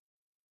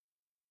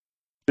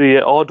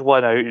odd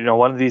one out,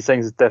 one of these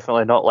things is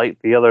definitely not like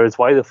the other, is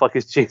why the fuck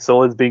is Chase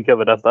Owens being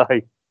given a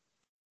bye?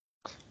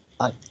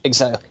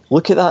 Exactly.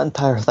 Look at that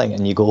entire thing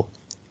and you go,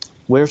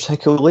 where's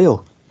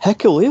Hikuleo?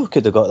 Hikuleo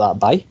could have got that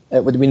bye.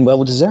 It would have been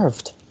well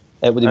deserved.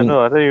 It would have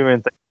I didn't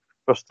even think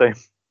the first time.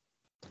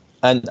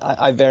 And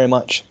I very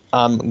much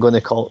am going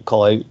to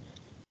call out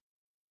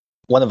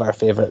one of our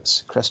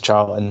favourites, Chris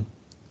Charlton.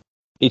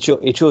 He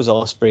chose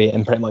Ospreay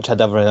and pretty much had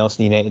everyone else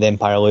in the United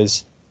Empire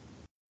lose.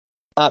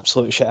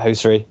 Absolute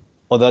shithousery.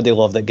 Although I do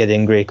love that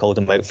Gideon Gray called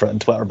him out for it on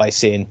Twitter by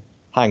saying,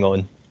 hang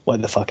on,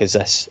 what the fuck is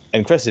this?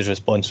 And Chris's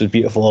response was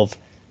beautiful of,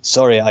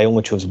 sorry, I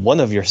only chose one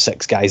of your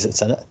 6 guys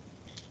that's in it.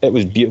 It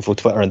was beautiful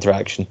Twitter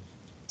interaction.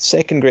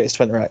 Second greatest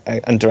Twitter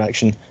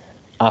interaction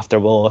after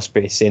Will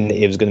Ospreay saying that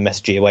he was going to miss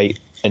Jay White,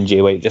 and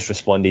Jay White just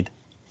responded,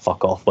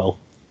 fuck off, Will.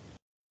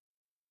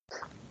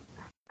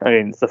 I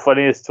mean, it's the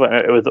funniest Twitter.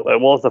 It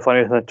was the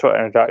funniest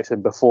Twitter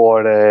interaction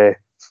before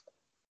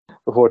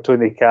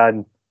Tony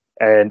Khan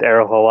and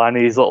Errol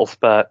Hawani's little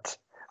spat,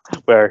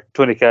 where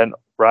Tony Khan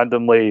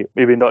randomly,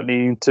 maybe not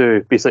needing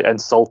to, basically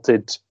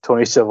insulted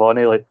Tony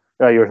Schiavone, like,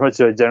 "Oh, you're as much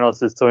of a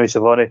journalist as Tony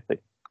Schiavone,"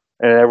 like,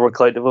 and everyone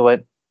collectively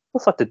went,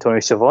 "What the fuck did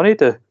Tony Schiavone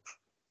do?"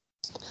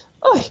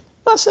 Aye,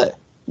 that's it.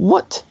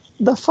 What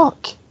the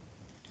fuck?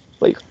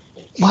 Like,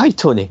 why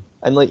Tony?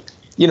 And like,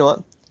 you know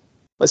what?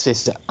 Let's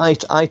face it,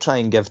 I try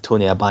and give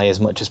Tony a buy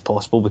as much as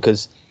possible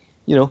because,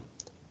 you know,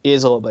 he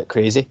is a little bit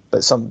crazy,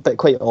 but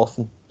quite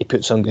often he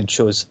puts on good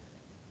shows.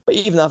 But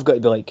even I've got to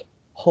be like,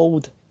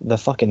 hold the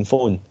fucking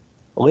phone.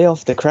 Lay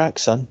off the crack,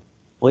 son.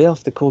 Lay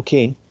off the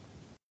cocaine.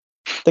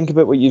 Think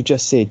about what you've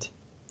just said.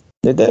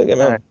 Now, don't get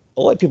me wrong,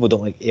 a lot of people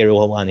don't like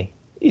Errol Hawani.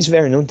 He's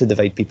very known to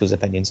divide people's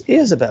opinions. He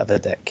is a bit of a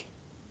dick.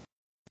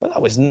 But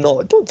that was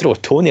not... Don't throw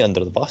Tony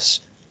under the bus.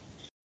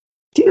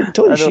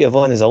 Tony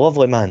Schiavone is a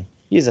lovely man.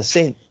 He is a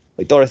saint,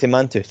 like Dorothy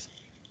Mantooth.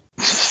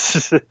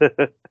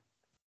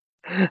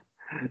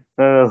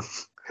 No,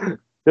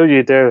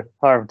 you dare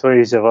harm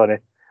Tony Schiavone.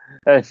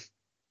 It's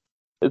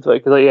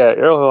like, cause yeah,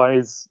 Errol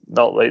Hawani's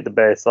not like the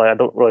best. Like, I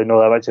don't really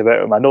know that much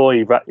about him. I know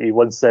he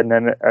once said in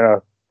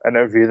an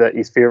interview that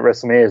his favorite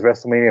WrestleMania is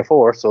WrestleMania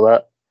 4, so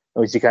that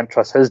at least you can't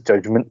trust his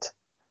judgment.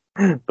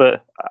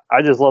 But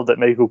I just love that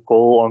Michael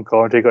Cole on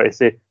commentary got to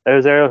say,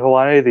 "There's Errol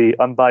Hawani, the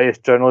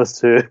unbiased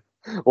journalist who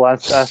will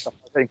ask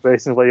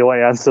questions whether you want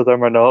to answer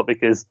them or not,"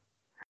 because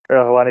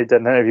Errol Hawani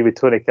did an interview with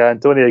Tony Khan.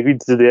 Tony agreed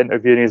to do the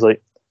interview, and he's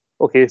like,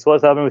 "Okay, so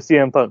what's happening with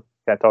CM Punk?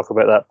 Can't talk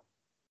about that.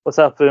 What's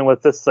happening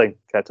with this thing?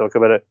 Can't talk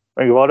about it.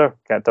 Ring of Honor?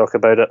 Can't talk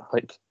about it."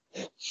 Like,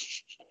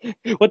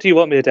 what do you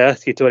want me to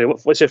ask you, Tony?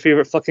 What's your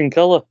favourite fucking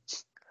colour?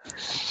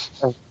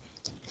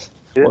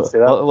 You didn't say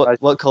that.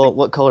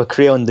 What colour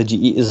crayon did you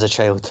eat as a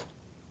child?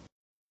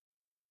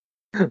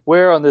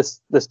 Where on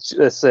this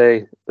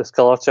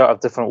colour chart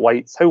of different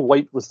whites, how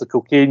white was the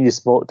cocaine you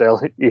snorted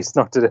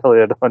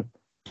earlier on?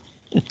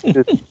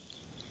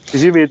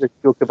 Because you made a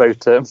joke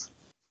about him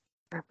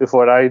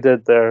before I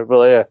did there,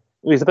 but yeah,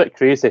 he's a bit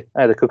crazy.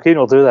 The cocaine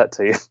will do that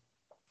to you.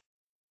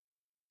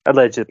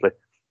 Allegedly.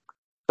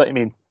 But I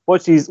mean,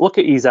 look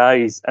at his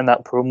eyes in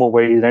that promo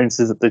where he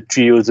announces that the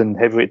trios and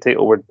heavyweight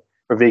title were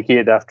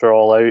vacated after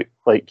All Out.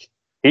 Like,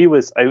 he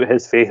was out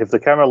his face. If the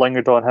camera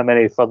lingered on him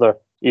any further,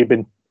 he'd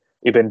been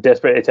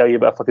desperate to tell you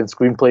about a fucking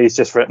screenplay he's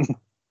just written.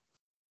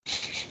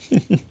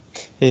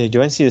 Hey, do you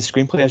want to see the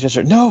screenplay I just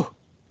written? No!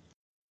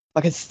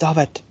 I can stop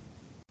it.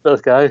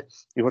 This guy,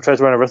 he tries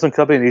to run a wrestling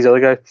company, and these other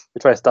guys, they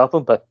try to stop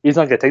him, but he's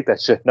not going to take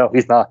that shit. No,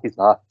 he's not.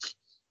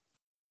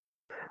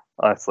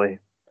 Honestly.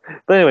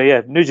 But anyway,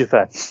 yeah, New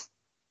Japan.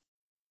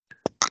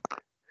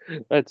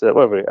 That's it,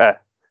 whatever.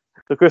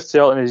 So Chris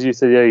Shelton, as you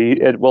said, yeah, he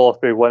had Will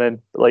Ospreay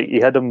winning. Like, he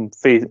had him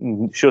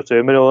facing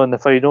Shota Umino in the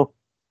final.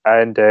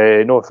 And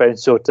no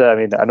offense, Shota, I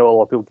mean, I know a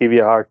lot of people give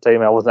you a hard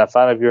time. I wasn't a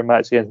fan of your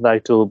match against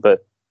Naito,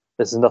 but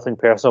this is nothing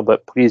personal,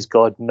 but please,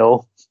 God,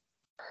 no.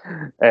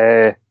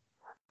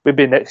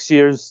 Maybe next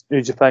year's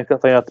New Japan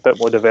Cup final, a bit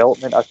more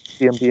development. I can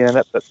see him being in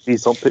it, but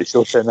please don't put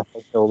Shota in the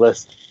final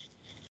list.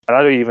 And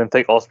I don't even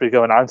think Ospreay's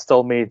going. I'm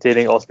still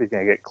maintaining Ospreay's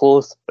going to get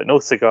close, but no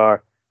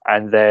cigar.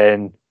 And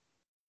then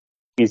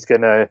he's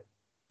gonna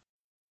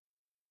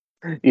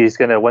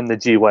win the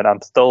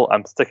G1.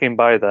 I'm sticking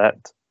by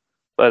that.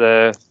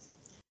 But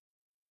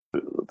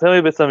tell me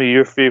about some of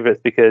your favourites,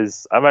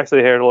 because I've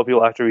actually heard a lot of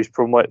people after his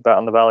promo at Battle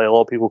in the Valley, a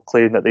lot of people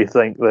claim that they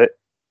think that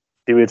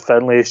David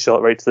Finlay is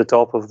shot right to the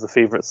top of the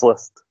favourites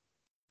list.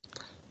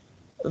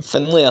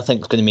 Finlay, I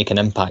think, is going to make an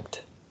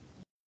impact.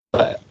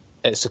 But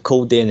it's a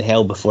cold day in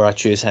hell before I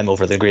choose him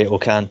over the Great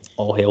O'Khan.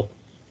 All hail.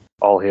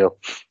 All hail.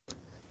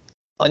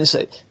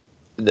 Honestly,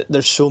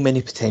 there's so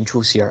many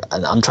potentials here,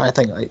 and I'm trying to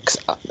think, like,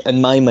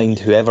 in my mind,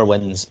 whoever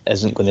wins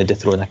isn't going to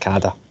dethrone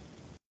Okada.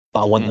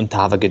 But I want them to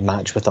have a good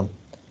match with him.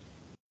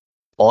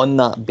 On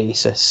that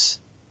basis,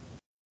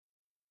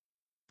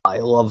 I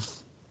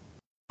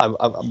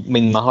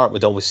mean, my heart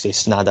would always say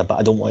Sanada, but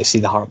I don't want to see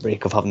the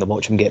heartbreak of having to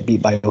watch him get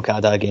beat by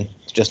Okada again.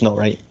 It's just not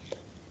right.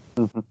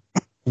 Mm-hmm.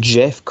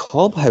 Jeff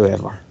Cobb,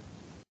 however,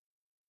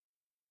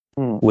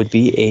 would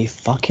be a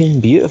fucking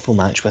beautiful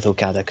match with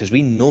Okada, because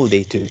we know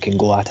they two can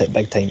go at it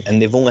big time,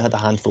 and they've only had a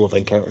handful of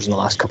encounters in the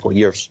last couple of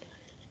years,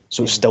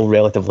 so it's still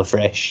relatively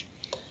fresh.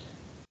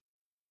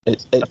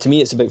 To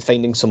me, it's about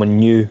finding someone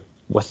new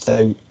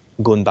without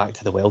going back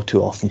to the well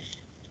too often.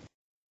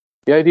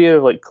 The idea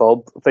of like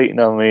Cobb fighting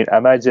him, I mean,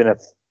 imagine if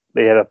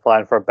they had a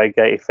plan for a big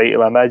guy to fight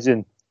him.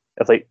 Imagine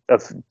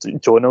if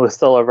Jonah was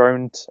still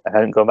around and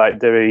hadn't gone back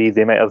to WWE,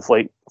 they might have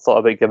like thought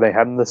about giving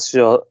him this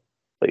shot.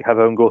 like have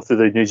him go through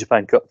the New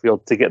Japan Cup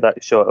field to get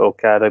that shot at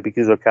Okada,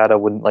 because Okada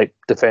wouldn't like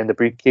defend the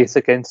briefcase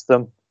against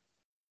them.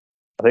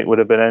 I think would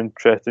have been an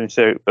interesting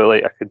shout, but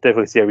like I could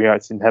definitely see a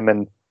rematch in him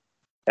and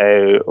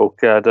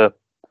Okada.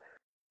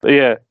 But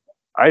yeah,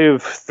 I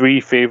have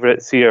 3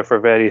 favourites here for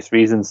various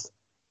reasons.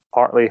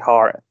 Partly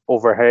heart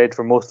over head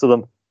for most of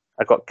them.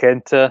 I got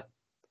Kenta,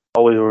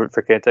 always root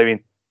for Kenta. I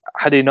mean,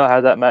 had he not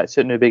had that match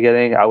in the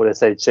beginning, I would have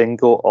said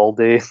Shingo all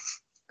day.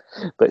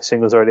 But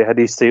Shingo's already had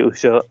his title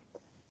shot.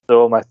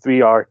 So my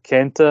 3 are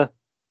Kenta,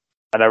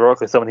 and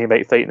ironically someone he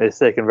might fight in the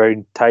second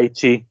round,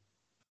 Taichi.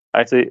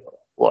 Actually,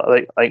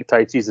 I think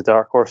Taichi's a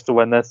dark horse to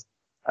win this.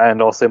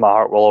 And also my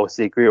heart will always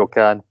say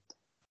Great-O-Khan.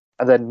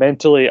 And then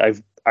mentally, I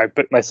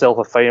booked myself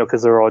a final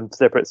because they're on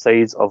separate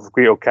sides of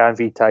Great-O-Khan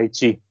v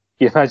Taichi. Can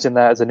you imagine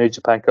that as a New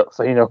Japan Cup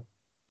final?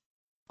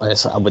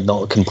 Honestly, I would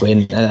not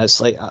complain. And it's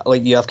like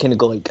you have kind of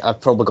got like,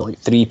 I've probably got like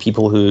 3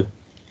 people who,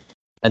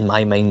 in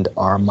my mind,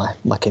 are my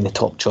kind of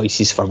top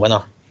choices for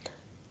winner.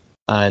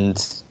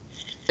 And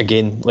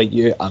again, like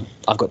you,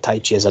 I've got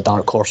Taichi as a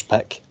dark horse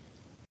pick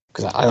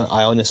because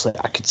I honestly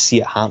I could see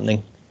it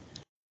happening.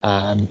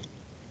 The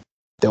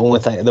only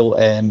thing though,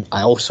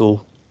 I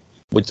also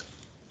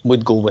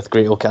would go with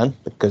Great-O-Khan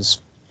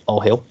because all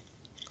hail.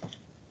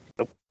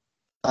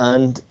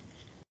 And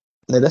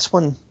now this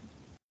one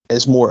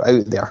is more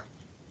out there,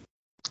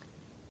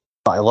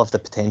 but I love the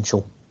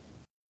potential.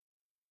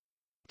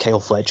 Kyle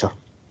Fletcher.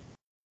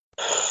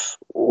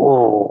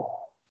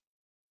 Oh,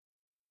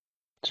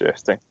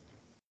 interesting.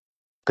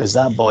 Because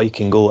that boy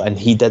can go, and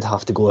he did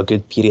have to go a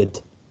good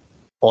period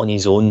on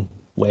his own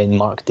when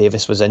Mark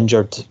Davis was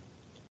injured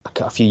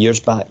a few years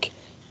back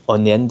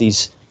on the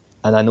Indies.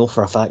 And I know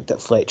for a fact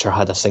that Fletcher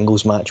had a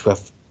singles match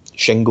with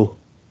Shingo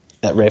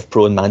at Rev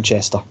Pro in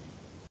Manchester.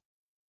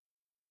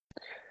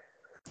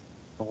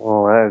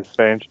 Oh, that is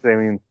very interesting. I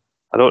mean,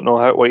 I don't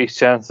know what his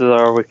chances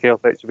are with Kyle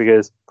Fletcher,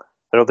 because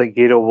I don't think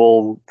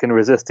Gato can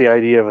resist the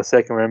idea of a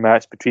second round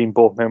match between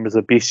both members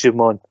of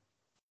Bishamon.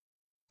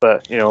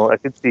 But, you know, I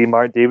could see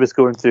Mark Davis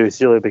going through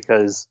silly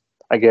because,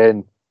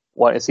 again,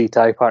 wanting to see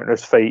tag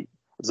partners fight.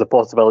 There's a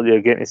possibility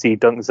of getting to see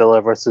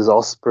Dunkzilla versus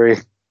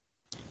Ospreay.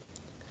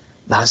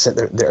 That's it.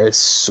 There is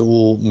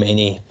so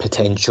many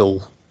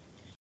potential,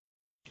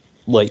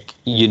 like,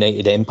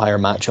 United Empire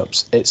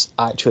matchups. It's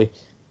actually,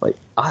 like,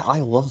 I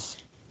love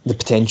the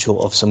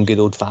potential of some good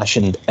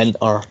old-fashioned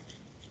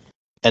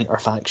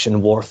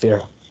inter-faction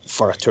warfare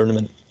for a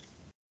tournament.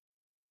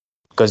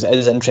 Because it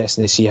is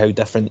interesting to see how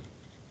different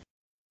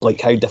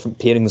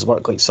pairings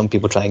work. Like, some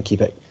people try and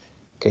keep it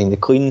kind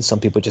of clean, some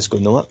people just go,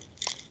 no, it.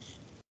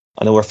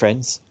 I know we're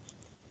friends,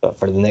 but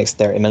for the next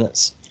 30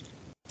 minutes,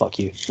 fuck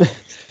you.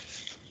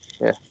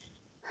 Yeah.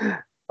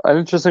 An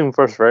interesting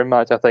first round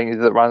match, I think,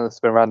 is that one that's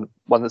been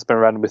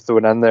randomly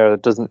thrown in there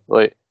that doesn't,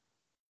 like,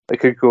 it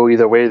could go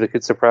either way. They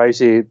could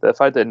surprise you. The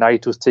fact that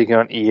Naito's taking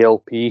on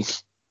ELP.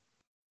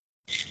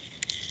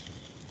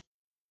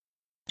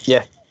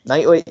 Yeah,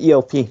 Naito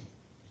ELP.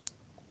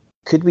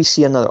 Could we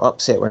see another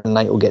upset where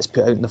Naito gets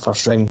put out in the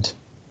first round?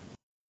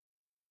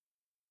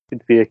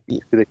 Could be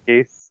the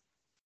case.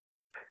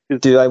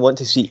 Do I want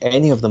to see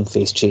any of them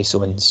face Chase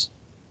Owens?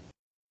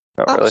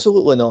 Not really.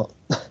 Absolutely not.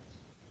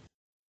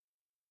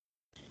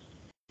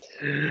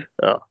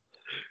 No.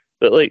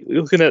 But, like,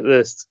 looking at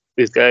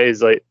these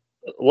guys, like,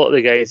 a lot of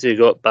the guys who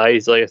got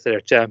buys, like I said,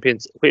 are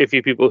champions. Quite a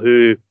few people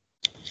who,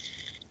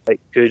 like,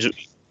 could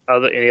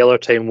any other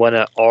time win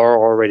it are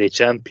already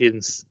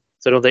champions.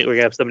 So I don't think we're going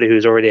to have somebody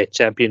who's already a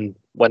champion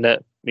win it.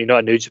 I mean, not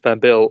a New Japan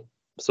belt.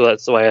 So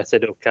that's why I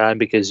said O'Khan,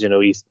 because, you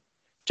know, he's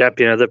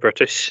champion of the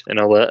British and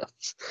all that.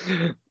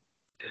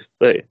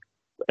 But,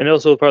 and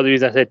also part of the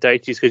reason I said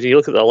Taichi is because you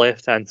look at the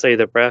left-hand side of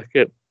the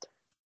bracket,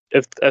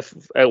 if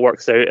it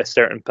works out a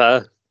certain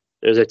path,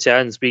 there's a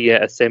chance we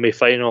get a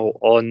semi-final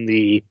on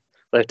the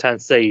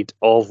left-hand side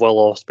of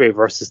Will Ospreay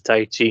versus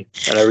Taichi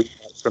and a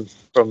rematch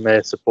from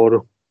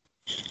Sapporo.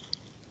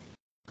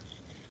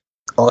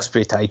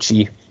 Ospreay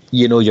Taichi,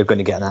 you know you're going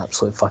to get an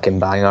absolute fucking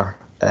banger.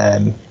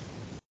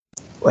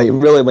 Like,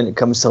 really, when it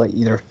comes to, like,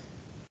 either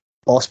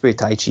Ospreay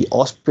Taichi,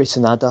 Ospreay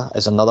Sanada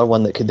is another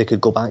one that they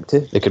could go back to.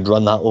 They could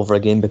run that over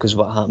again because of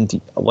what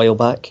happened a while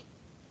back.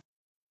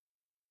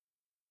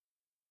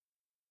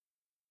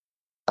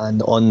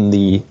 And on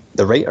the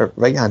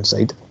right hand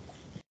side,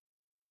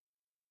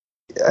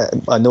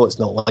 I know it's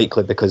not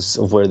likely because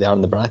of where they are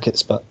in the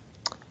brackets, but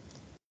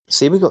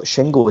say we got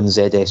Shingo and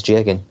ZSJ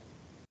again.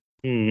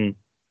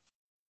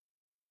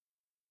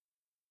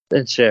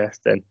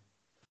 Interesting.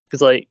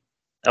 Because, like,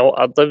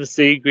 I'd love to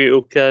see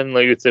Great-O-Khan,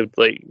 like I said,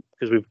 like,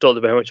 because we've talked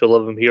about how much I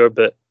love him here,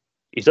 but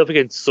he's up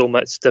against so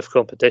much stiff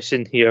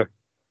competition here.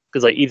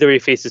 Because, like, either he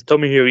faces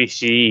Tomohiro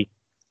Ishii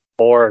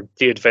or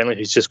David Finlay,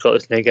 who's just got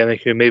this new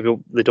gimmick, who maybe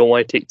they don't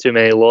want to take too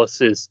many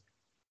losses.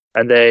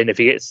 And then if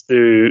he gets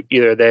through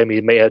either of them, he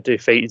might have to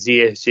fight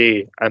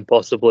ZSJ and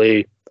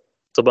possibly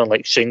someone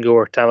like Shingo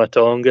or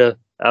Tamatonga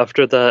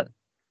after that.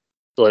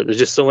 So, like, there's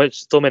just so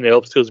many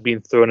obstacles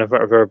being thrown in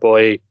front of our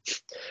boy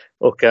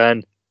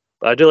O'Khan.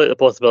 But I do like the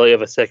possibility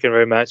of a second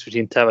round match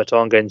between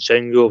Tamatonga and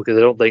Shingo, because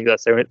I don't think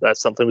that's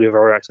something we've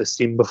ever actually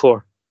seen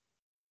before.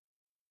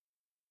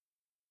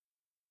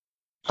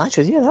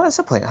 Actually, yeah, that's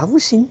a point. Have we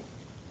seen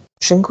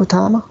Shingo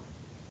Tama?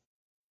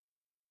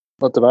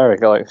 Not to my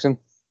recollection.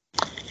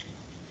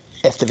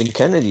 If they've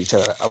encountered each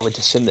other, I would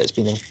assume that it's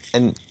been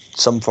in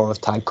some form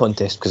of tag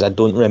contest, because I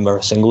don't remember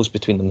a singles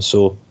between them.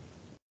 So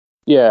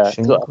yeah,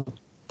 Shingo,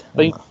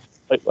 I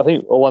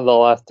think one of the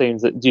last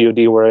times that God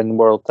were in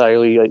World Tag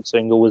League, like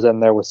Shingo was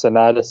in there with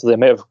Sanada, so they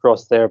might have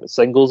crossed there, but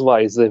singles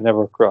wise, they've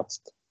never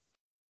crossed,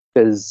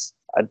 because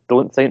I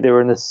don't think they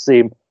were in the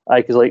same.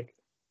 Because like,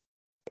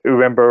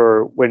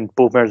 remember when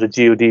both members of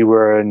God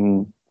were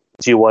in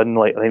G1,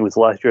 like I think it was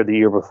last year or the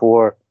year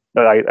before.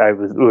 No, it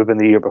would have been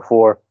the year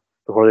before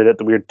they did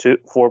the weird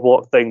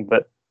 4-block thing,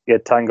 but you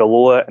had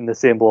Tangaloa in the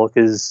same block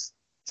as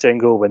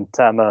Shingo when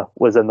Tama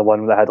was in the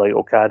one that had like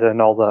Okada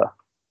and all that.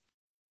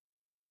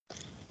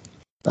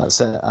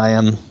 That's it.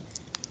 I'm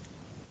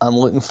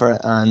looking for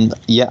it, and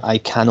yeah, I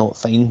cannot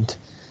find.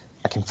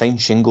 I can find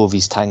Shingo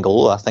vs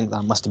Tangaloa. I think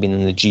that must have been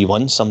in the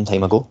G1 some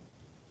time ago.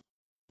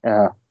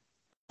 Yeah.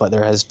 But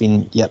there has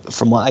been,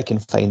 from what I can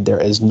find,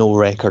 there is no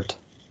record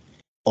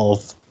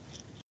of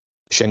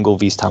Shingo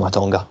vs Tama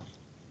Tonga.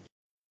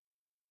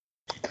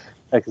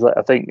 Because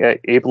I think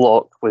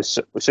A-Block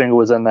Shingo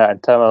was in that,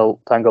 and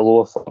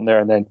Tangaloa from there,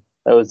 and then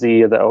that was the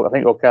year that I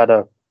think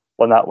Okada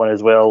won that one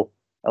as well.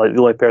 And like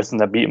the only person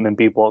that beat him in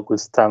B-Block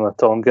was Tama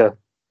Tonga.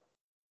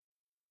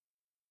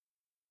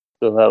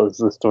 So that was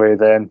the story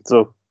then.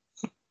 So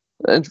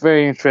it's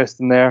very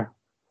interesting there,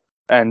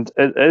 and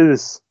it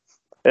is.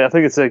 I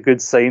think it's a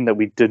good sign that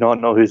we do not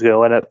know who's going to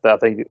win it. But I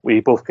think we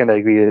both kind of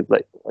agree,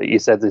 like you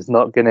said, they're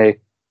not going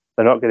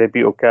to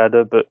beat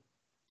Okada, but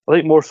I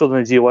think more so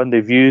than the G1,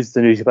 they've used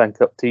the New Japan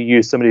Cup to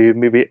use somebody who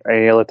maybe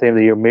any other time of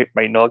the year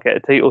might not get a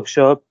title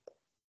shot.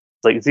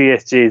 Like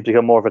ZSJ has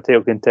become more of a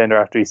title contender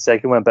after his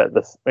second one, but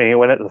when he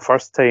won it the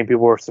first time,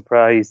 people were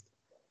surprised.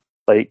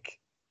 Like,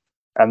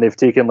 and they've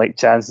taken like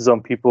chances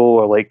on people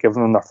or like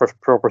given them their first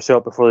proper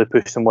shot before they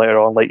push them later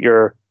on. Like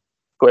your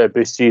Kota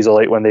Ibushi's or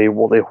like when they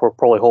were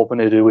probably hoping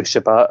to do with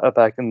Shibata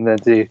back in the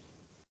day.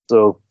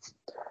 So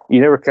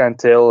you never can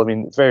tell. I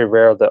mean, it's very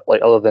rare that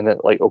like other than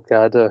it like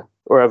Okada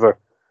or ever,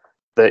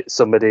 that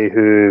somebody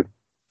who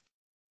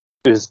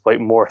is like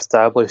more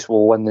established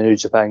will win the New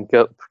Japan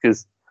Cup.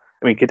 Because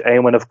I mean, could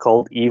anyone have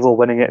called Evil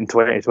winning it in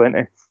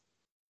 2020?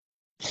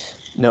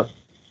 No,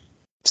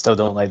 still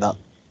don't like that.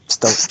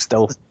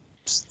 Still,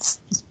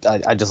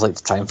 I just like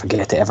to try and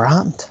forget it ever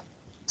happened.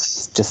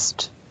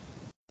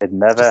 It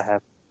never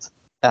happened.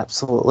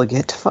 Absolutely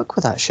get to fuck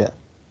with that shit.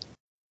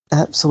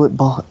 Absolute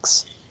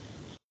bollocks.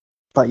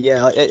 But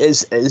yeah, it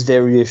is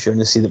very reassuring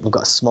to see that we've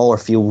got a smaller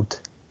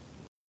field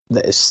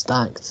that is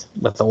stacked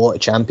with a lot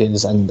of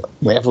champions, and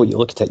wherever you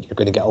look at it, you're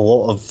going to get a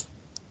lot of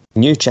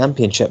new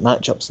championship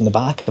matchups in the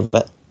back of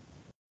it.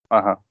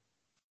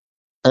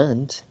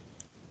 And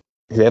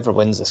whoever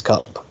wins this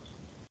cup,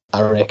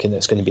 I reckon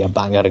it's going to be a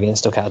banger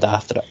against Okada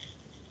after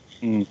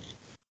it.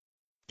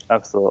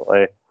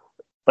 Absolutely.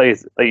 Like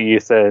you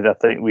said, I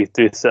think we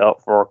do set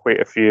up for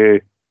quite a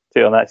few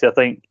title matches. I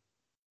think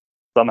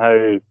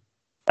somehow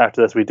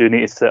after this we do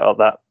need to set up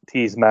that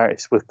tease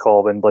match with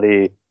Cobb and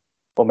bloody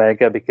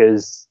Omega,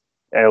 because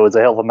it was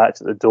a hell of a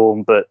match at the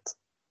Dome, but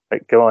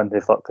like, go on,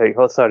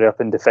 let's hurry up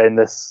and defend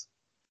this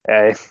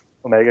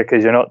Omega,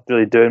 because you're not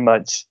really doing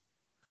much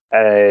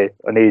on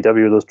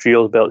AEW, those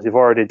trios belts. You've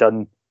already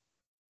done,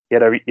 you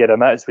had a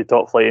match with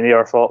Top Flight and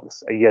AR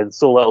Fox, and you had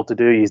so little to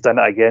do, he's done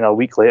it again a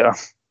week later.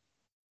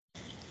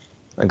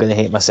 I'm going to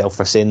hate myself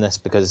for saying this,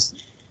 because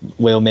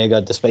with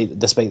Omega, despite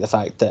the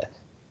fact that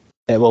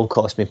it will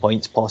cost me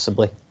points,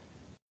 possibly,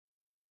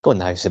 go in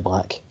the House of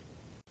Black.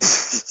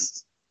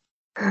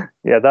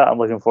 Yeah, that I'm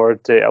looking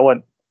forward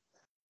to.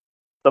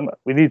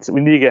 We need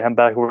to get him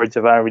back over to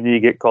Japan. We need to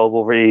get called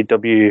over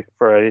AEW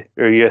for a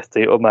US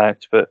title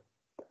match. But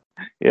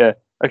yeah,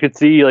 I could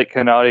see like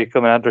Hanari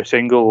coming under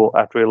Shingo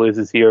after he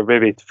loses here,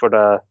 maybe for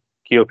the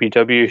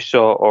KOPW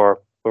shot,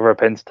 or over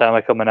Prince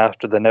Tama coming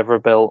after the Never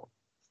belt.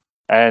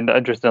 And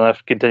interesting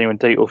enough, continuing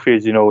title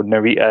feuds,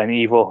 Narita and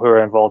Evil, who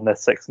are involved in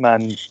this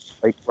 6-man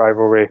like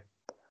rivalry.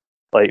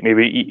 Like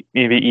maybe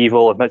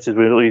Evil, as much as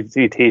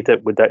we'd hate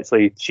it, would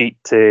actually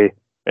cheat to,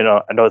 I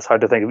know it's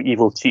hard to think of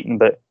Evil cheating,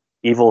 but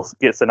Evil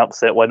gets an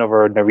upset win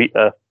over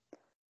Narita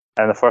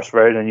in the first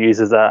round and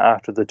uses that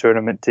after the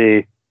tournament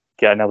to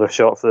get another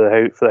shot for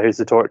the House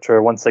of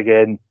Torture. Once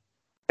again,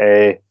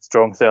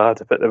 Strong Style had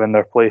to put them in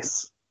their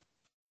place.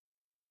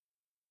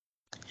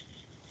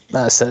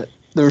 That's it.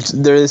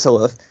 There is a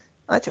lot of...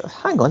 Actually,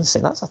 hang on a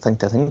second, that's a thing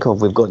to think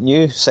of. We've got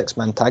new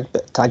 6-man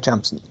tag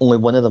champs, and only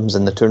one of them's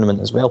in the tournament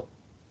as well.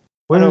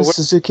 Where's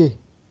Suzuki?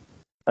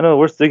 I know,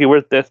 where's Suzuki?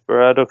 Where's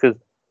Desperado? Because,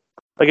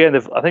 again,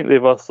 I think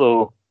they've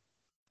also,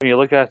 when you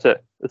look at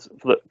it,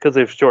 because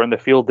they've shortened the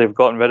field, they've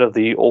gotten rid of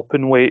the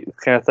open weight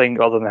kind of thing,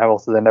 other than how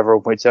also they never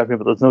open weight champion,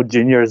 but there's no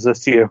juniors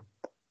this year.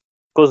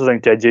 Closest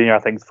thing to a junior, I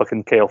think, is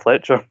fucking Kyle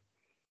Fletcher.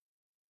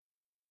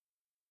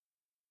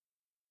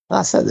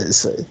 That's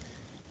it.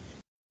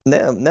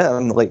 Now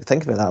I'm like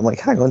thinking about that. I'm like,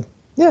 hang on,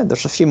 yeah,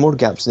 there's a few more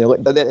gaps there.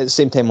 But at the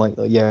same time, like,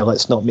 yeah,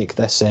 let's not make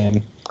this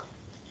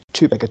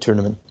too big a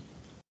tournament.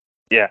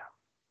 Yeah,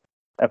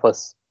 and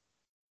plus,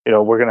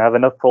 we're going to have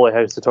enough probably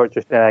House of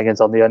Torture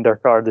shenanigans on the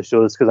undercard of the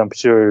shows, because I'm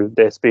sure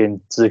Despy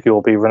and Suzuki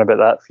will be running about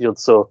that field.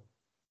 So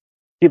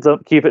keep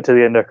it to the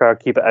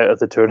undercard, keep it out of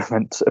the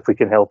tournament if we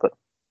can help it.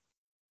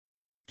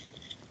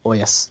 Oh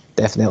yes,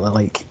 definitely.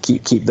 Like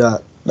keep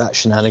that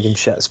shenanigan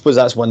shit. I suppose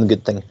that's one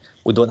good thing.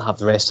 We don't have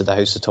the rest of the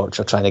House of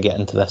Torture trying to get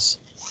into this.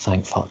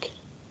 Thank fuck.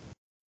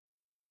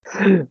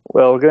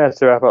 Well, we're going to have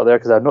to wrap up there,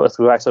 because I've noticed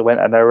we actually went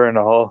an hour and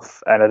a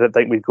half, and I didn't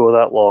think we'd go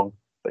that long.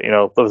 But,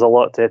 there was a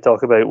lot to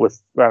talk about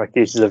with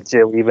ramifications of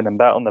Jay leaving and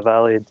Battle in the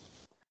Valley. And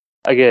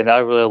again, I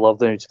really love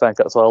the New Japan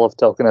Cup, so I love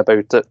talking about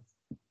it. And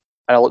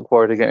I look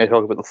forward to getting to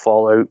talk about the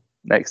fallout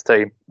next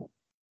time.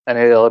 And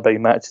any other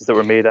big matches that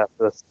were made after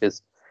this,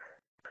 because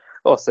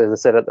also, as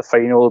I said, at the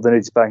final of the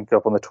New Japan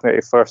Cup on the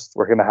 21st,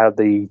 we're going to have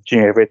the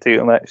junior heavyweight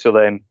title match. So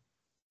then,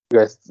 you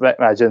guys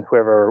imagine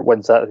whoever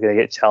wins that is going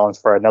to get challenged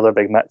for another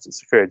big match at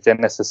Sakura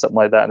Genesis, something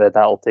like that, and then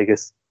that'll take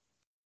us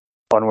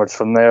onwards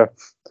from there.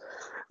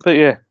 But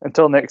yeah,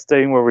 until next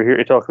time, where we're here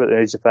to talk about the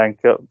New Japan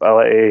Cup, I'd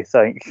like to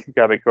thank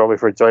Gabby Robbie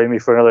for joining me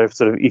for another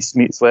episode of East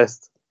Meets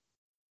West.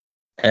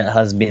 It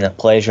has been a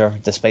pleasure,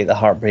 despite the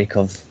heartbreak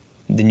of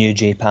the New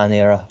Japan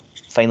era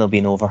finally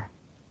being over.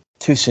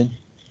 Too soon,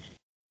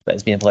 but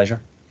it's been a pleasure.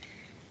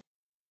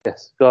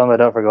 Yes, go on,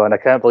 madam, for going. I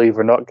can't believe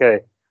we're not going.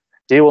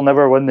 Jay will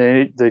never win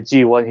the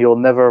G1. He'll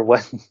never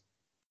win.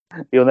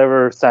 He'll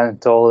never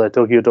stand tall at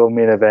the Tokyo Dome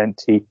main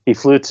event. He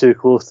flew too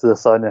close to the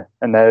sun,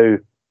 and now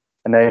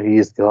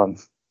he's gone.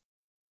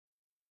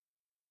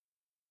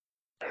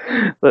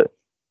 But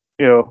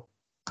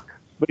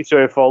make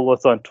sure you follow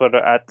us on Twitter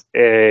at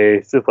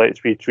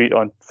Suplex Retweet,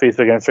 on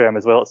Facebook and Instagram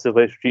as well at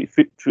Suplex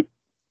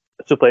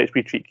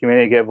Retweet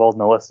Community. Get involved in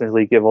the Listeners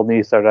League, get involved in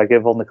the Newsletter, get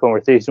involved in the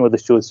conversation with the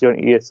shows here on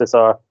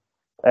ESSR.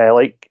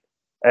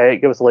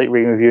 Give us a like,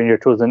 rating, review on your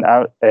chosen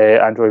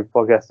Android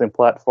podcasting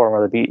platform,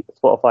 whether it be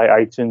Spotify,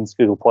 iTunes,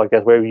 Google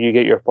Podcasts, wherever you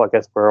get your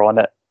podcasts. We're on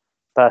it.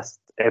 Past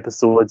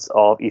episodes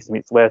of East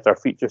Meets West, our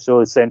feature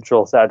shows,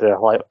 Central, Saturday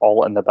Night Live,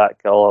 all in the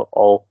back,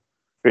 all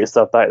great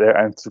stuff back there,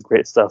 and some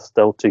great stuff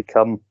still to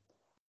come.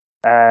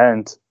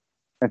 And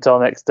until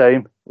next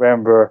time,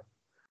 remember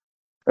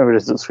to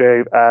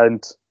subscribe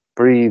and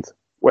breathe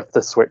with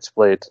the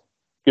Switchblade.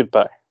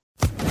 Goodbye.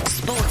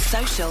 Sports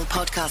Social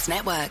Podcast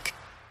Network.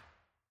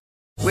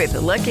 With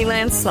the Lucky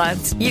Land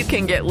Slots, you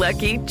can get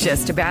lucky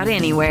just about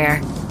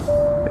anywhere.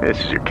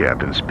 This is your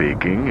captain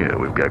speaking.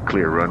 We've got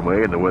clear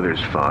runway and the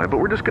weather's fine, but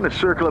we're just going to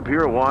circle up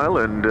here a while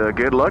and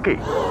get lucky.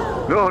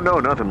 No,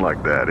 nothing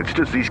like that. It's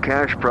just these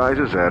cash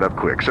prizes add up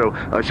quick. So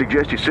I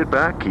suggest you sit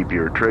back, keep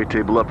your tray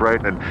table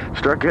upright, and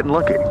start getting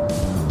lucky.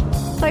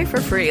 Play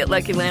for free at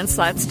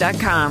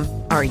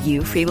LuckyLandSlots.com. Are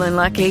you feeling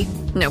lucky?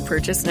 No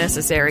purchase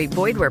necessary.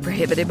 Void where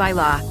prohibited by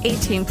law.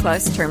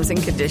 18+ terms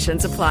and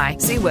conditions apply.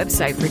 See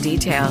website for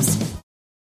details.